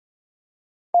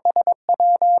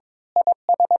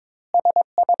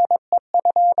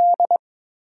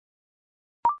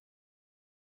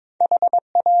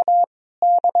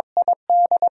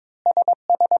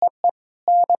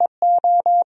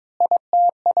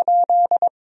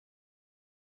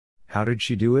 How did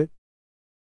she do it?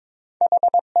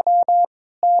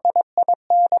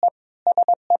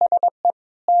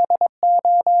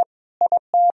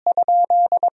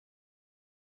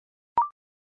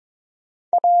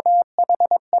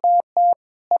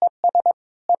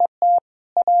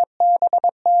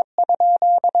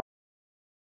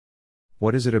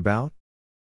 What is it about?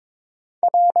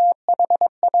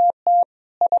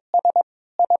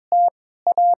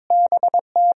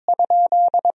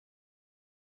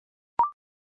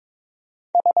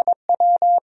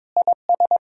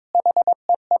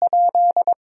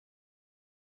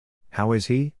 How is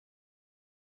he?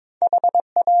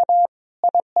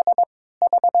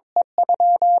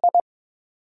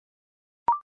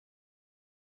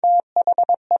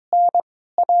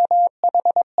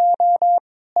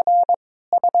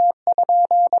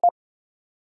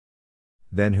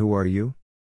 Then who are you?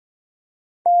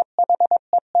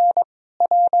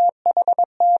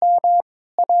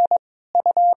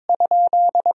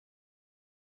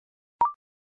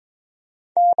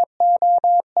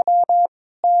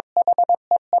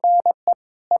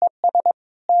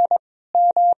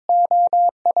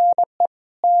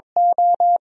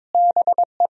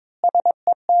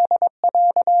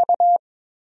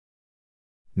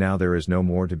 Now there is no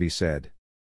more to be said.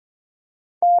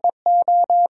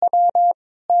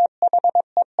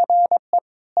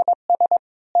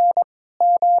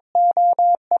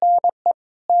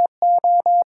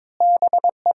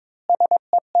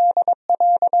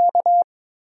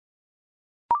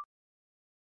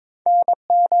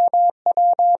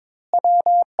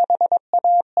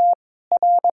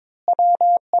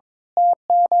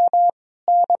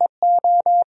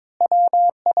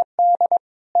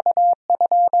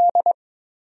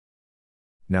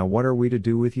 Now what are we to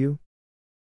do with you?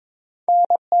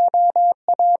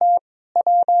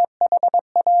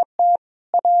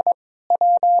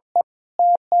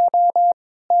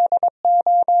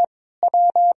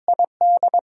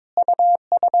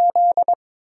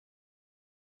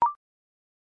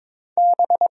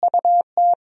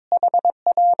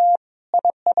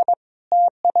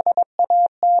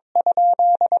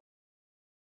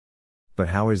 But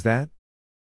how is that?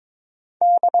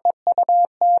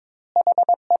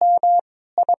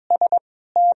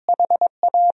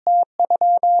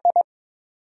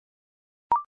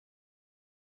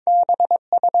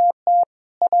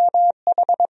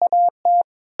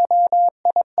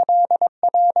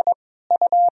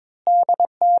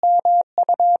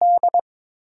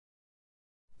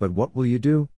 But what will you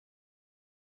do?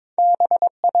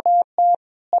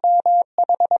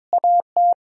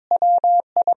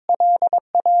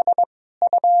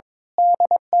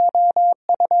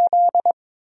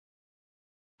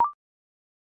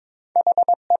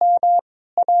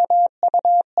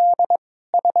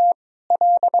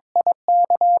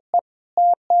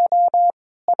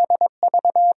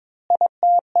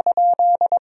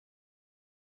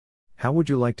 How would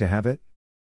you like to have it?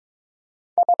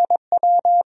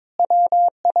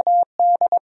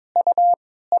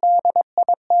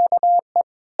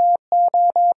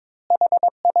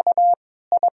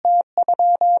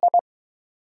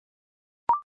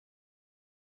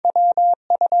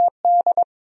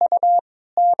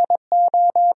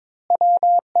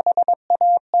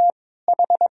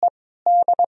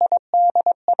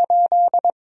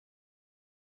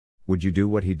 Would you do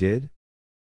what he did?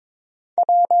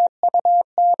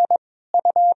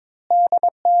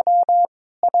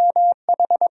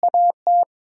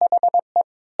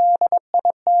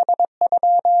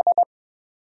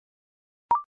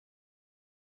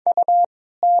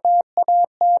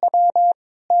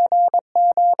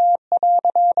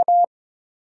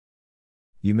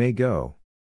 You may go.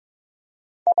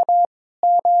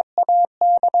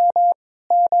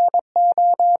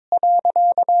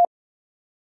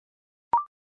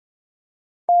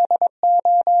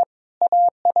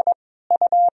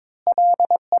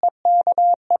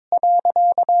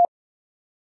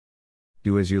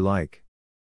 Do as you like.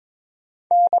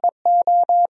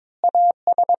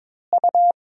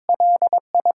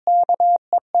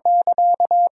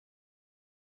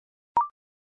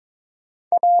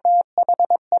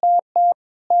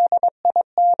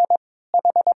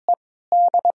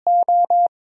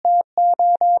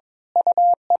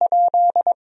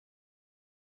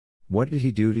 What did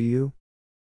he do to you?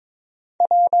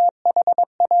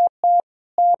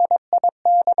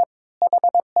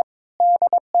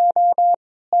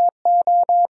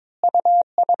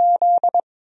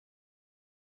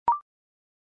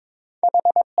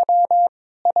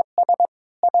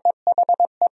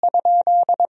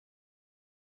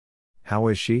 How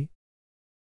is she?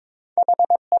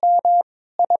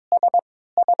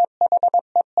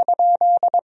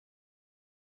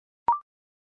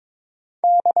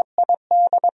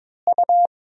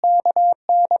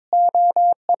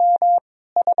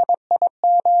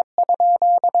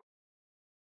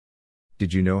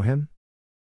 Did you know him?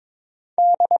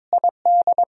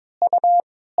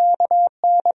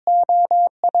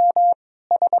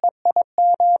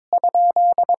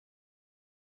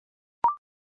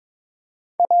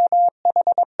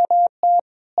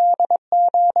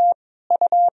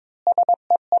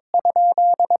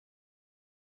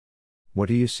 What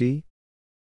do you see?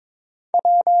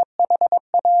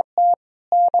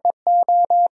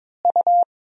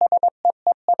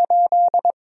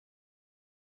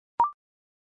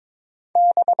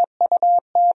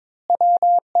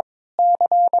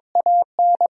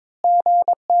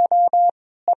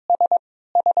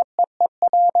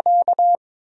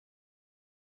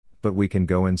 But we can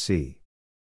go and see.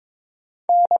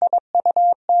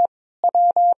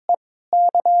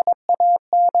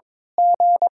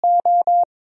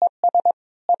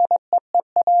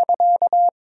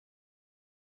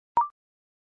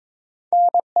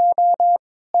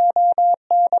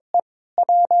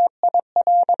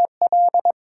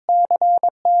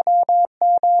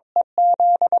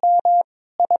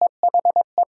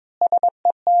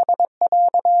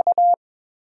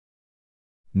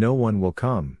 No one will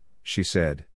come, she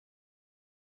said.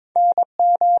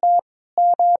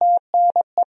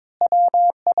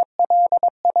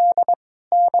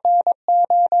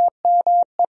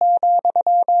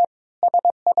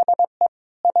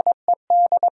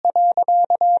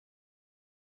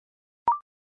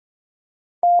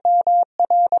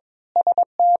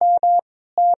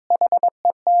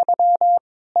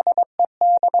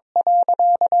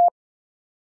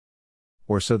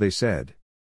 Or so they said.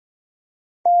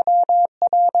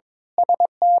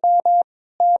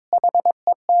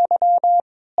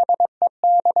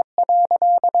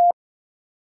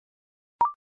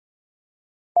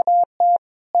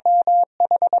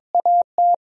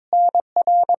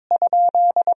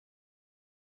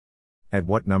 At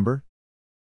what number?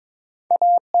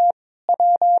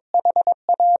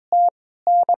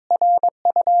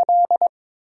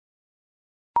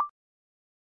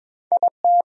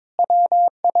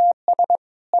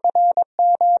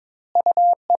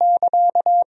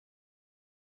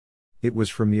 It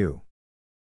was from you.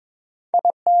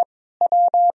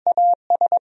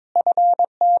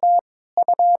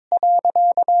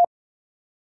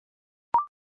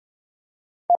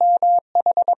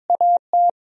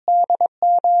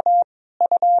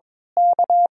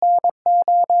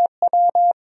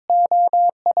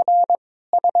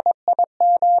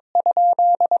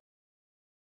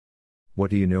 What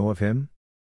do you know of him?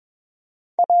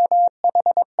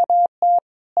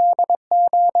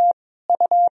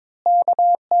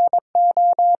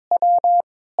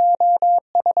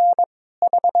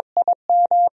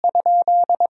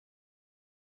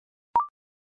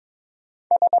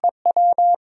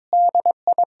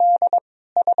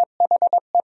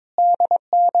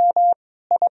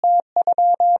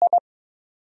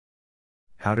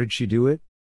 How did she do it?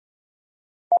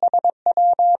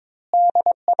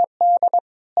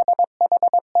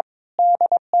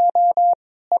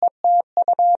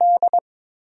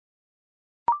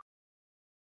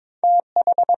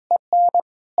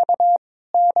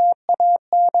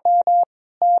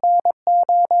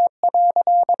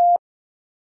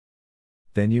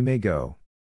 Then you may go.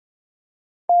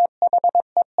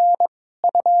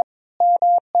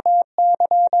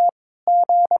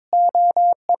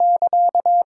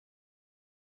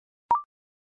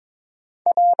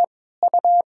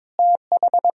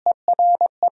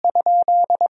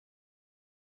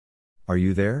 Are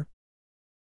you there?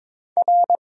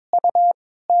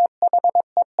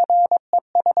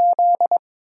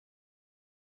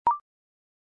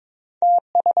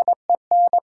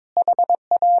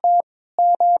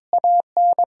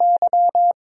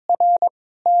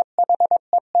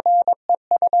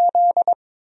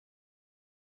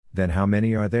 Then how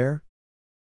many are there?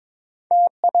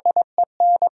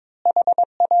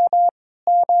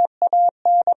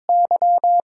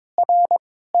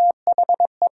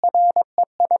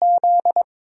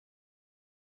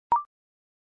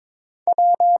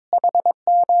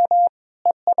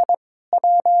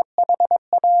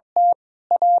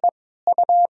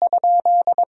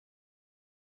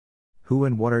 Who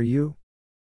and what are you?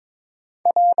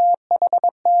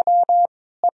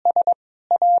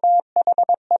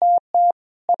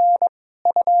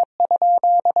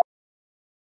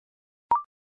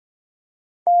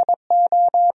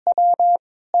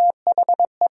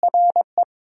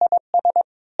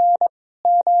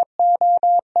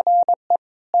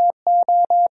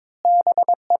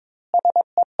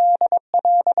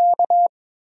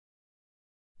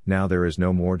 Now there is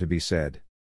no more to be said.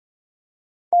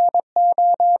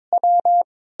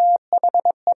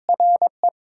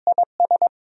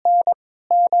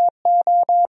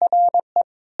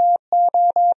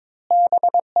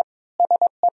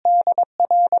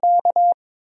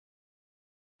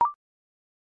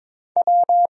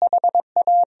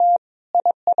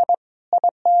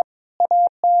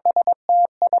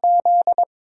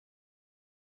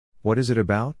 What is it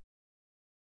about?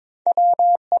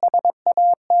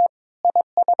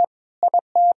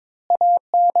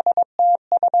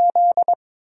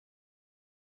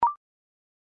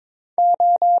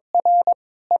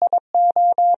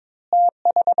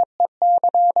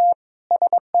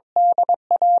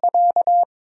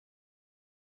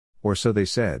 Or so they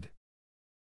said.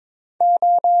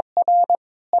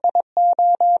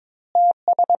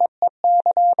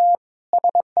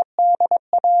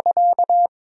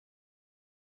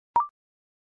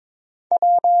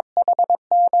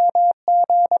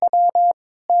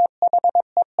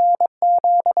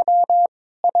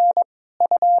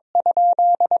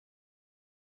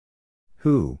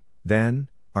 Who, then,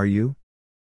 are you?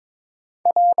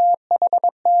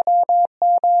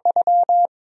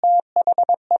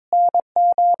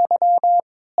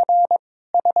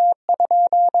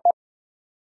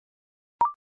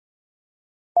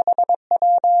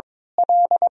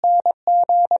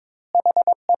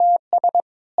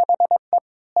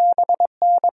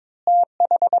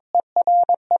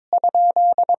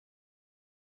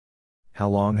 How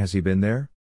long has he been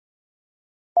there?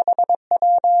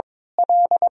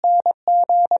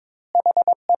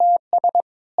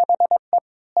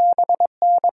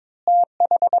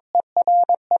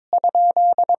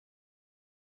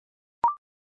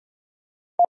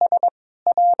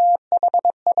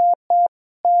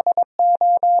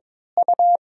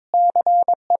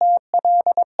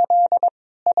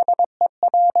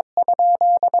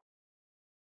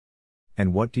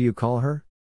 And what do you call her?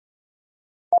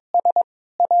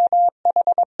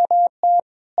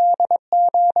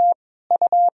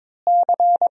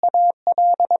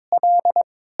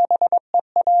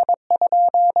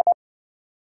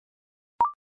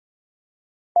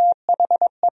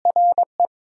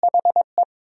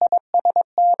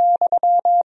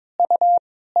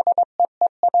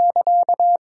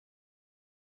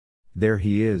 There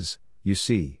he is, you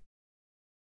see.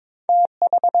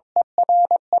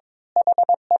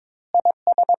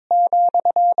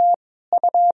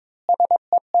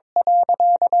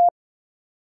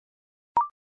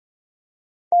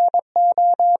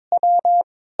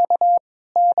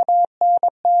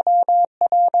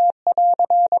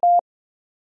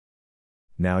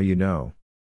 Now you know.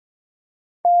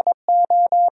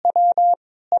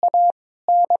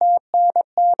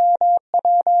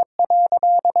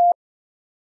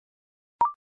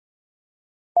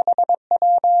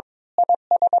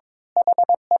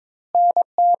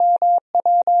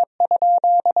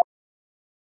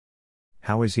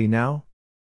 How is he now?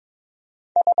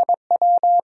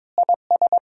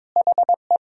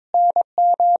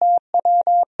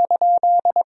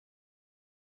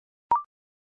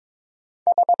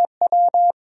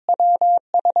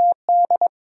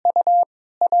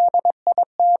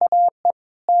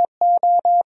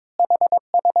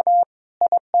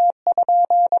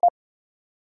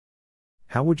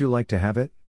 How would you like to have it?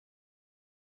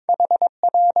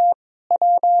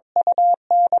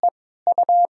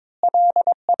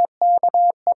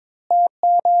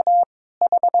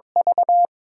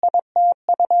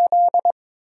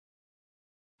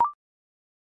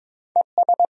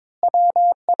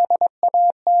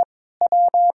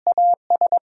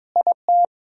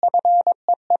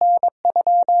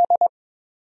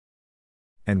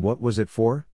 And what was it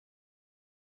for?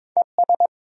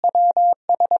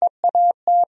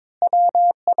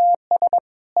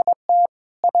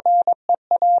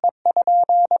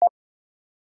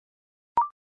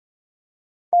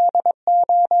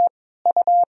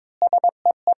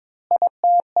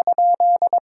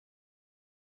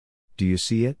 Do you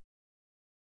see it?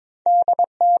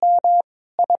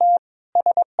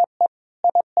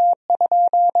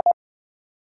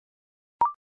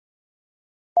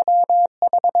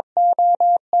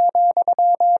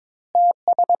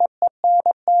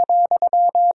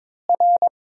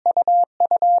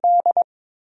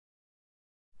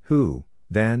 Who,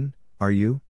 then, are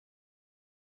you?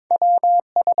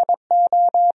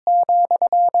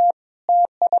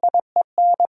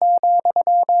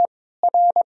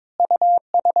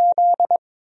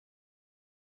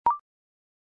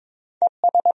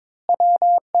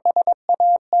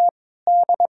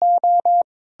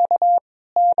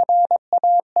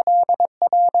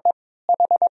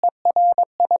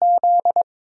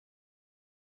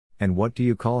 And what do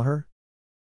you call her?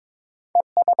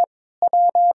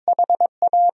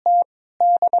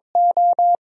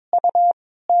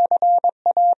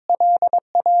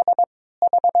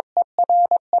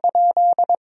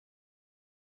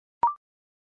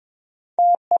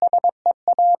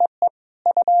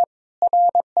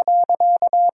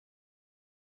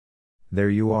 There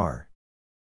you are.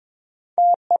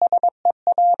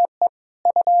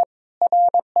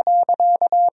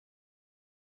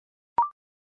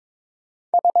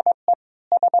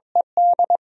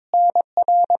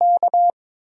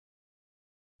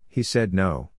 He said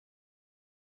no.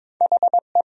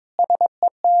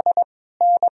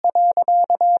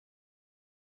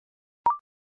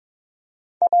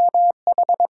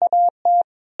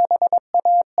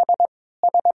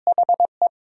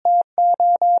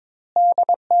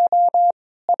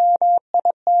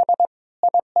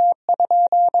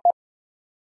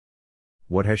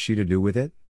 What has she to do with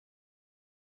it?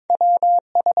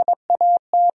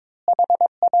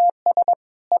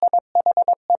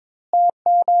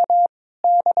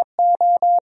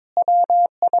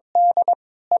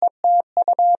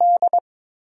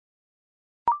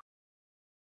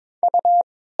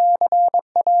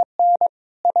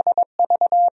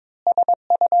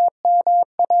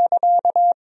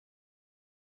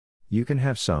 You can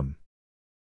have some.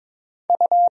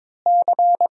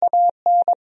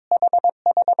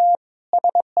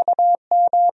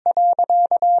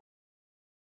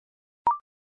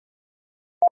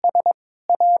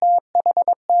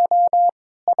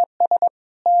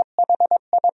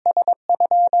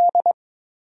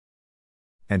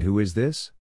 And who is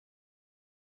this?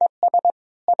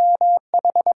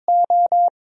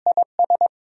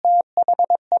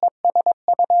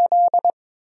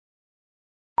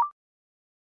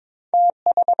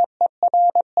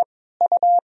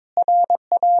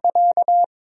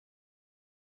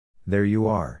 There you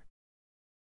are.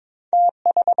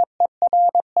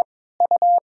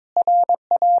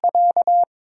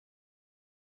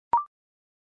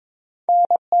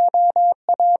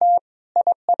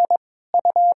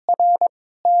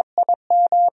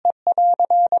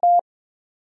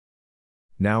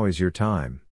 Now is your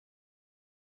time.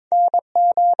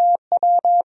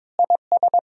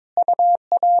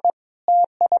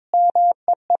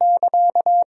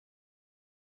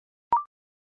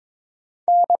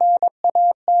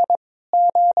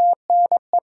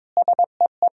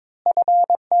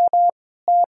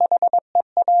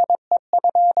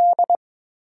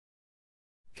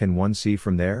 Can one see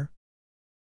from there?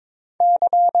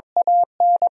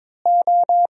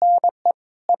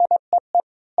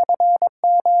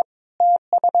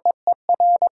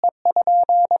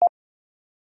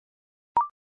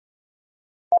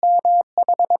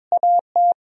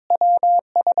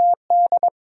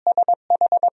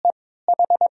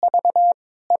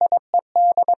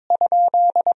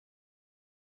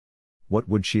 What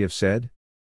would she have said?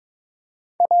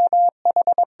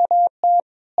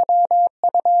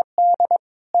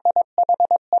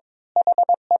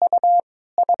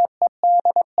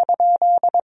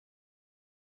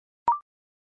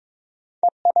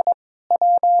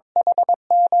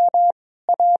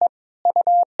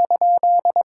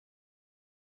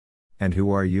 And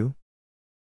who are you?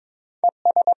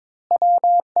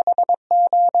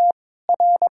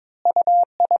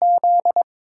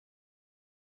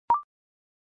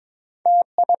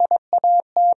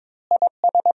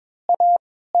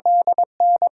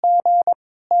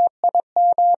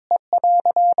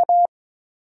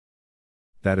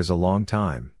 That is a long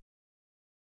time.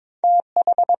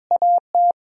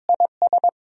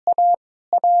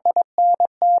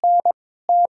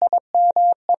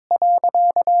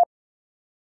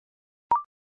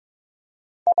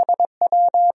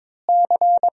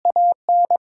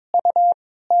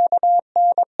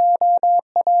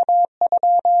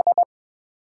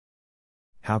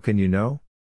 How can you know?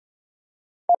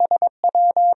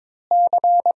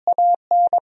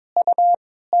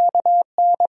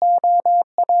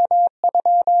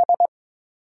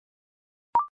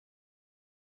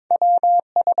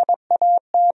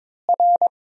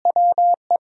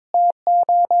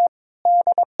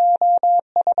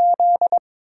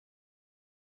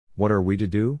 What are we to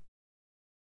do?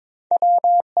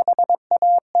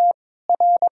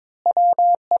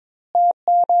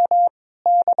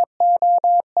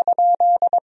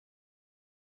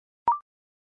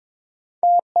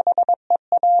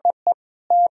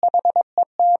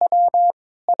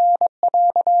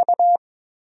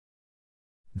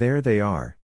 There they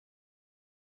are.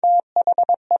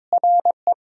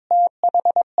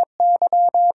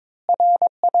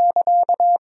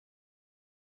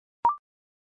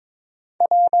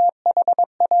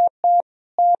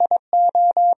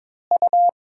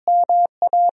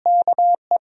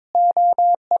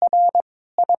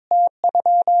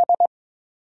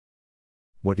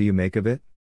 What do you make of it?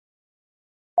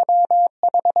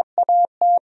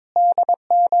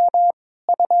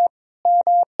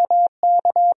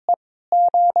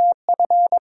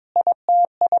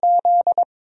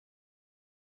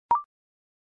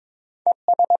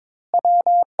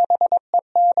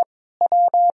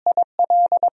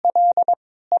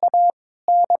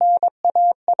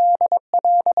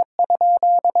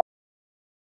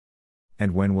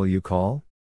 And when will you call?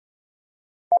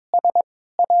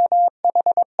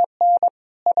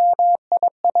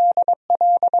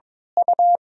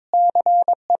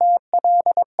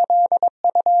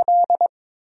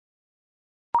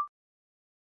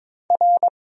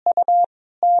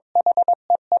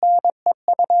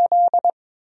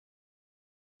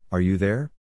 Are you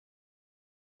there?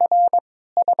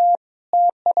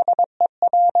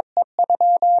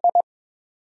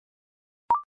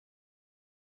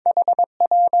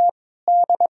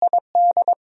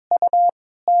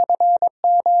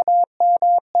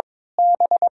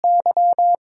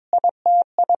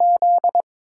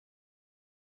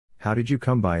 How did you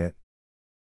come by it?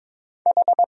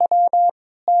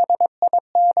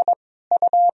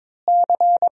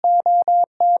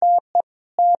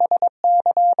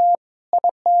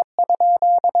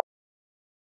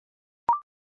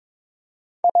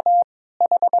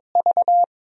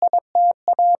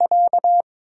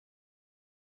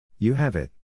 You have it.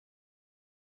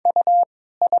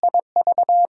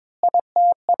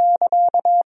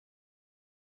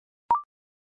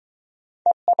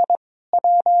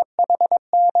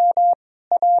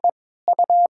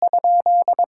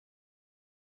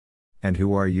 And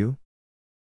who are you?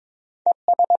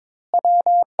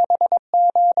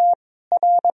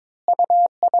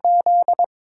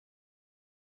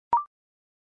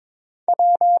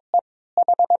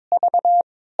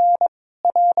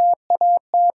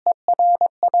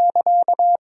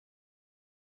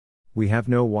 We have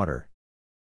no water.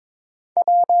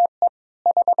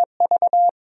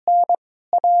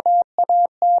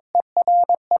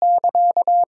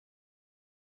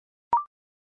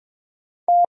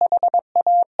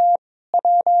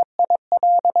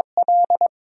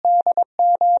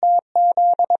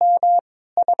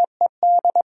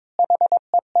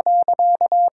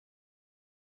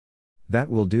 That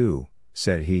will do,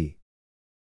 said he.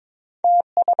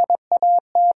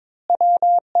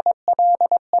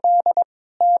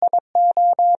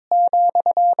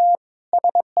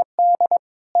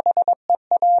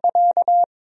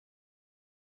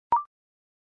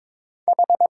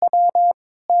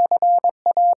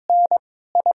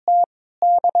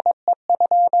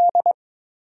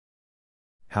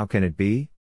 How can it be?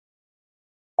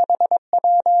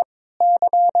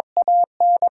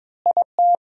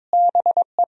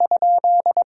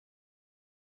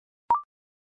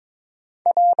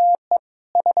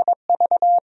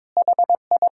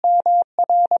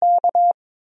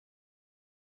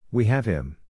 We have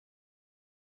him.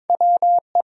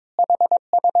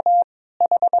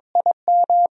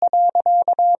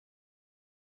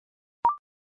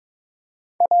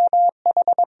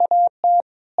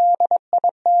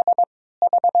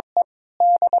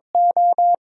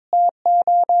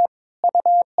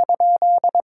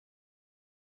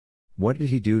 What did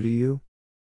he do to you?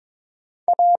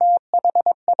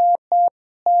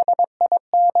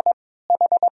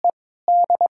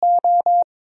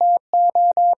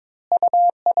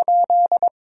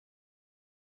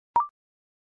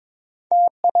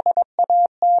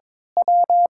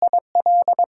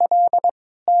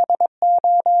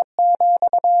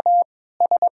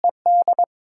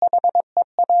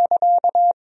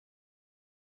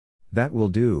 That will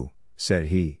do, said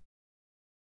he.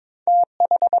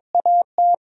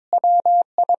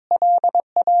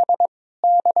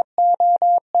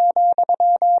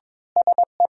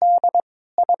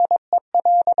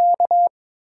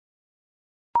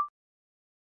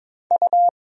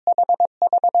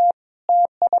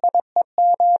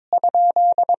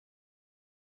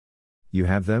 You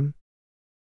have them?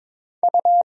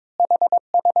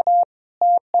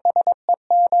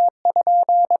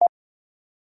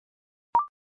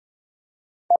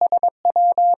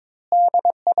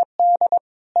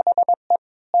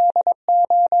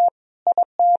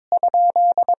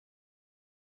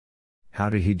 How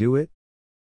did he do it?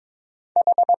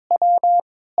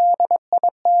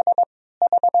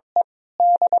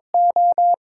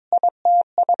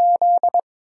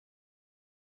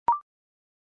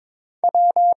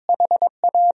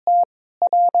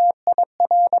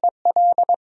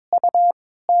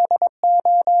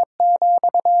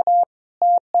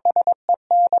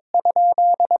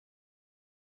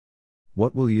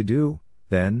 What will you do,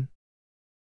 then?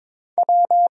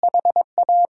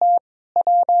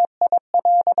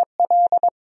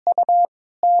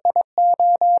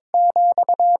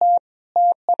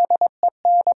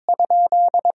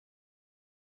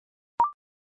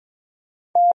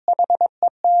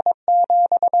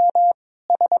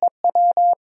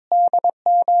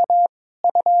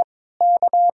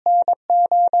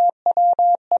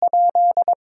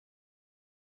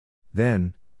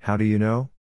 Then, how do you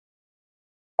know?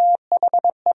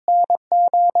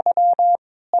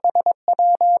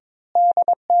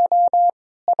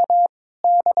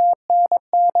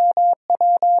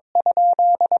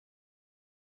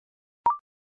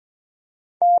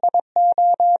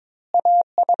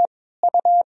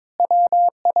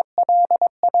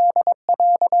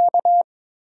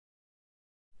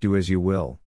 Do as you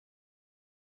will.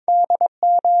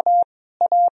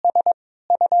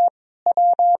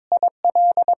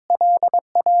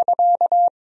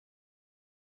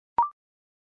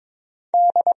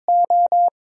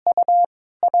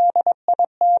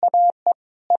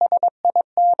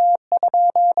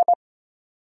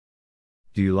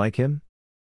 Do you like him?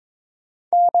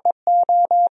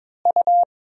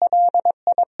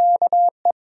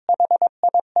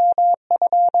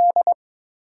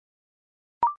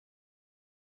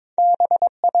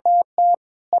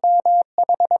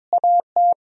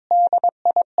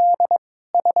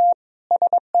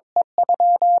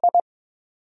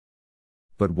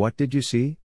 But what did you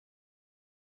see?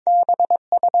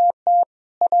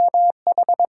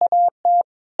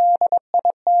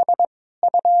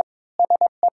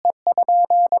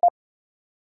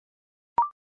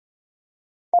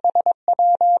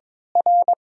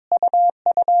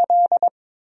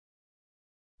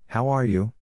 How are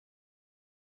you?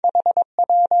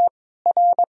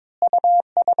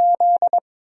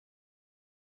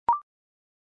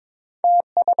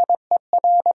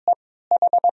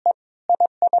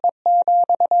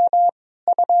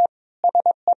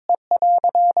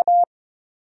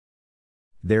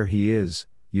 There he is,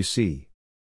 you see.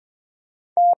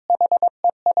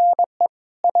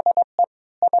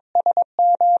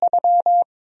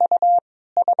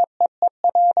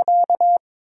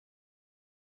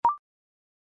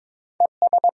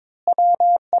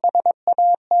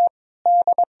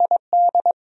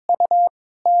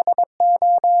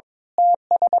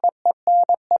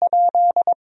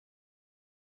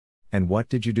 And what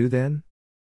did you do then?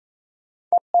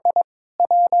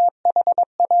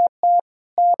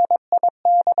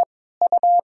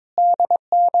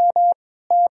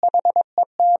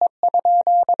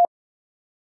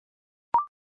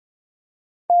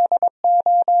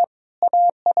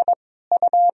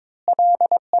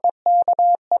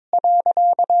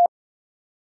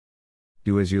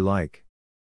 Do as you like.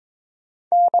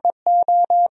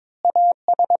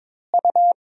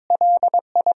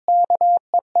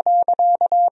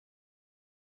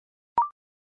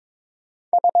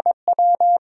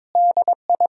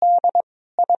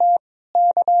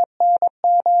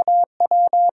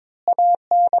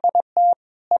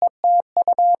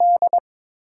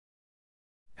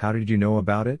 How did you know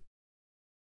about it?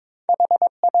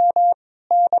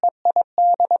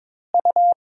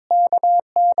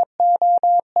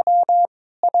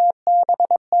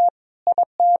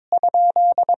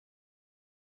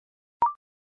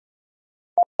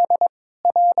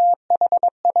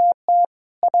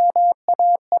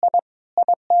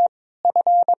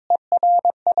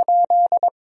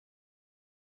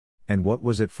 And what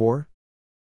was it for?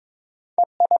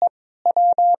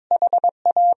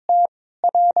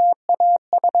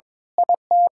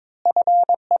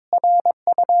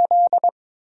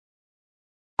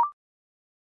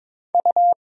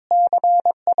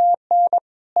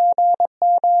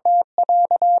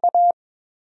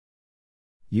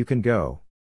 You can go.